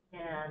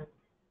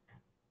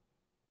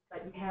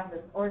 but you have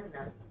this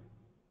ordinance.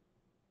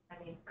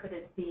 I mean, could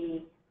it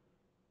be,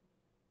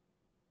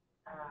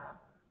 you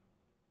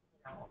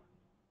know,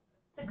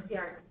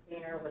 6-yard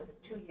container with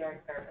a 2-yard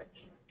garbage?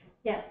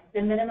 Yes,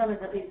 the minimum is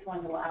at least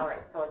 1 to 1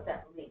 hour, So it's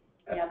at least.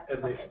 Yep.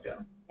 At least, yeah.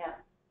 Yeah.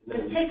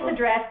 This takes a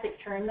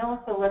drastic turn though,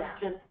 so let's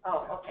just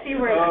Okay. see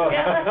where,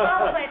 yeah, let's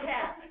follow my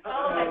path.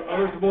 Follow my path.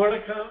 There's more to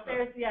come?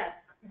 There's, yes.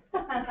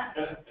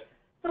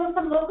 So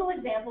some local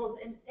examples,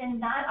 and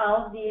not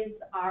all of these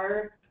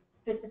are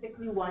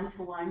specifically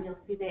 1-to-1. You'll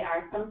see they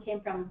are. Some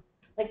came from,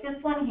 like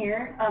this one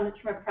here, it's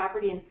from a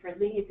property in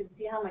Fridley. You can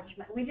see how much,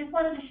 we just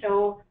wanted to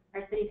show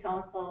our city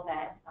council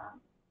that,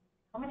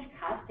 how much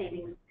cost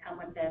savings come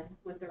with this,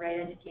 with the right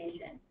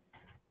education.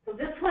 So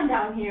this one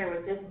down here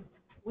with this,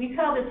 we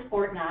call this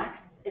Fort Knox.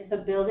 It's a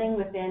building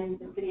within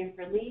the city of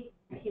Fridley.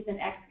 He's an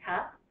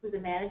ex-cop who's a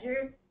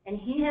manager, and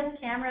he has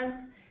cameras.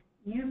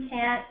 You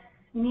can't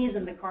sneeze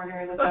in the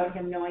corner without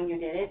him knowing you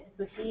did it.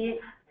 So he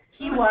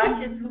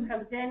watches who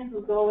comes in,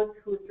 who goes,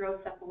 who throws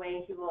stuff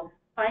away. He will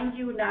find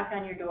you, knock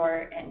on your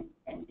door,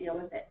 and deal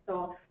with it.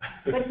 So,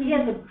 but he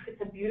has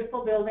it's a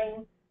beautiful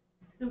building,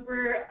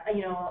 super,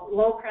 you know,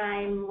 low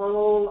crime,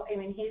 I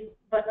mean,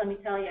 but let me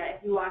tell you,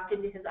 if you walked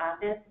into his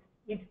office,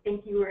 you'd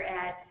think you were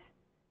at,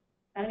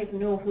 I don't even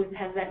know who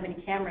has that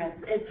many cameras.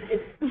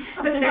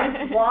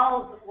 There's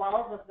walls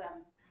of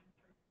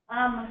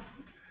them.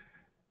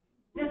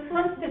 This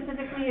one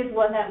specifically is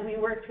one that we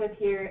worked with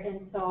here,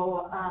 and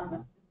so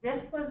this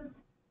was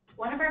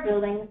one of our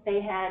buildings.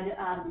 They had,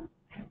 I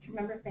don't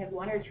remember if they had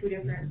 1 or 2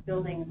 different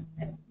buildings,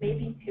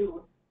 maybe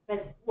 2.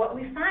 But what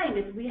we find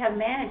is we have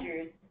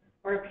managers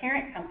or a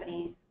parent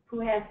company who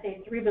has,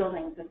 say, 3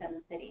 buildings within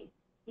the city.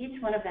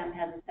 Each one of them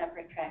has a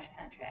separate trash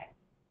contract.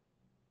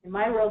 In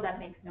my world, that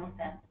makes no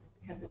sense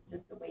because it's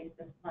just a waste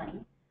of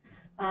money.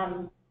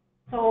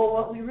 So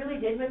what we really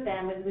did with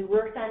them is we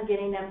worked on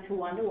getting them to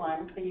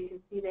 1-to-1, so you can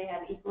see they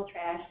have equal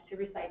trash to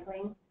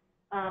recycling.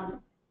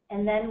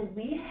 And then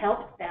we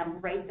helped them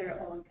write their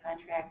own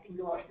contract and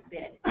go out to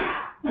bid.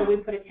 So we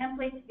put a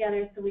template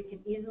together so we can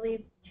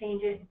easily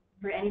change it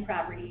for any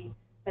property.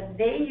 But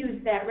they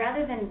use that,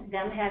 rather than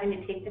them having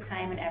to take the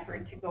time and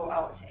effort to go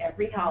out to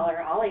every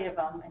hauler, all 8 of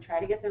them, and try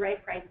to get the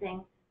right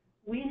pricing,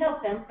 we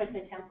help them put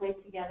the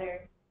template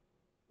together.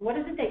 What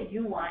is it that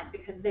you want?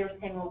 Because they were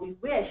saying, well, we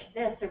wish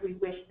this or we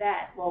wish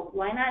that. Well,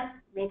 why not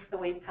make the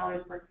waste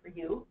haulers work for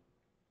you?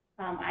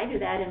 I do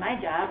that in my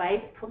job.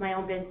 I put my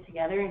own bids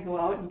together and go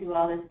out and do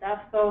all this stuff.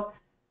 So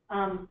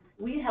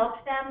we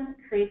helped them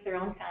create their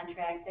own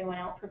contract. They went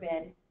out for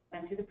bid,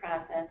 went through the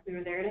process. We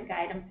were there to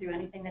guide them through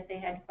anything that they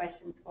had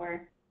questions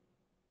for.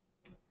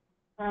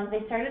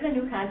 They started a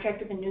new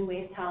contract with a new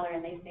waste hauler,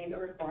 and they saved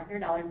over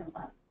 $400 a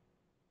month.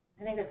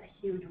 I think that's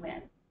a huge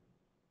win.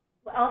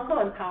 Also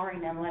empowering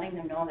them, letting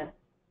them know that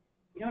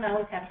you don't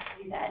always have to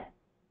see that,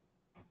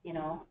 you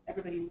know,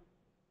 everybody's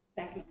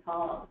beck and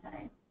call all the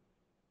time.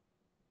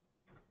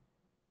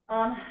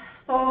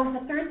 So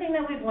the third thing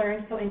that we've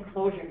learned, so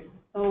enclosures.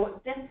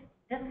 So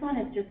this one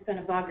has just been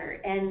a bugger,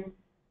 and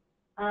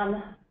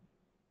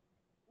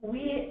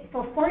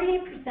so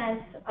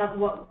 48%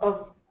 of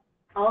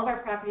all of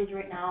our properties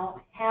right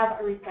now have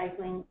a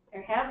recycling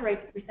and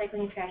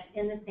trash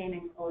in the same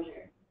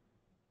enclosure.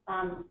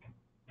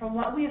 From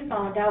what we have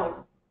found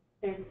out,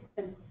 there's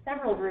been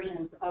several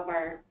versions of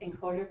our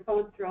enclosure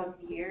codes throughout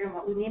the year, and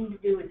what we need to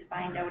do is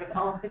find out of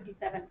all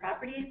 57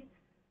 properties,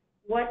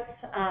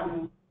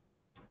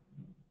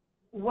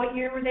 what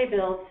year were they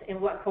built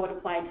and what code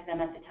applied to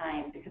them at the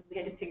time, because we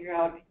had to figure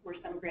out, were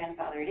some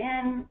grandfathered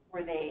in,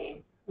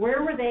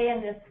 where were they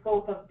in the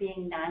scope of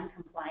being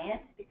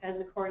non-compliant, because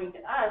according to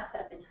us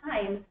at the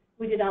time,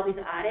 we did all these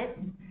audits.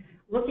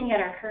 Looking at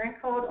our current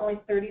code, only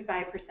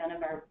 35%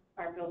 of our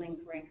buildings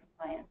were in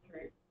compliance for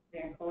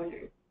their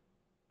enclosures.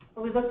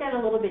 So we looked at it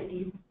a little bit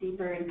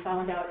deeper and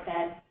found out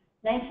that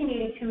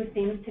 1982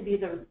 seems to be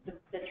the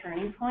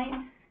turning point,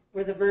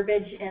 where the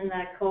verbiage in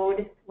the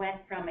code went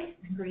from a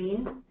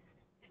screened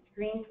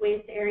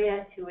waste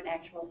area to an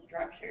actual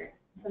structure.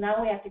 So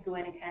now we have to go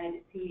in and kind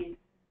of see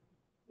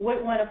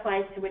what one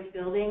applies to which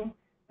building.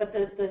 But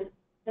the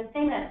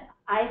thing that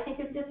I think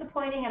is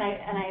disappointing, and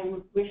I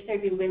wish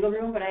there'd be wiggle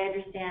room, but I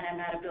understand I'm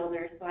not a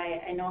builder, so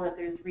I know that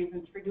there's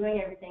reasons for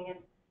doing everything, is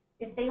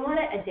if they want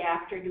to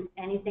adapt or do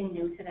anything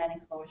new to that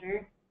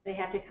enclosure, they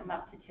have to come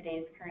up to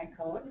today's current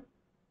code,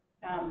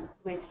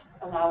 which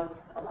allows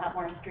a lot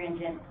more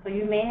stringent. So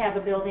you may have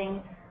a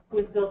building who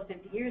was built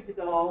 50 years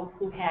ago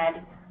who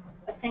had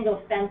a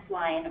single fence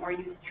line or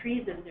used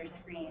trees as their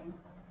screen.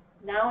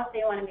 Now if they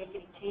want to make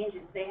any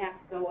changes, they have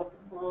to go with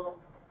the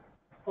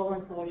full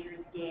enclosures,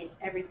 gate,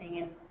 everything,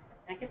 and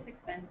that gets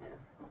expensive.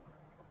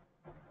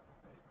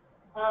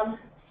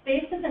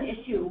 Space is an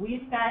issue.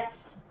 We've got,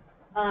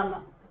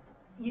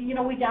 you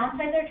know, we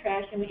downsize our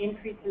trash and we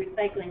increase the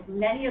recycling.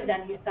 Many of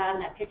them you saw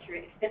in that picture,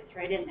 it fits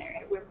right in there.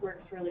 It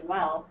works really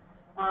well.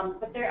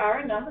 But there are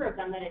a number of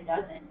them that it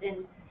doesn't.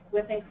 And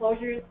with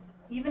enclosures,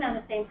 even on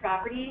the same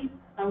property,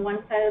 on one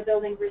side of the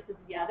building versus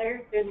the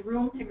other, there's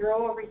room to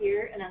grow over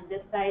here, and on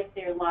this side,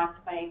 they're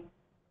locked by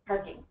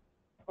parking,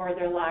 or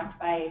they're locked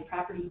by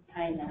property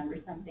behind them or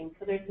something.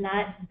 So there's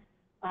not,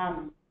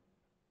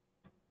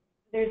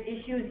 there's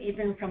issues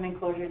even from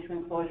enclosure to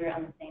enclosure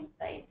on the same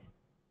site.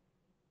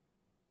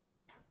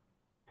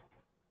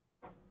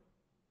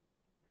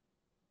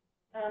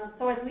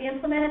 So as we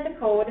implemented the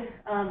code,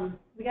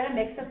 we got a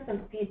mix of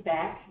some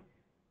feedback,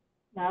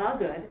 not all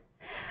good.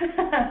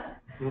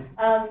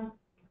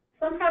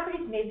 Some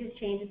properties made these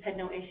changes, had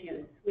no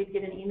issues. We'd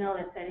get an email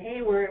that said,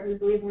 hey, we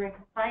believe we're in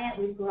compliant.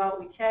 We'd go out,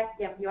 we check,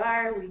 yep, you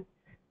are. We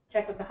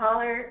check with the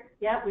hauler,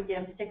 yep, we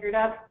get them stickered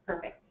up,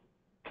 perfect.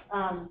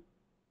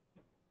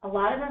 A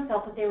lot of them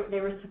felt that they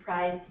were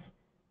surprised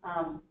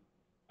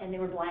and they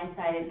were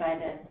blindsided by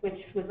this, which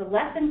was a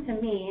lesson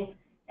to me,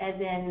 as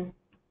in,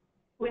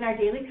 in our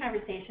daily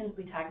conversations,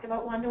 we talked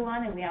about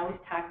one-to-one, and we always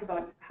talked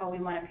about how we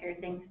want to pair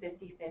things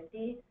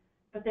 50-50,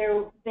 but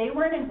they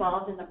weren't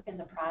involved in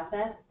the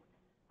process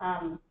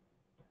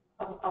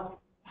of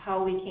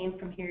how we came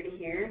from here to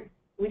here.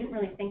 We didn't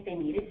really think they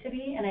needed to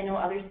be, and I know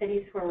other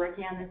cities who are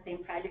working on the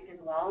same project as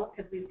well,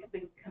 because we've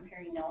been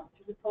comparing notes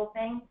to this whole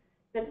thing.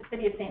 The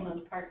city of St.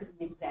 Louis Park is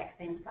in the exact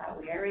same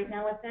spot we are right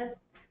now with this.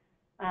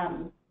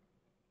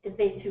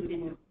 They too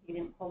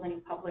didn't hold any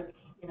public,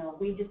 you know,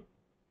 we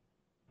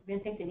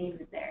didn't think the need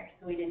was there,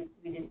 so we didn't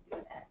do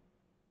that.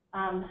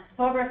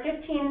 So of our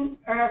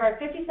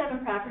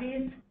 57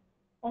 properties,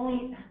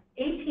 only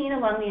 18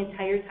 along the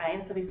entire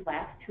time, so these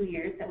last 2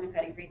 years that we've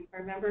had a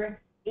GreenStep member,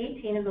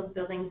 18 of those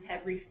buildings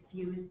have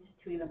refused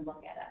to even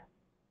look at us.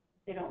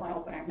 They don't want to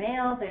open our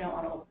mail, they don't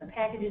want to open the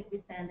packages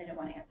we send, they don't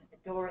want to answer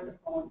the door, the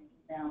phone,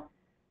 the email.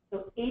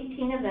 So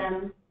 18 of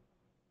them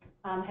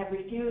have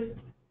refused,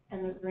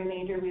 and the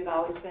remainder we've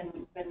always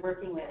been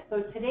working with.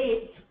 So to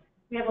date,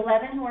 we have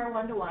 11 who are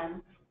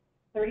one-to-one,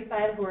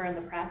 35 who are in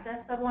the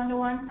process of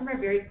one-to-one. Some are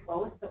very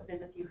close, so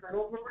there's a few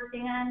hurdles we're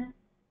working on.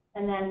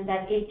 And then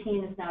that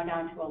 18 is now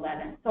down to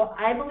 11. So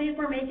I believe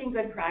we're making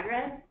good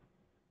progress.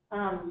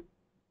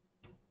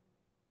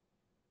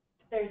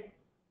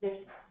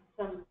 There's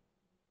some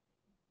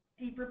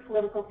deeper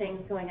political things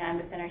going on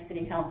within our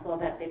city council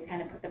that they've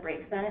kind of put the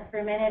brakes on it for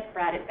a minute,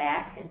 brought it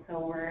back, and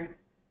so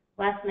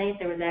last night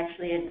there was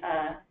actually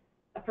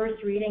a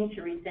first reading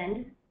to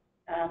rescind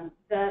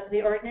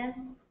the ordinance,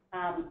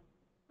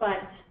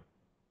 but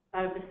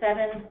out of the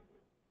 7,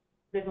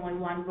 there's only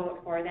 1 vote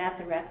for that.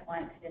 The rest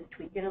wanted to just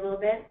tweak it a little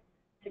bit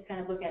to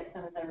kind of look at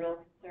some of the real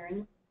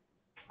concerns.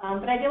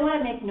 But I did want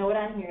to make note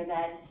on here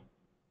that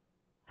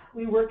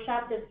we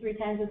workshopped this 3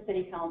 times with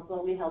City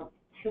Council. We held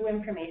 2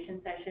 information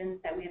sessions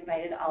that we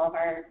invited all of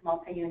our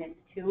multi-units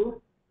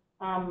to.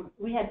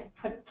 We had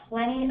put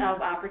plenty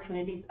of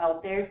opportunities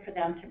out there for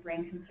them to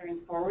bring concerns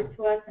forward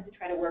to us and to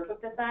try to work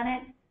with us on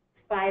it.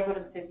 5 out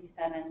of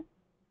 57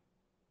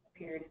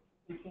 appeared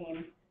and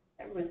came.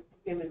 It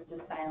was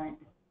just silent.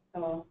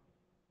 So,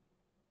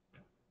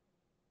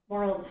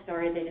 moral of the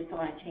story, they just don't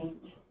want to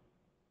change.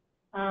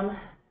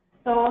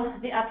 So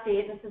the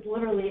update, this is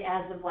literally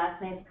as of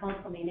last night's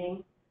council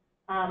meeting.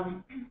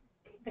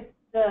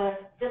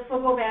 This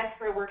will go back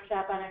for a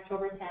workshop on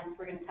October 10th.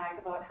 We're going to talk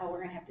about how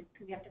we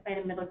have to find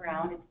a middle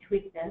ground and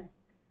tweak this.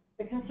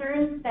 The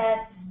concerns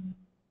that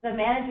the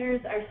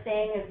managers are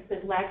saying is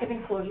the lack of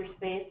enclosure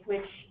space,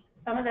 which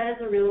some of that is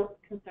a real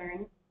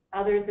concern.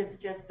 Others,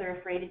 it's just they're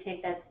afraid to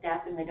take that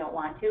step and they don't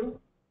want to.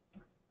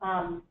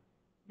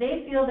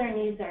 They feel their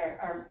needs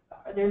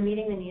they're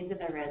meeting the needs of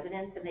their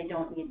residents and they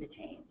don't need the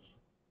change.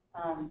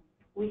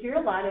 We hear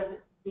a lot of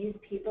these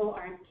people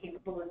aren't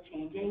capable of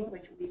changing,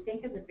 which we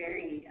think is a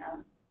very,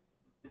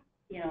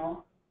 you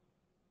know,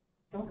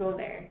 don't go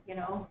there, you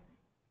know.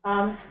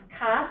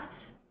 Cost,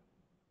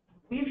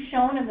 we've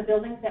shown in the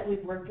buildings that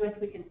we've worked with,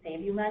 we can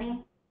save you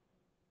money.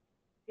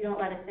 If you don't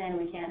let us in,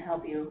 we can't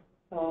help you.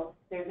 So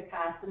there's a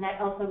cost, and that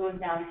also goes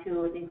down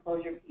to the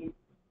enclosure piece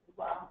as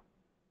well.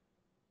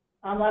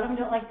 A lot of them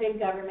don't like big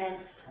government,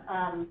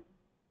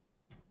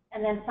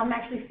 and then some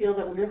actually feel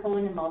that we're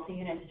holding the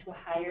multi-units to a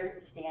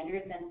higher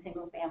standard than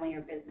single family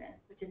or business,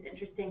 which is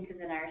interesting because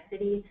in our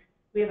city,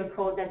 we have a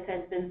code that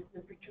says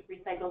businesses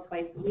recycle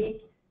twice a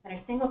week, and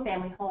our single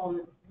family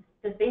homes,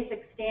 the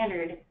basic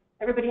standard,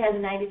 everybody has a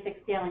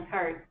 96-gallon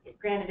cart.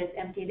 Granted, it's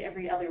emptied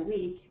every other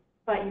week,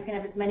 but you can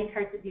have as many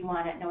carts as you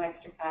want at no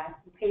extra cost.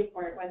 You pay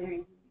for it whether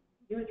you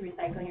use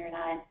recycling or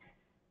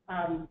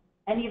not.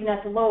 And even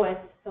at the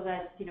lowest, so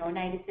that's, you know,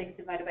 96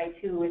 divided by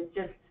 2, it's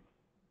just,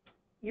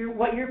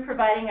 what you're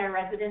providing our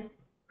residents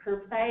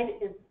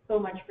curbside is so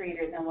much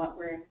greater than what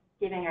we're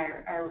giving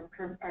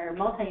our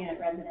multi-unit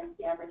residents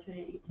the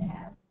opportunity to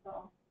have.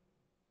 So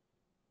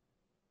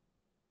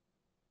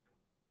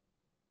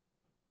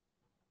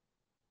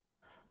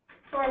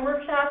So our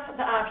workshop,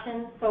 the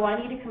options, so I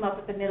need to come up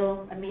with a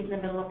meet in the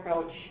middle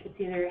approach. It's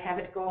either have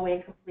it go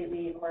away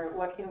completely or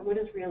what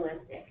is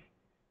realistic.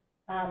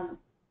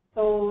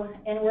 So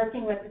in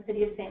working with the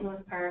City of St. Louis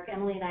Park,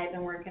 Emily and I have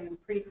been working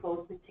pretty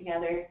closely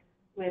together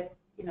with,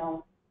 you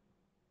know,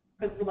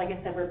 because like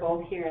I said, we're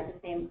both here at the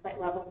same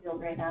level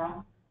field right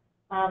now.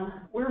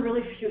 We're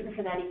really shooting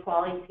for that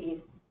equality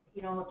piece.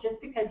 You know, just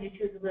because you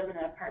choose to live in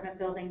an apartment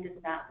building does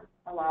not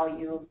allow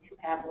you to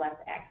have less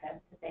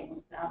access to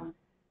things.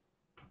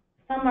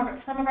 Some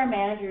of our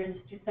managers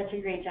do such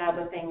a great job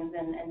of things,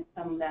 and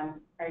some of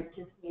them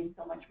just need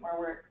so much more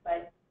work.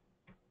 But,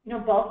 you know,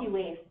 bulky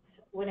waste,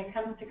 when it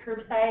comes to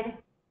curbside,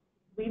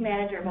 we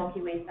manage our bulky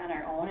waste on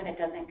our own, and it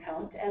doesn't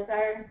count as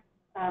our,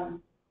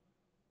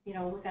 you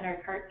know, within our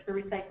carts for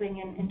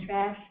recycling and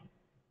trash.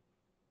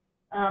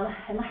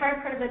 And the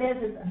hard part of it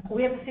is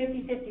we have a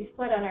 50-50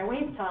 split on our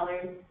waste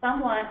haulers. Some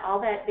want all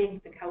that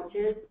big, the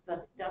couches,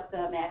 the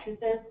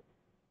mattresses.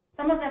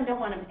 Some of them don't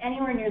want them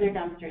anywhere near their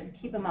dumpsters,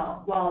 keep them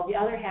out, while the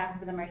other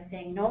half of them are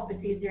saying, nope,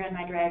 it's easier on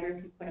my driver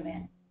if you put them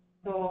in.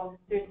 So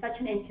there's such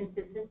an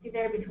inconsistency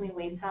there between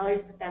waste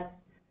haulers, but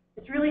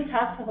it's really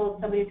tough to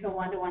hold somebody to a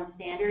one-to-one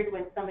standard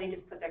when somebody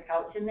just put their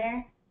couch in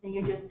there, and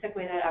you just took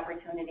away that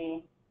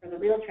opportunity for the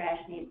real trash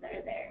needs that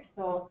are there.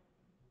 So,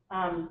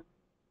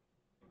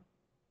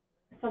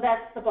 so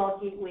that's the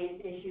bulky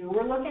waste issue.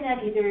 We're looking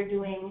at either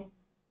doing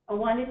a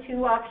 1 to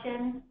 2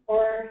 option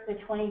or the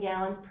 20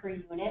 gallons per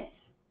unit.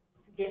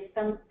 Get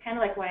some, kind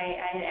of like why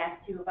I had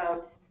asked you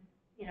about,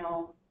 you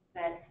know,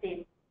 that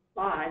state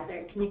laws,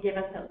 or can you give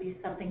us at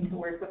least something to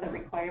work with, a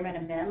requirement,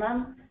 a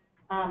minimum?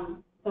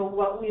 So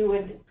what we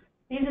would,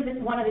 these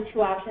are one of the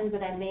 2 options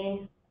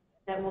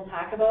that we'll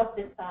talk about.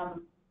 This,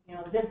 you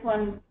know, this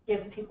one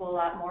gives people a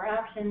lot more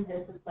options.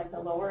 This is like the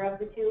lower of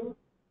the 2,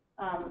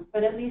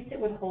 but at least it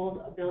would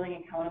hold a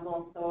building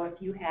accountable. So if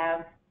you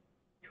have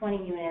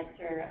 20 units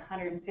or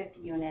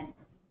 150 units,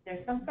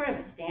 there's some sort of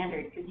a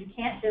standard, because you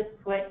can't just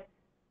put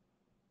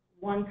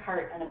one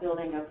cart on a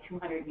building of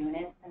 200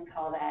 units and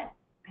call that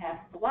pass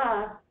the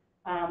law,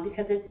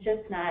 because it's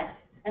just not.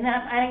 And then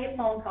I get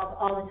phone calls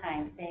all the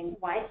time saying,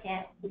 why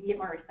can't we get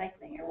more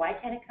recycling, or why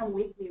can't it come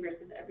weekly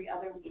versus every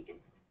other week? It's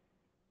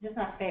just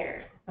not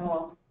fair.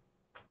 So,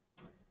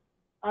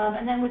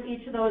 and then with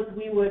each of those,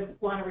 we would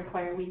want to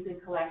require weekly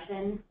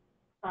collection.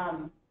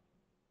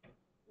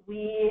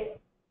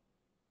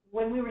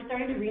 When we were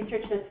starting to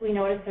research this, we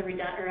noticed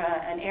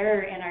an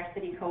error in our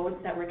city codes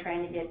that we're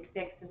trying to get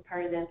fixed as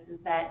part of this, is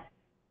that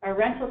our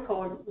rental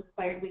code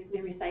required weekly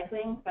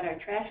recycling, but our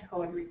trash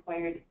code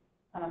required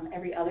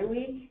every other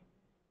week.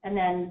 And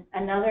then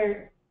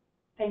another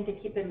thing to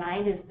keep in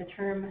mind is the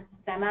term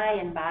semi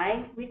and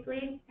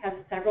bi-weekly has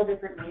several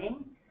different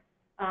meanings.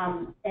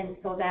 And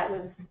so that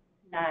was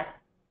not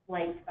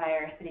liked by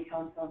our city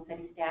council and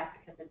city staff,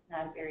 because it's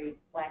not a very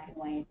black and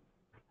white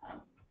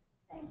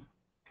thing.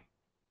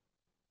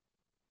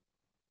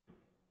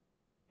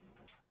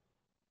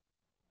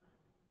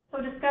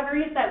 So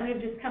discoveries that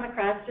we've just come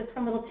across, just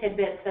some little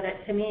tidbits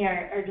that to me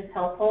are just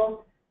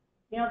helpful.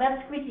 You know,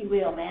 that squeaky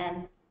wheel,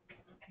 man.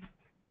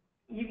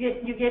 You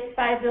get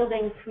 5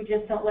 buildings who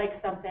just don't like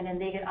something, and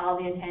they get all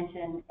the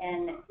attention,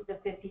 and the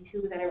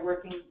 52 that are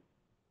working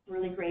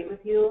really great with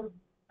you,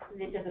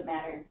 it doesn't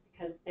matter,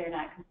 because they're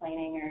not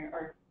complaining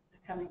or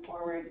coming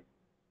forward.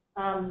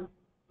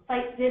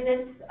 Site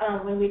visits,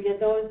 when we did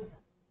those,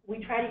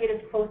 we try to get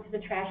as close to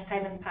the trash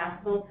time as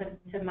possible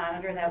to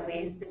monitor that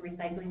waste and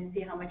recycling to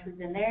see how much was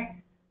in there.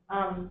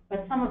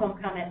 But some of them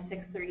come at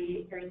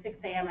 6:30 or 6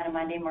 a.m. on a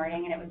Monday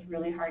morning, and it was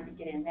really hard to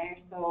get in there.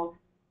 So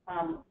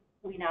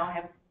we now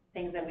have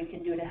things that we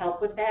can do to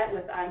help with that,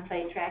 with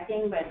on-site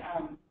tracking. But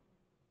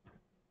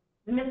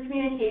the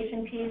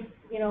miscommunication piece,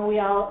 you know, we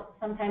all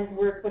sometimes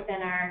work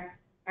within our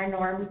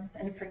norms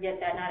and forget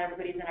that not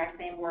everybody's in our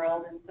same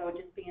world. And so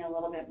just being a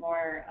little bit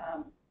more,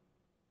 I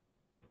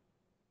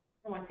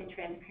don't want to say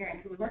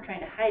transparent, because we weren't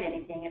trying to hide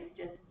anything. It's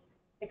just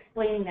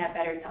explaining that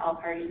better to all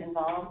parties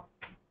involved.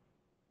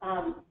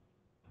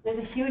 There's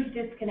a huge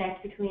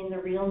disconnect between the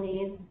real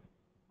needs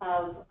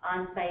of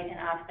on-site and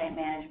off-site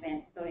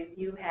management. So if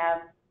you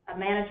have a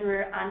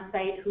manager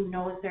on-site who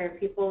knows their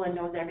people and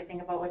knows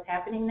everything about what's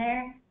happening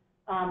there,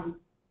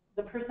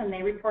 the person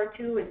they report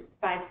to is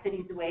 5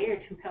 cities away, or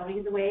 2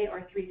 counties away,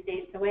 or 3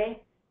 states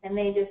away, and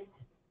they just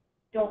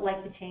don't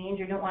like to change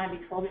or don't want to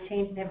be told to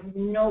change. They have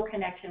no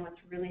connection with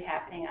what's really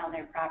happening on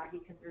their property,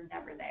 because they're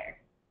never there.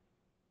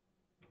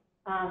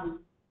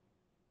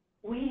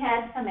 We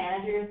had some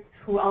managers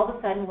who all of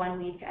a sudden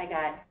one week I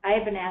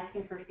had been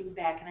asking for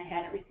feedback and I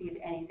hadn't received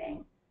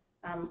anything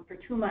for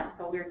 2 months.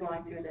 So we were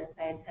going through this.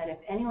 I had said, if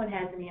anyone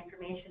has any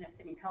information, if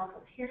city council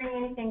is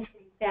hearing anything,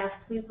 city staff,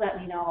 please let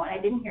me know. And I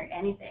didn't hear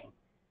anything.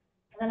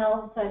 And then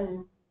all of a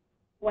sudden,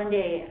 one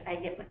day I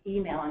get an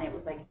email and it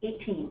was like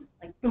 18,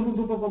 like boom,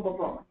 boom, boom, boom, boom, boom,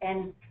 boom.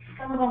 And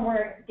some of them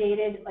were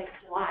dated like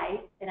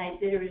July, and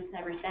they were just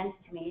never sent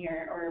to me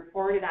or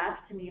forwarded off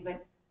to me.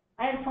 But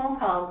I had phone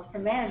calls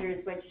from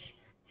managers, which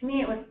to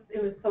me it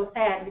was so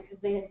sad, because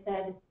they had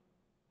said,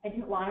 I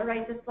didn't want to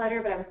write this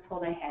letter, but I was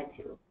told I had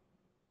to.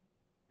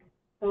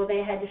 So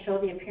they had to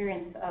show the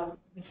appearance of,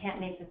 we can't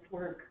make this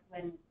work,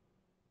 when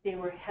they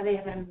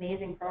have an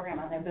amazing program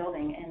on their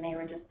building, and they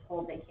were just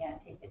told they can't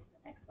take it to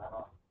the next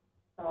level.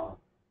 So,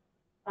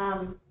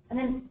 and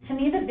then to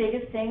me, the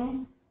biggest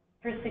thing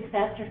for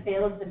success or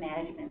fail is the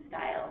management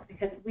style,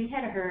 because we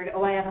had heard,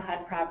 oh, I have a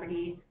HUD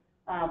property,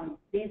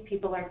 these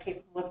people are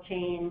capable of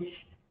change,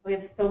 we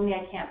have so many,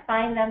 I can't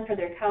find them for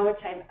their couch,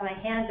 my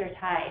hands are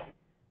tied.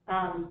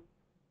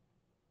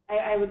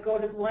 I would go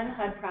to one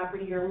HUD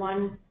property or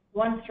one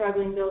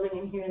struggling building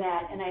and hear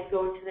that, and I'd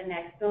go to the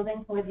next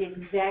building with the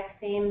exact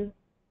same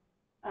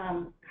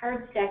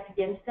cards stacked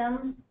against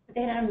them, but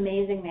they had an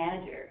amazing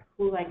manager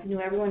who like knew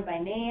everyone by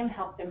name,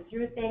 helped them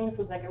through things,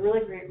 was like a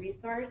really great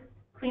resource,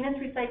 cleanest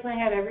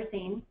recycling I've ever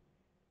seen.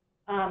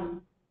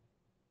 And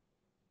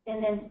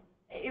then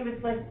it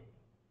was like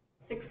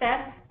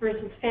success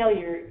versus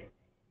failure.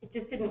 It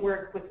just didn't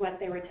work with what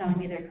they were telling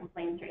me their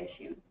complaints or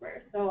issues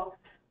were. So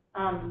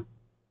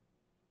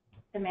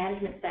the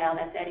management style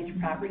that's at each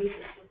property is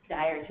just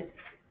dire to the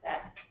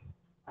success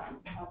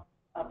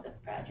of this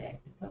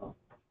project. So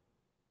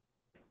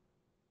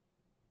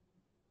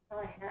that's all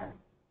I have.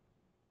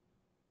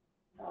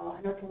 So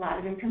I know it's a lot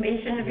of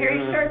information in a very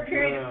short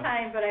period of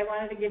time, but I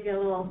wanted to give you a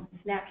little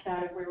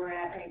snapshot of where we're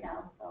at right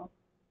now. So,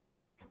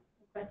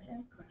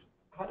 questions?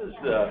 How does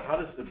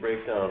the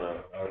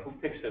breakdown, who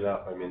picks it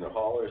up? I mean, the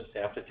haulers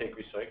have to take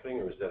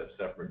recycling, or is that a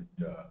separate,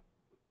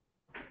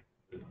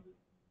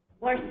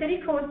 Well, our city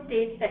code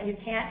states that you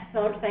can't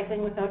sell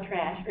recycling without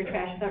trash, or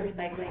trash without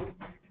recycling.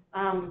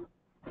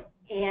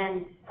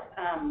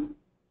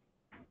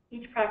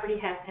 Each property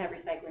has to have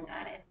recycling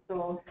on it.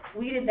 So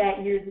we did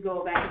that years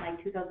ago, back in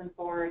like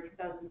 2004 or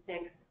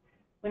 2006,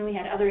 when we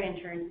had other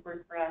interns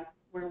work for us,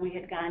 where we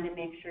had gone to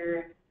make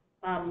sure,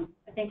 I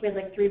think we had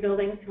like 3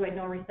 buildings who had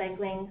no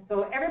recycling.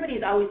 So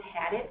everybody's always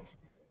had it.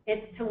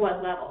 It's to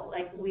what level?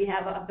 Like we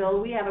have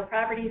a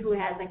property who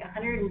has like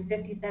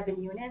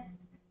 157 units,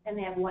 and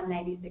they have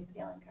 196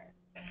 gallon cars.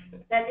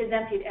 That is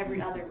emptied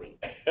every other week.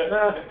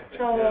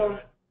 So,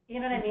 you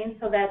know what I mean?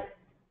 So that's...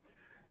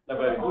 No,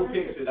 but who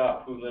picks it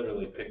up? Who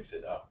literally picks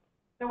it up?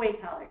 The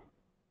waste haulers.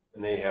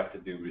 And they have to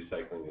do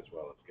recycling as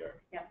well as garbage?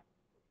 Yep.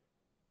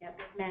 Yep,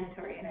 it's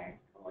mandatory in our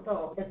code.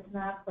 So it's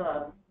not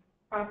the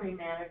property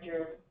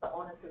manager, the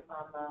onus is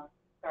on the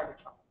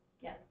garbage hauler.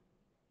 Yeah.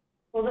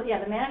 Well, yeah,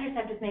 the managers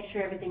have to make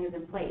sure everything is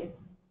in place,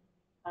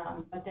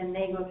 but then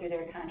they go through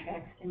their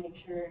contracts to make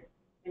sure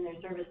in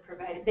their service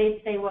provided,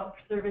 they say what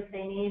service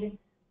they need,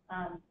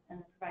 and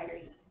the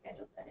providers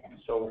schedule that in.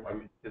 So, I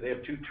mean, do they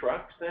have 2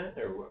 trucks then,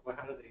 or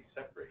how do they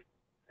separate?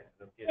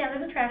 Yeah,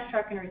 there's a trash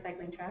truck and a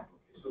recycling truck.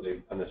 So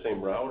they on the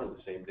same route or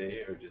the same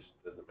day, or just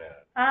doesn't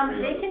matter?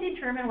 They can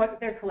determine what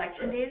their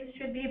collection days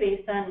should be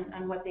based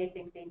on what they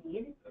think they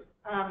need.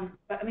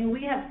 But I mean,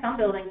 we have some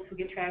buildings who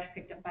get trash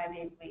picked up 5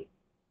 days a week.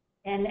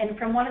 And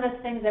from one of the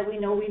things that we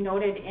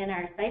noted in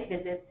our site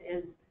visits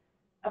is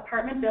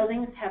apartment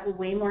buildings have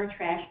way more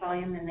trash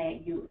volume than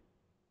they use.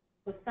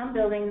 So some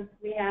buildings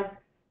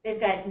they've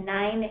got 9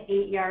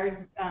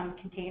 8-yard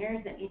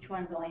containers, and each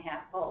one's only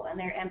half full, and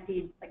they're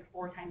emptied like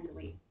 4 times a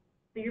week.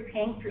 So you're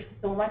paying for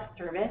so much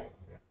service,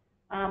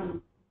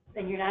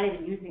 then you're not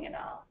even using it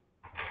all.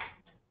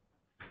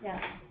 Yeah.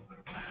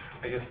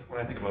 I guess when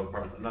I think about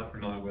apartments, I'm not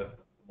familiar with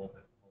the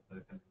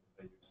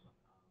multi-family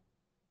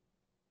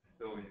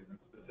facilities in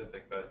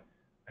specific, but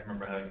I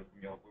remember having,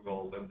 we've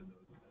all lived in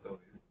those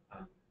facilities,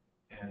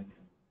 and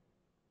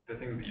the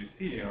things that you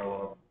see are a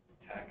lot of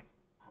tech,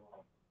 a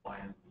lot of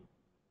appliance,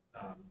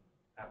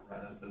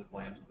 apparatuses,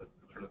 lamps, that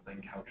sort of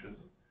thing, couches.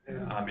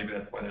 Maybe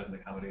that's why there's an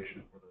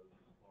accommodation for those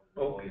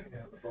larger volumes.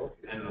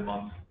 End of the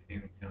month,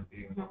 being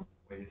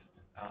waste.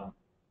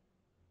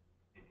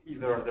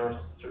 There are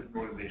certain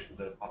organizations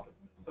that have popped up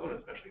in Minnesota,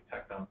 especially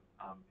TechDump,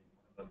 being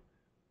one of them.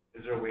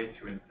 Is there a way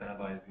to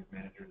incentivize these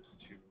managers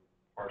to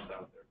parse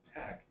out their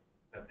tech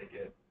that they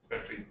get,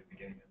 especially at the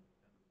beginning of the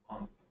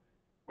month,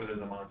 where there's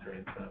a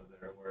monetary incentive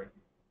there, where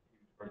you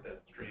work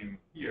that stream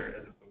here,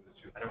 as opposed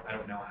to, I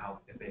don't know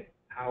how if they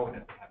have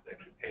to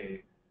actually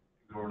pay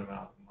exorbitant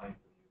amounts of money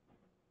for these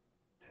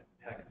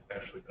tech,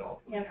 especially, but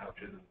also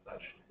couches and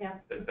such.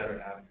 There's better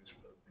avenues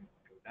for those things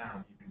to go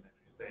down. You can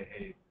actually say,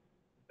 hey,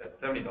 that's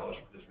 $70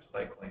 for this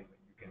recycling, but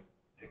you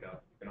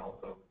can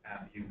also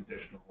use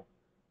additional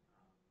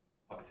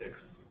upticks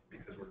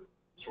because we're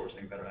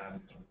sourcing better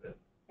avenues for this.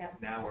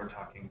 Now we're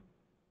talking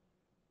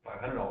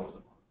 $500 a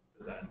month.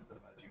 Does that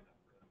incentivize you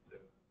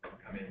to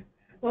come in?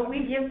 Well,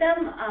 we give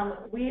them,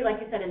 like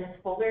I said, in this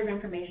folder of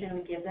information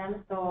we give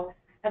them. So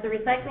at the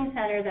recycling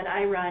center that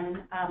I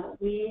run,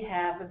 we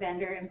have a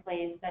vendor in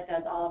place that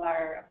does all of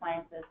our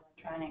appliances,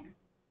 electronics.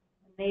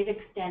 They've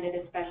extended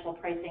a special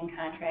pricing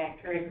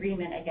contract or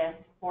agreement, I guess,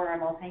 for our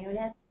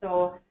multi-units.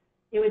 So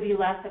it would be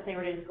less if they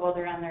were to just go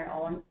there on their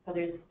own. So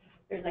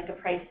there's like a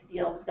price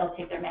deal. They'll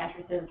take their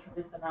mattresses for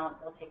this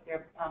amount. They'll take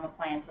their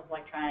appliances,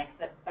 electronics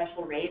at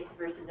special rates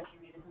versus if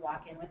you needed to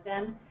walk in with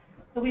them.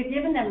 So we've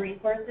given them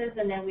resources,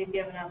 and then we've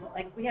given them,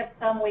 like, we have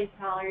some waste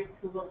haulers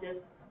who will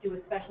just do a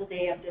special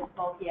day of just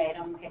bulky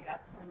item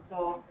pickups. And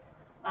so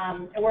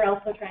And we're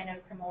also trying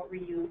to promote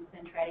reuse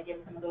and try to get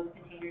some of those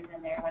containers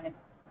in there when it's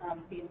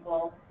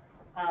feasible.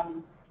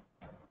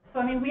 So,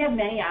 I mean, we have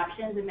many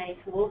options and many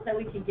tools that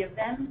we can give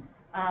them.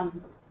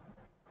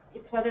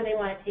 It's whether they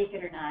want to take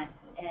it or not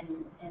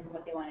and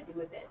what they want to do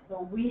with it.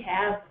 So we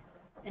have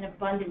an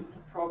abundance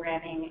of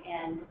programming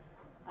and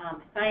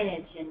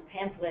signage and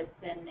pamphlets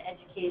and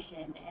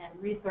education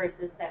and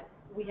resources that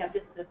we have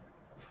just a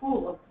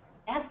tool of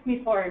ask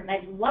me for it, and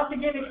I'd love to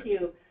give it to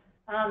you.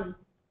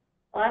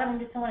 A lot of them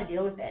just don't want to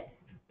deal with it.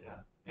 Yeah,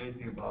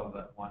 anything above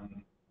that one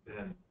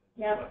bin.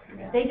 Yep,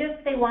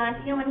 they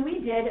want, you know, when we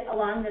did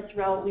along this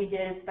route, we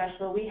did a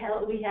special, we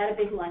had a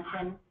big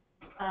luncheon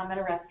at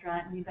a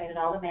restaurant, and we invited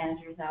all the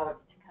managers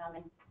out to come,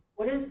 and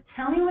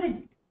tell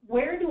me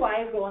where do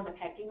I go in the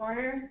pecking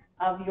order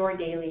of your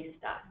daily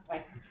stuff?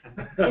 Like,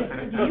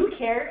 do you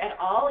care at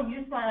all? You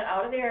just want it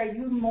out of there? Are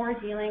you more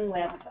dealing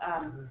with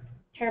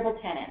terrible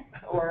tenants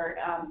or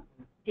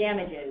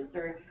damages,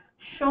 or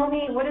show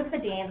me what is the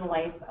day in the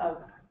life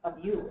of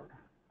you?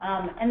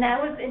 And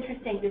that was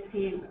interesting to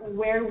see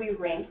where we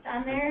ranked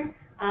on there.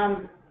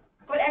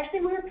 But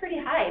actually, we were pretty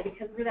high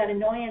because we're that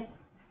annoyance.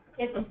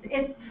 It's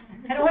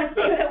I don't want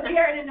to say that we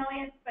are an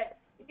annoyance, but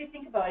if you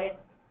think about it,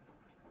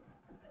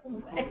 and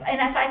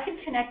if I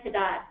could connect the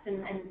dots,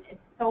 and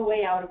it's so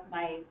way out of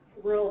my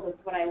world of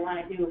what I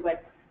want to do,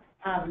 but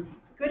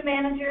good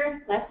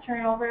manager, less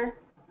turnover,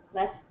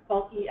 less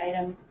bulky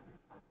items,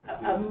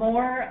 a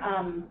more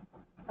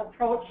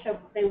approach of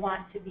they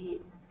want to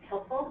be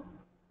helpful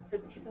to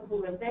the people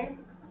who live there.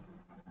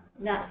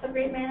 Not so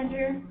great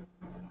manager,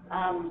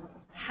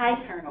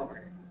 high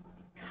turnover,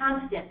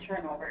 constant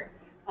turnover,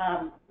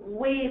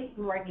 way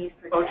more need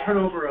for Oh,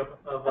 turnover of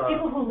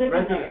people who live in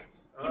there. residents.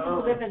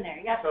 People who live in there,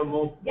 yep. So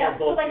more Yeah,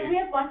 so like bulky. we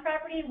have one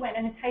property went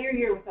an entire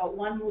year without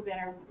one move in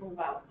or move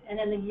out. And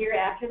then the year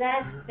after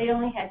that, they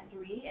only had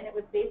 3, and it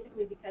was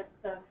basically because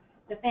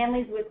the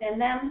families within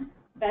them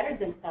bettered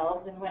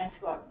themselves and went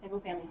into a single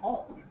family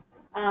home.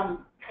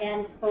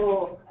 And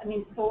so, I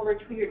mean, so over a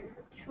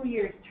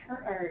 2-year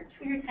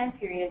time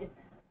period,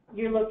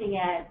 you're looking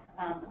at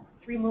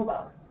 3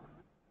 move-outs.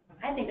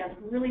 I think that's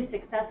really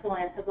successful,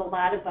 and it says a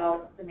lot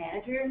about the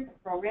manager, the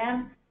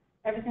program,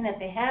 everything that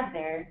they have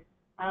there.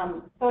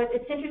 So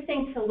it's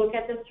interesting to look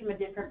at this from a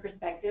different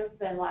perspective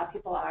than a lot of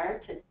people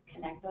are, to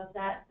connect those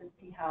dots and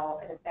see how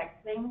it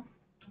affects things.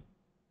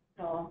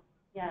 So,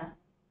 yeah.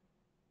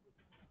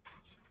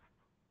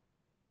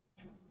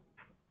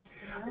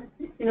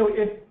 You know,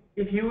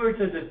 if you were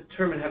to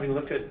determine, having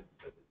looked at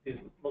these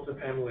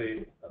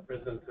multifamily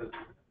residences,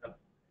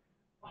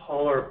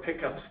 hauler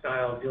pickup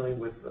style dealing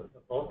with the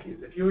bulkies,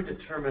 if you were to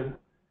determine,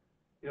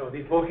 you know,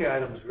 these bulky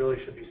items really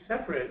should be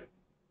separate,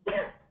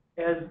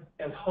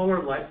 as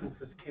hauler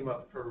licenses came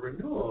up for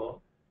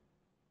renewal,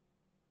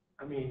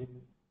 I mean,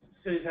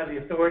 cities have the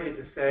authority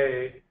to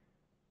say,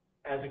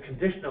 as a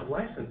condition of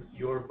license,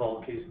 your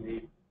bulkies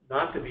need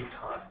not to be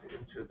tossed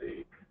into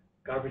the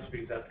garbage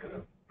because that's going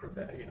to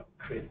prevent, you know,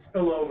 create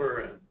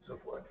spillover and so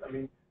forth. I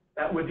mean,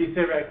 that would be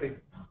theoretically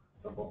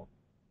possible,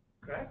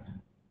 correct?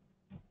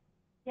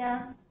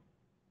 Yeah.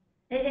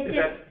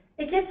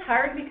 It gets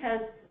hard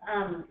because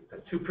is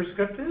that too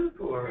prescriptive,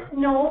 or?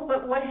 No,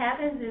 but what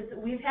happens is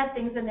we've had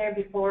things in there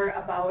before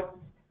about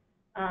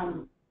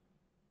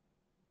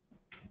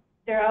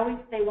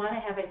they want to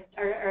have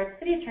our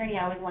city attorney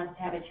always wants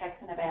to have a checks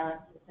and a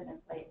balance system in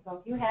place. So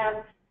if you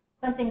have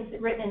something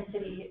written in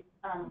city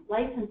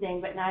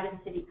licensing but not in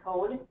city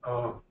code,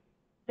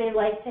 they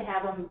like to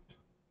have them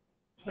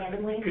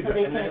tandemly so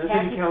they can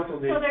attach it.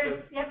 So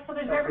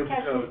there's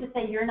repercussions to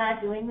say you're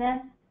not doing this,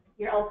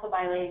 you're also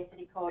violating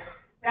city code,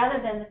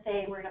 rather than to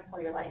say we're going to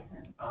pull your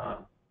license.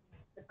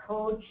 The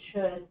code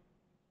should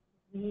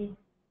lead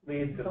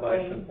the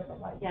way license. to the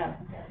license. Yeah.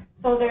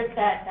 So there's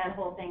that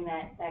whole thing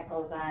that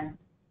goes on.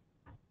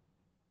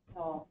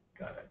 So,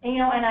 Got it. and, you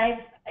know,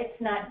 and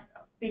it's not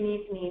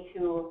beneath me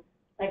to,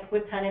 like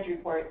with tonnage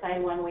reports, I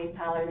had one waste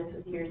hauler, this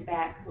was years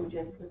back, who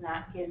just was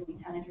not giving me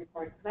tonnage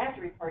reports, because I have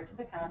to report to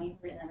the county,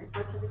 and then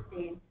report to the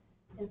state.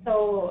 And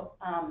so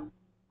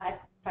I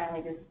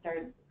finally just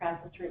started the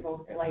process to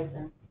revoke their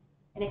license.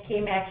 And it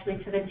came actually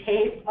to the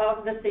tape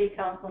of the city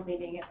council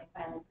meeting, and they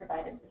finally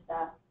provided the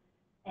stuff.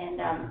 And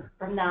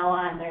from now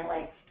on, they're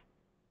like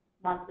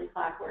monthly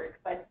clockwork.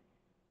 But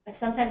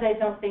sometimes I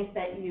don't think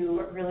that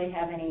you really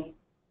have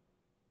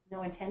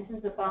no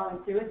intentions of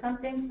following through with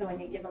something. So when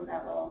you give them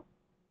that little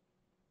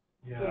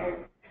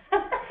scare.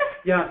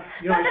 Yeah.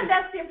 You know, Not that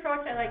that's the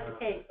approach I like to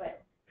take,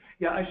 but.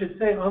 Yeah, I should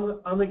say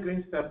on the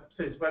GreenStep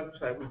City's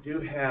website, we do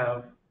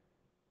have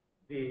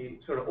the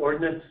sort of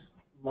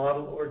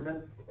model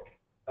ordinance.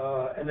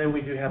 And then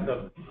we do have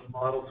the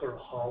model sort of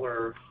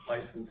hauler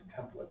license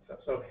template stuff.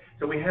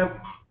 So we have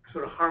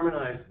sort of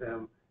harmonized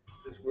them,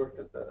 this work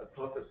that the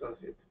Health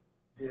Associates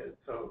did.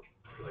 So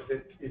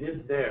it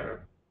is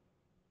there.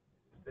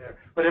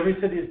 But every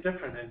city is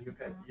different, and you've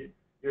had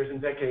years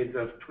and decades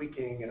of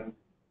tweaking, and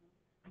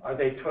are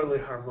they totally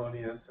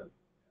harmonious? And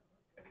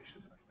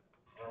issues like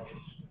that.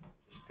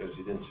 Because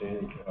you didn't say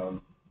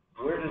anything,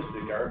 where does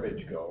the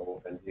garbage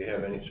go? And do you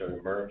have any sort of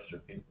MRFs or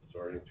people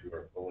sorting through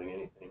or pulling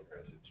anything, or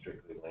is it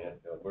strictly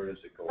landfill? Where does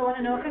it go? So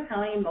in Anoka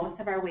County, most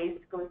of our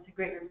waste goes to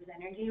Great Rivers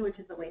Energy, which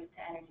is a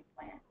waste-to-energy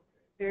plant.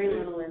 Very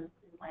little in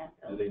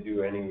landfill. Do they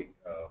do any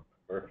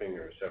MRFing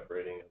or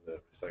separating of the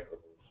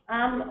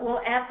recyclables?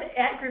 Well, at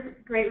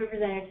Great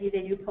Rivers Energy,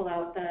 they do pull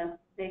out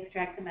they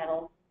extract the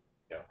metals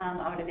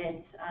out of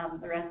it.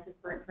 The rest is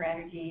burnt for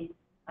energy.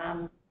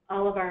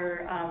 All of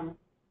our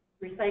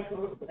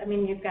recycle, I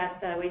mean, you've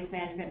got the Waste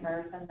Management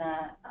MRF and the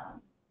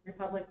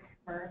Republic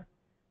MRF.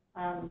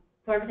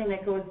 So everything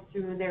that goes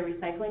through their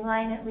recycling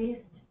line, at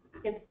least,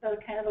 gets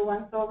kind of a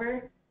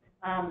once-over.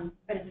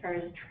 But as far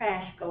as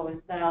trash goes,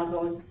 that all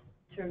goes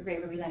to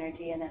Great Rivers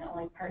Energy, and then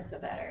only parts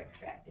of that are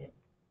extracted.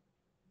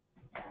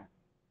 Yeah.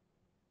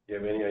 Do you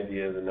have any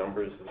idea of the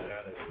numbers of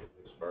that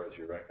as far as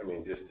I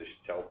mean, just to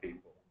tell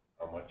people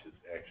how much is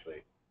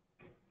actually,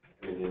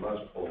 I mean, you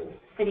must pull.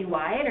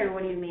 Citywide, or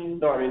what do you mean?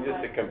 No, I mean,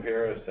 just a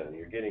comparison.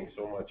 You're getting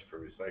so much for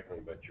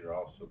recycling, but you're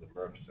also, the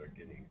MRFs are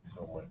getting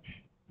so much.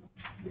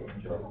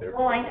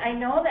 Well, I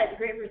know that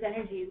Great Rivers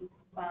Energy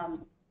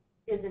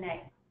is an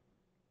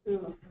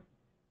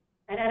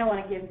and I don't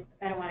want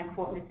to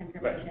quote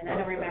misinformation. I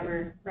don't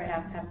remember right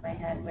off the top of my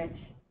head which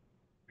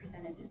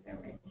percentages are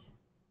which.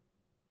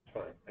 It's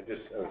fine. I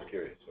was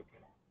curious. Okay.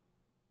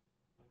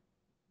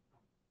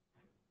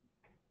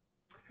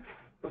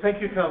 Well,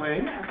 thank you,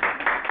 Colleen.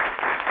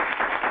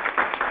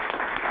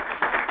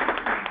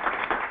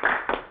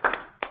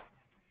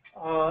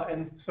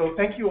 And so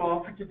thank you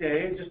all for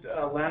today. Just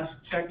last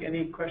check,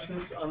 any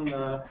questions on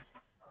the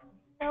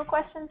No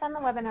questions on the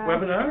webinar.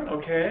 Webinar,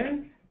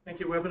 okay. Thank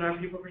you, webinar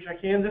people, for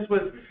checking in. This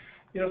was,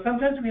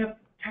 sometimes we have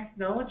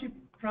technology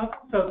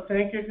problems, so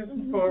thank you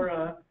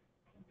for,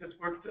 this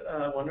worked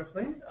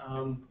wonderfully.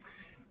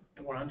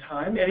 And we're on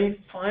time. Any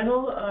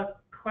final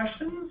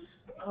questions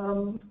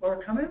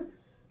or comments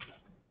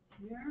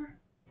here?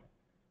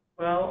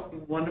 Well,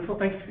 wonderful.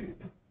 Thank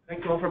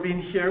you all for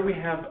being here. We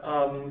have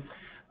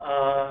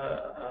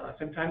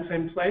same time,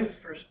 same place,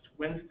 first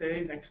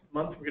Wednesday next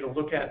month. We're going to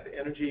look at the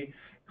energy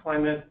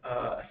climate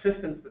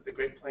assistance that the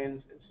Great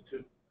Plains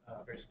Institute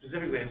very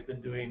specifically has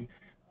been doing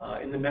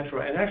in the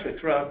metro and actually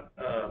throughout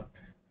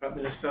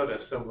Minnesota.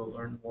 So we'll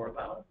learn more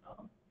about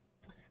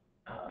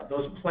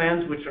those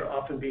plans, which are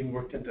often being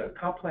worked into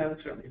comp plans,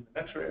 certainly in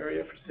the metro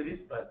area for cities,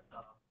 but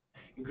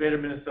in greater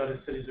Minnesota,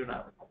 cities are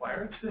not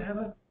required to have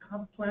a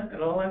comp plan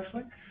at all,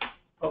 actually.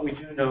 But we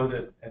do know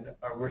that, and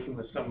are working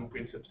with some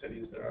GreenStep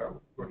cities that are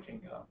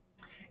working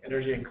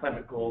energy and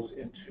climate goals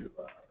into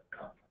the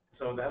comp.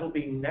 So that'll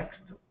be next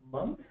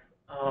month.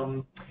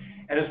 And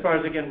as far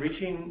as, again,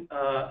 reaching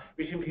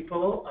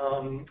people,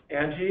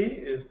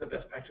 Angie is the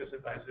best practice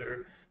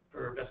advisor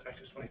for Best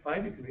Practice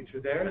 25. You can reach her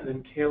there. And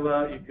then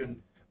Kayla, you can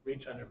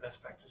reach under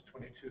Best Practice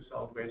 22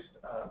 solid waste.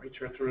 Reach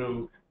her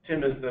through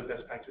Tim is the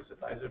Best Practice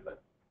advisor,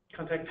 but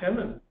contact Tim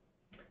and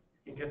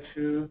you can get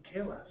to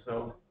Kayla.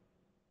 So,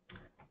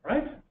 all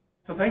right.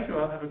 So thank you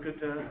all. Have a good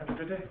day.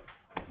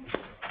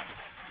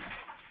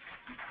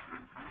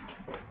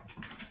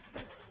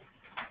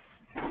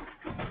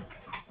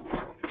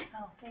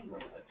 Oh, thanks.